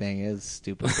was the thing. It was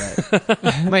stupid.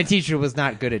 But my teacher was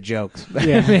not good at jokes.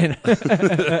 Yeah. I mean,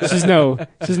 She's no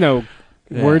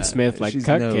yeah, wordsmith like she's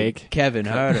Cupcake. no Kevin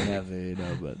Hart or nothing, you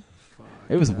know, but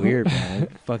it was weird, man.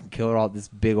 Fucking killed all this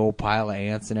big old pile of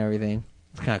ants and everything.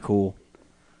 It's kind of cool.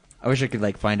 I wish I could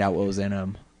like find out what was in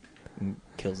them.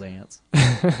 Kills ants.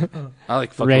 I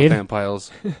like fucking Raid? with ant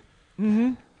piles.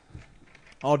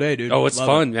 All day, dude. Oh, it's Love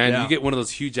fun, it. man. Yeah. You get one of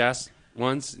those huge ass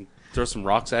ones, and throw some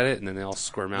rocks at it, and then they all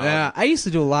squirm out. Yeah, I used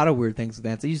to do a lot of weird things with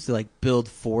ants. I used to like build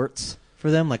forts for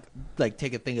them, like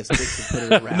take a thing of sticks and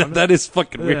put it around. That is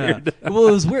fucking Yeah. weird. Well,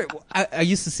 it was weird. I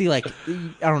used to see like I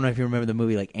don't know if you remember the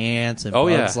movie like Ants and Oh,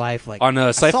 yeah. Bugs Life, like On, I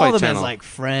Sci-Fi saw them Channel. as like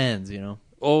friends, you know,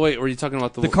 Oh wait, were you talking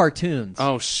about the cartoons.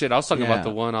 Oh shit, I was talking Yeah. about the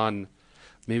one on.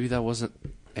 Maybe that wasn't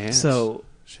Ants. So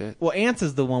shit. well, Ants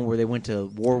is the one where they went to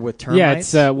war with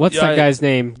termites. Yeah, it's what's Yeah, that guy's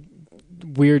name?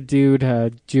 Weird dude,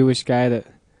 Jewish guy that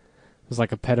was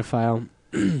like a pedophile.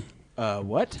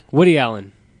 What? Woody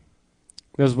Allen.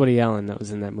 That was Woody Allen that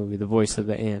was in that movie, the voice of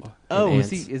the ant. Oh, in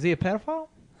is Ants. he a pedophile?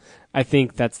 I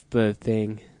think that's the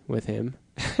thing with him.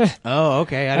 Oh,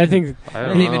 okay. I think I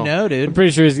didn't even know, I'm dude.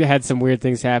 pretty sure he's had some weird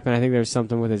things happen. I think there was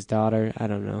something with his daughter. I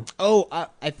don't know. Oh,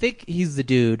 I think he's the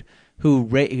dude who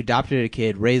adopted a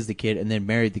kid, raised the kid, and then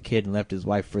married the kid and left his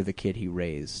wife for the kid he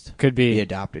raised. Could be The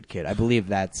adopted kid. I believe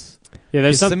that's. Yeah,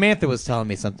 there's 'cause some. Samantha was telling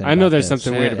me something. I know about there's this.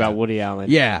 something weird about Woody Allen.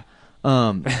 Yeah.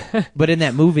 But in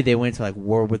that movie, they went to like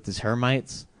war with the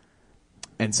termites.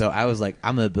 And so I was like,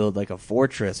 I'm going to build like a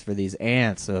fortress for these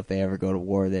ants. So if they ever go to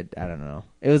war, that I don't know.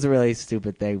 It was a really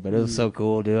stupid thing, but it was so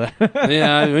cool, dude.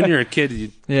 Yeah, when you're a kid,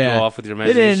 you go off with your They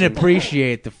imagination. didn't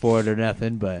appreciate the fort or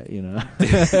nothing, but you know.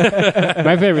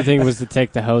 My favorite thing was to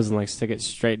take the hose and like stick it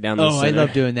straight down the Oh, I center.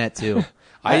 love doing that too.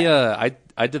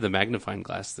 I did the magnifying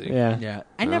glass thing. Yeah. Yeah.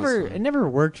 It was never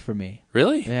worked for me.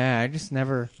 Really? Yeah, I just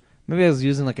never. Maybe I was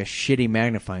using like a shitty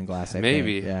magnifying glass.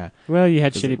 Maybe. Think. Yeah. Well, you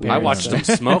had shitty parents. I watched so. them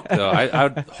smoke though. I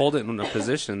would hold it in a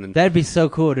position and That'd be so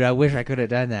cool, dude. I wish I could have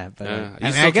done that, but Yeah. I You mean,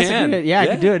 I still guess can. I could. Yeah, I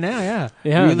could do it now. Yeah,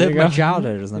 Yeah, Relive there you my go.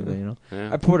 childhood or something. You know,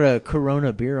 Yeah. I poured a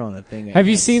Corona beer on the thing. Have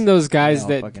you and seen those they guys all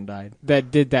that fucking died? that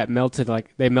did that melted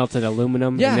like they melted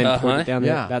aluminum Yeah. and then poured Uh-huh. it down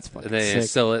Yeah. there? That's fucking they sick.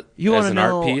 sell it You as want an to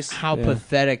know art piece. how Yeah.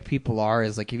 pathetic people are?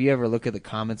 Is like if you ever look at the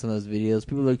comments on those videos,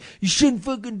 people are like, "You shouldn't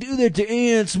fucking do that to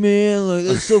ants, man. Like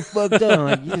that's so fucked up." I'm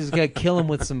like, you just gotta kill them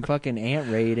with some fucking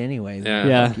ant raid, anyways. Yeah. Man.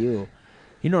 Yeah. Fuck you.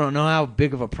 You don't know how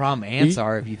big of a problem ants You-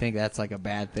 are if you think that's like a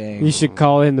bad thing. You should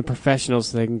call in the professionals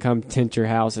so they can come tint your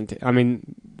house. And I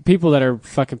mean, people that are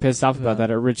fucking pissed off about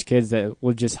that are rich kids that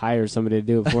will just hire somebody to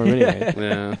do it for them anyway.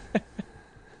 Yeah.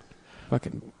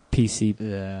 Fucking PC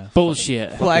Yeah.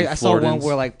 bullshit. Well, I saw one Floridians.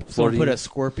 where like someone put a Floridians.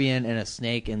 scorpion and a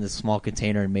snake in this small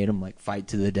container and made them like fight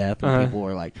to the death, and Uh-huh. people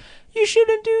were like, "You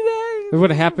shouldn't do that." It would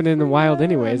have happened in the wild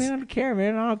anyways. I don't care,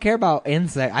 man. I don't care about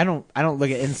insects. I don't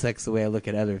look at insects the way I look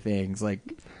at other things. Like,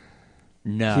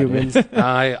 no, Humans. dude.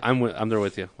 I'm there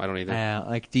with you. I don't either.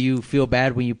 Like, do you feel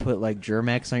bad when you put like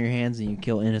Germ-X on your hands and you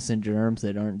kill innocent germs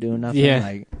that aren't doing nothing? Yeah.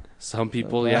 Like, Some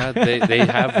people, yeah, they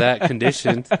have that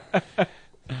condition.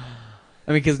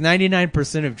 I mean, because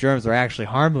 99% of germs are actually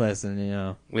harmless, and you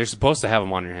know. You're supposed to have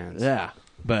them on your hands. Yeah,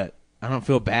 but I don't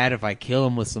feel bad if I kill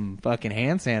them with some fucking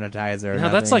hand sanitizer. Or No,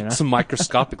 nothing, that's like you know? some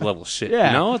microscopic level shit. Yeah.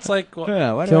 You know, it's like well,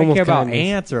 Yeah, why do Kill 'em I with care about kindness.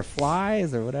 ants or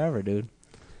flies or whatever, dude?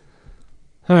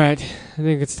 All right, I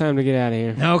think it's time to get out of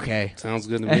here. Okay. sounds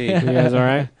good to me. You guys all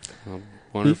right?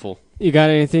 Wonderful. You got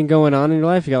anything going on in your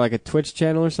life? You got like a Twitch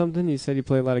channel or something? You said you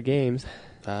play a lot of games.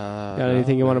 Got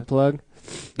anything you want to plug?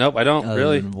 Nope, I don't Other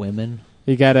really. than women.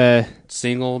 You got a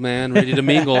Single man, ready to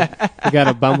mingle. you got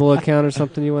a Bumble account or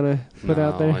something you want to put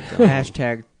out No, there? I don't.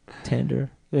 Hashtag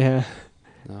Tinder. Yeah,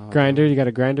 No. Grinder. You got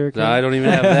a Grinder No, account? I don't even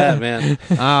have that, man.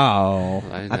 Oh,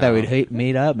 I I thought know. we'd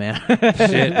meet up, man.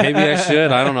 Shit, maybe I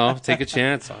should. I don't know. Take a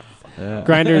chance.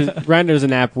 Grinder's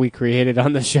an app we created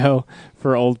on the show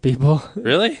for old people.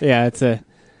 Really? Yeah, it's a.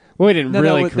 Well, we didn't No,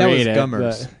 really that was create it.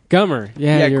 Gummers. but- Gummer.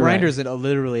 Yeah, Yeah, you're Grindr's right.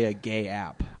 literally a gay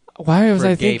app. Why was for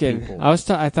I gay thinking? people. I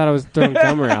thought I was throwing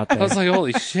Gummer out I there. was like,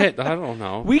 holy shit. I don't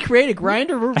know. We created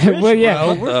Grinder. We're rich, Well, yeah.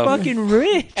 bro. We're fucking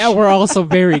rich. And we're also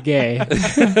very gay.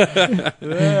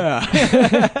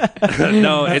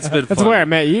 No, it's been That's fun. where I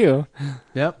met you.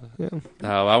 Yep.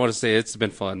 No, I want to say it's been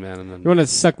fun, man. And You then, want to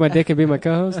suck my dick and be my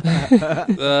co-host?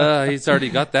 he's already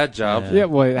got that job. Yeah.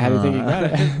 Well, how do you think you got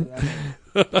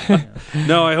it?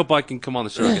 No, I hope I can come on the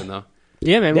show again, though.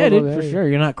 Yeah, man. Yeah, we'll dude, go for there. sure.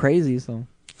 You're not crazy, so.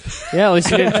 Yeah, at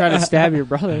least you didn't try to stab your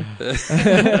brother.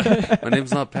 My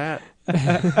name's not Pat.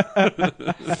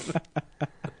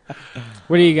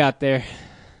 What do you got there?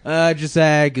 Just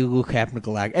Google Captain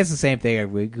Galactus. It's the same thing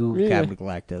every week. Google Yeah. Captain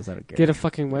Galactus. I don't care. Get a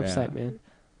fucking website, Yeah. man.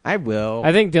 I will.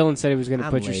 I think Dylan said he was going to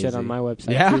I'm put your shit lazy. on my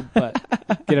website, Yeah? too,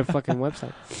 but get a fucking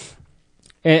website.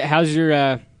 How's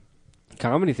your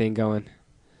comedy thing going?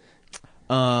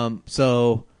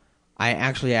 So I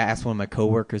actually asked one of my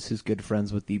coworkers who's good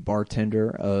friends with the bartender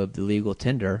of the Legal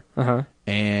Tinder, Uh-huh.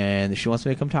 and she wants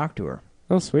me to come talk to her.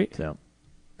 Oh, sweet. So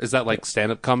Is that like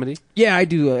stand-up comedy? yeah, I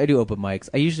do open mics.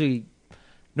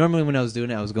 Normally when I was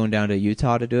doing it, I was going down to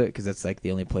Utah to do it because that's like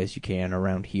the only place you can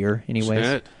around here, anyways.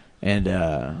 Shit. And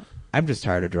I'm just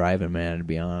tired of driving, man, to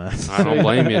be honest. I don't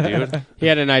blame you, dude. He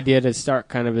had an idea to start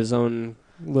kind of his own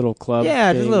little club.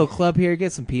 Yeah, thing. just a little club here,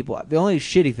 get some people. The only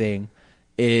shitty thing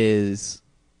is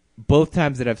both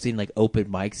times that I've seen like open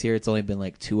mics here, it's only been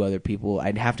like 2 other people.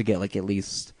 I'd have to get like at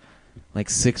least like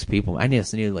 6 people. I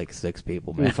just need like 6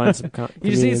 people, man. You find some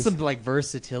you just need some like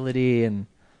versatility and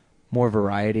more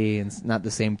variety, and it's not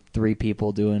the same 3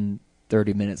 people doing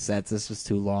 30-minute sets. It's just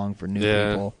too long for new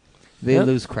people. They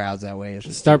lose crowds that way. It's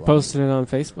just start posting it on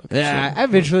Facebook. Yeah, I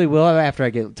eventually will after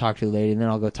I talk to the lady, and then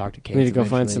I'll go talk to Kate. Need to go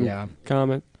find some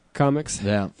comics.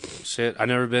 Yeah. Shit, I've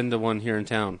never been to one here in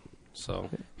town. So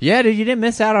yeah, dude, you didn't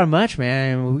miss out on much,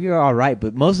 man. We were all right,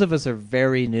 but most of us are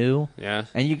very new. Yeah,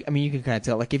 and you can kind of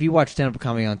tell. Like if you watch stand-up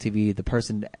comedy on TV, the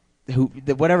person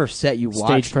whatever set you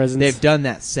watch, Stage presence. they've done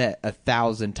that set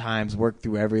 1,000 times, worked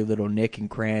through every little nick and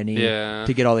cranny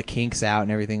to get all the kinks out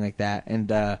and everything like that,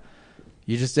 and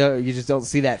you just don't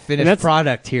see that finished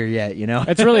product here yet. You know,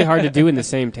 it's really hard to do in the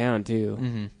same town too.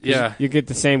 Mm-hmm. Yeah, you get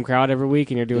the same crowd every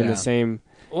week, and you're doing the same.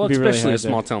 Well, especially really a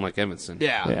small town like Evanston.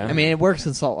 Yeah. I mean, it works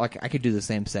in Salt Lake. I could do the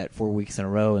same set 4 weeks in a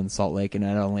row in Salt Lake, and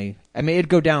it'd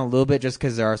go down a little bit just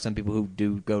because there are some people who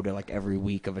do go to like every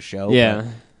week of a show. Yeah. But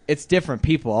it's different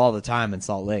people all the time in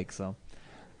Salt Lake, so.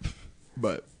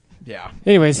 But, yeah.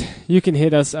 Anyways, you can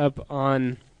hit us up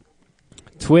on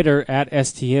Twitter at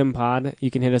STMPod.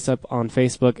 You can hit us up on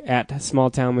Facebook at Small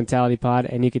Town Mentality Pod,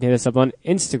 and you can hit us up on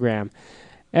Instagram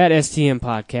at STM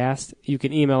Podcast. You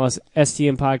can email us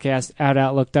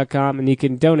stmpodcast@outlook.com, and you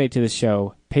can donate to the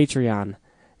show,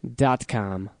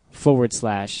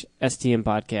 patreon.com/STM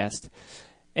Podcast.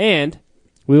 And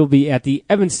we will be at the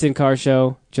Evanston Car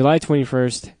Show, July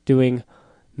 21st, doing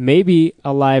maybe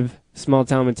a live Small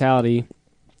Town Mentality,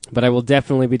 but I will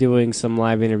definitely be doing some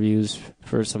live interviews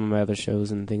for some of my other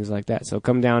shows and things like that. So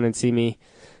come down and see me,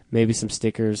 maybe some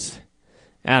stickers.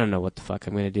 I don't know what the fuck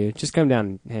I'm going to do. Just come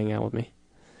down and hang out with me.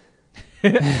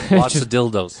 Lots of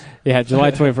dildos. Yeah, July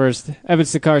 21st,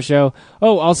 Evanston Car Show.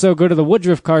 Oh, also go to the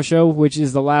Woodruff Car Show, which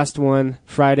is the last one,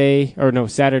 Saturday,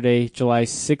 July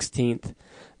 16th.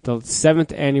 The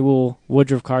 7th annual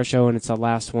Woodruff Car Show, and it's the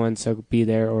last one, so be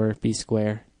there or be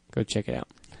square. Go check it out.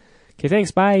 Okay,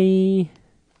 thanks, bye.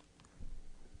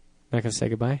 Not going to say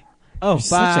goodbye? Oh, You're bye.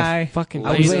 Such a fucking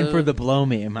I was waiting for the blow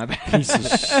me in my back. piece of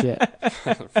shit.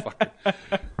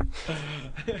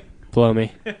 Blow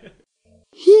me.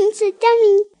 He's a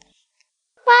dummy.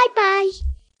 Bye-bye.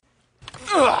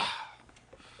 Ugh.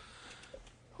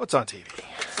 What's on TV?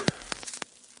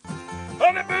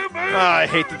 I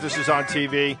hate that this is on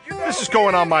TV. This is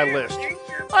going on my list.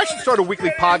 I should start a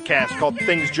weekly podcast called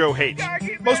Things Joe Hates.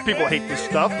 Most people hate this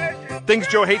stuff. Things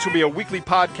Joe Hates will be a weekly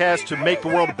podcast to make the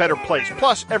world a better place.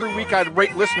 Plus, every week I'd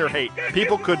rate listener hate.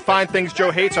 People could find Things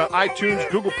Joe Hates on iTunes,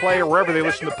 Google Play, or wherever they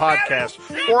listen to podcasts.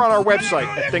 Or on our website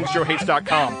at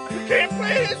thingsjoehates.com. You can't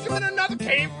play this with another,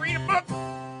 can't read a book.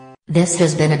 This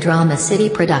has been a Drama City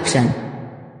production.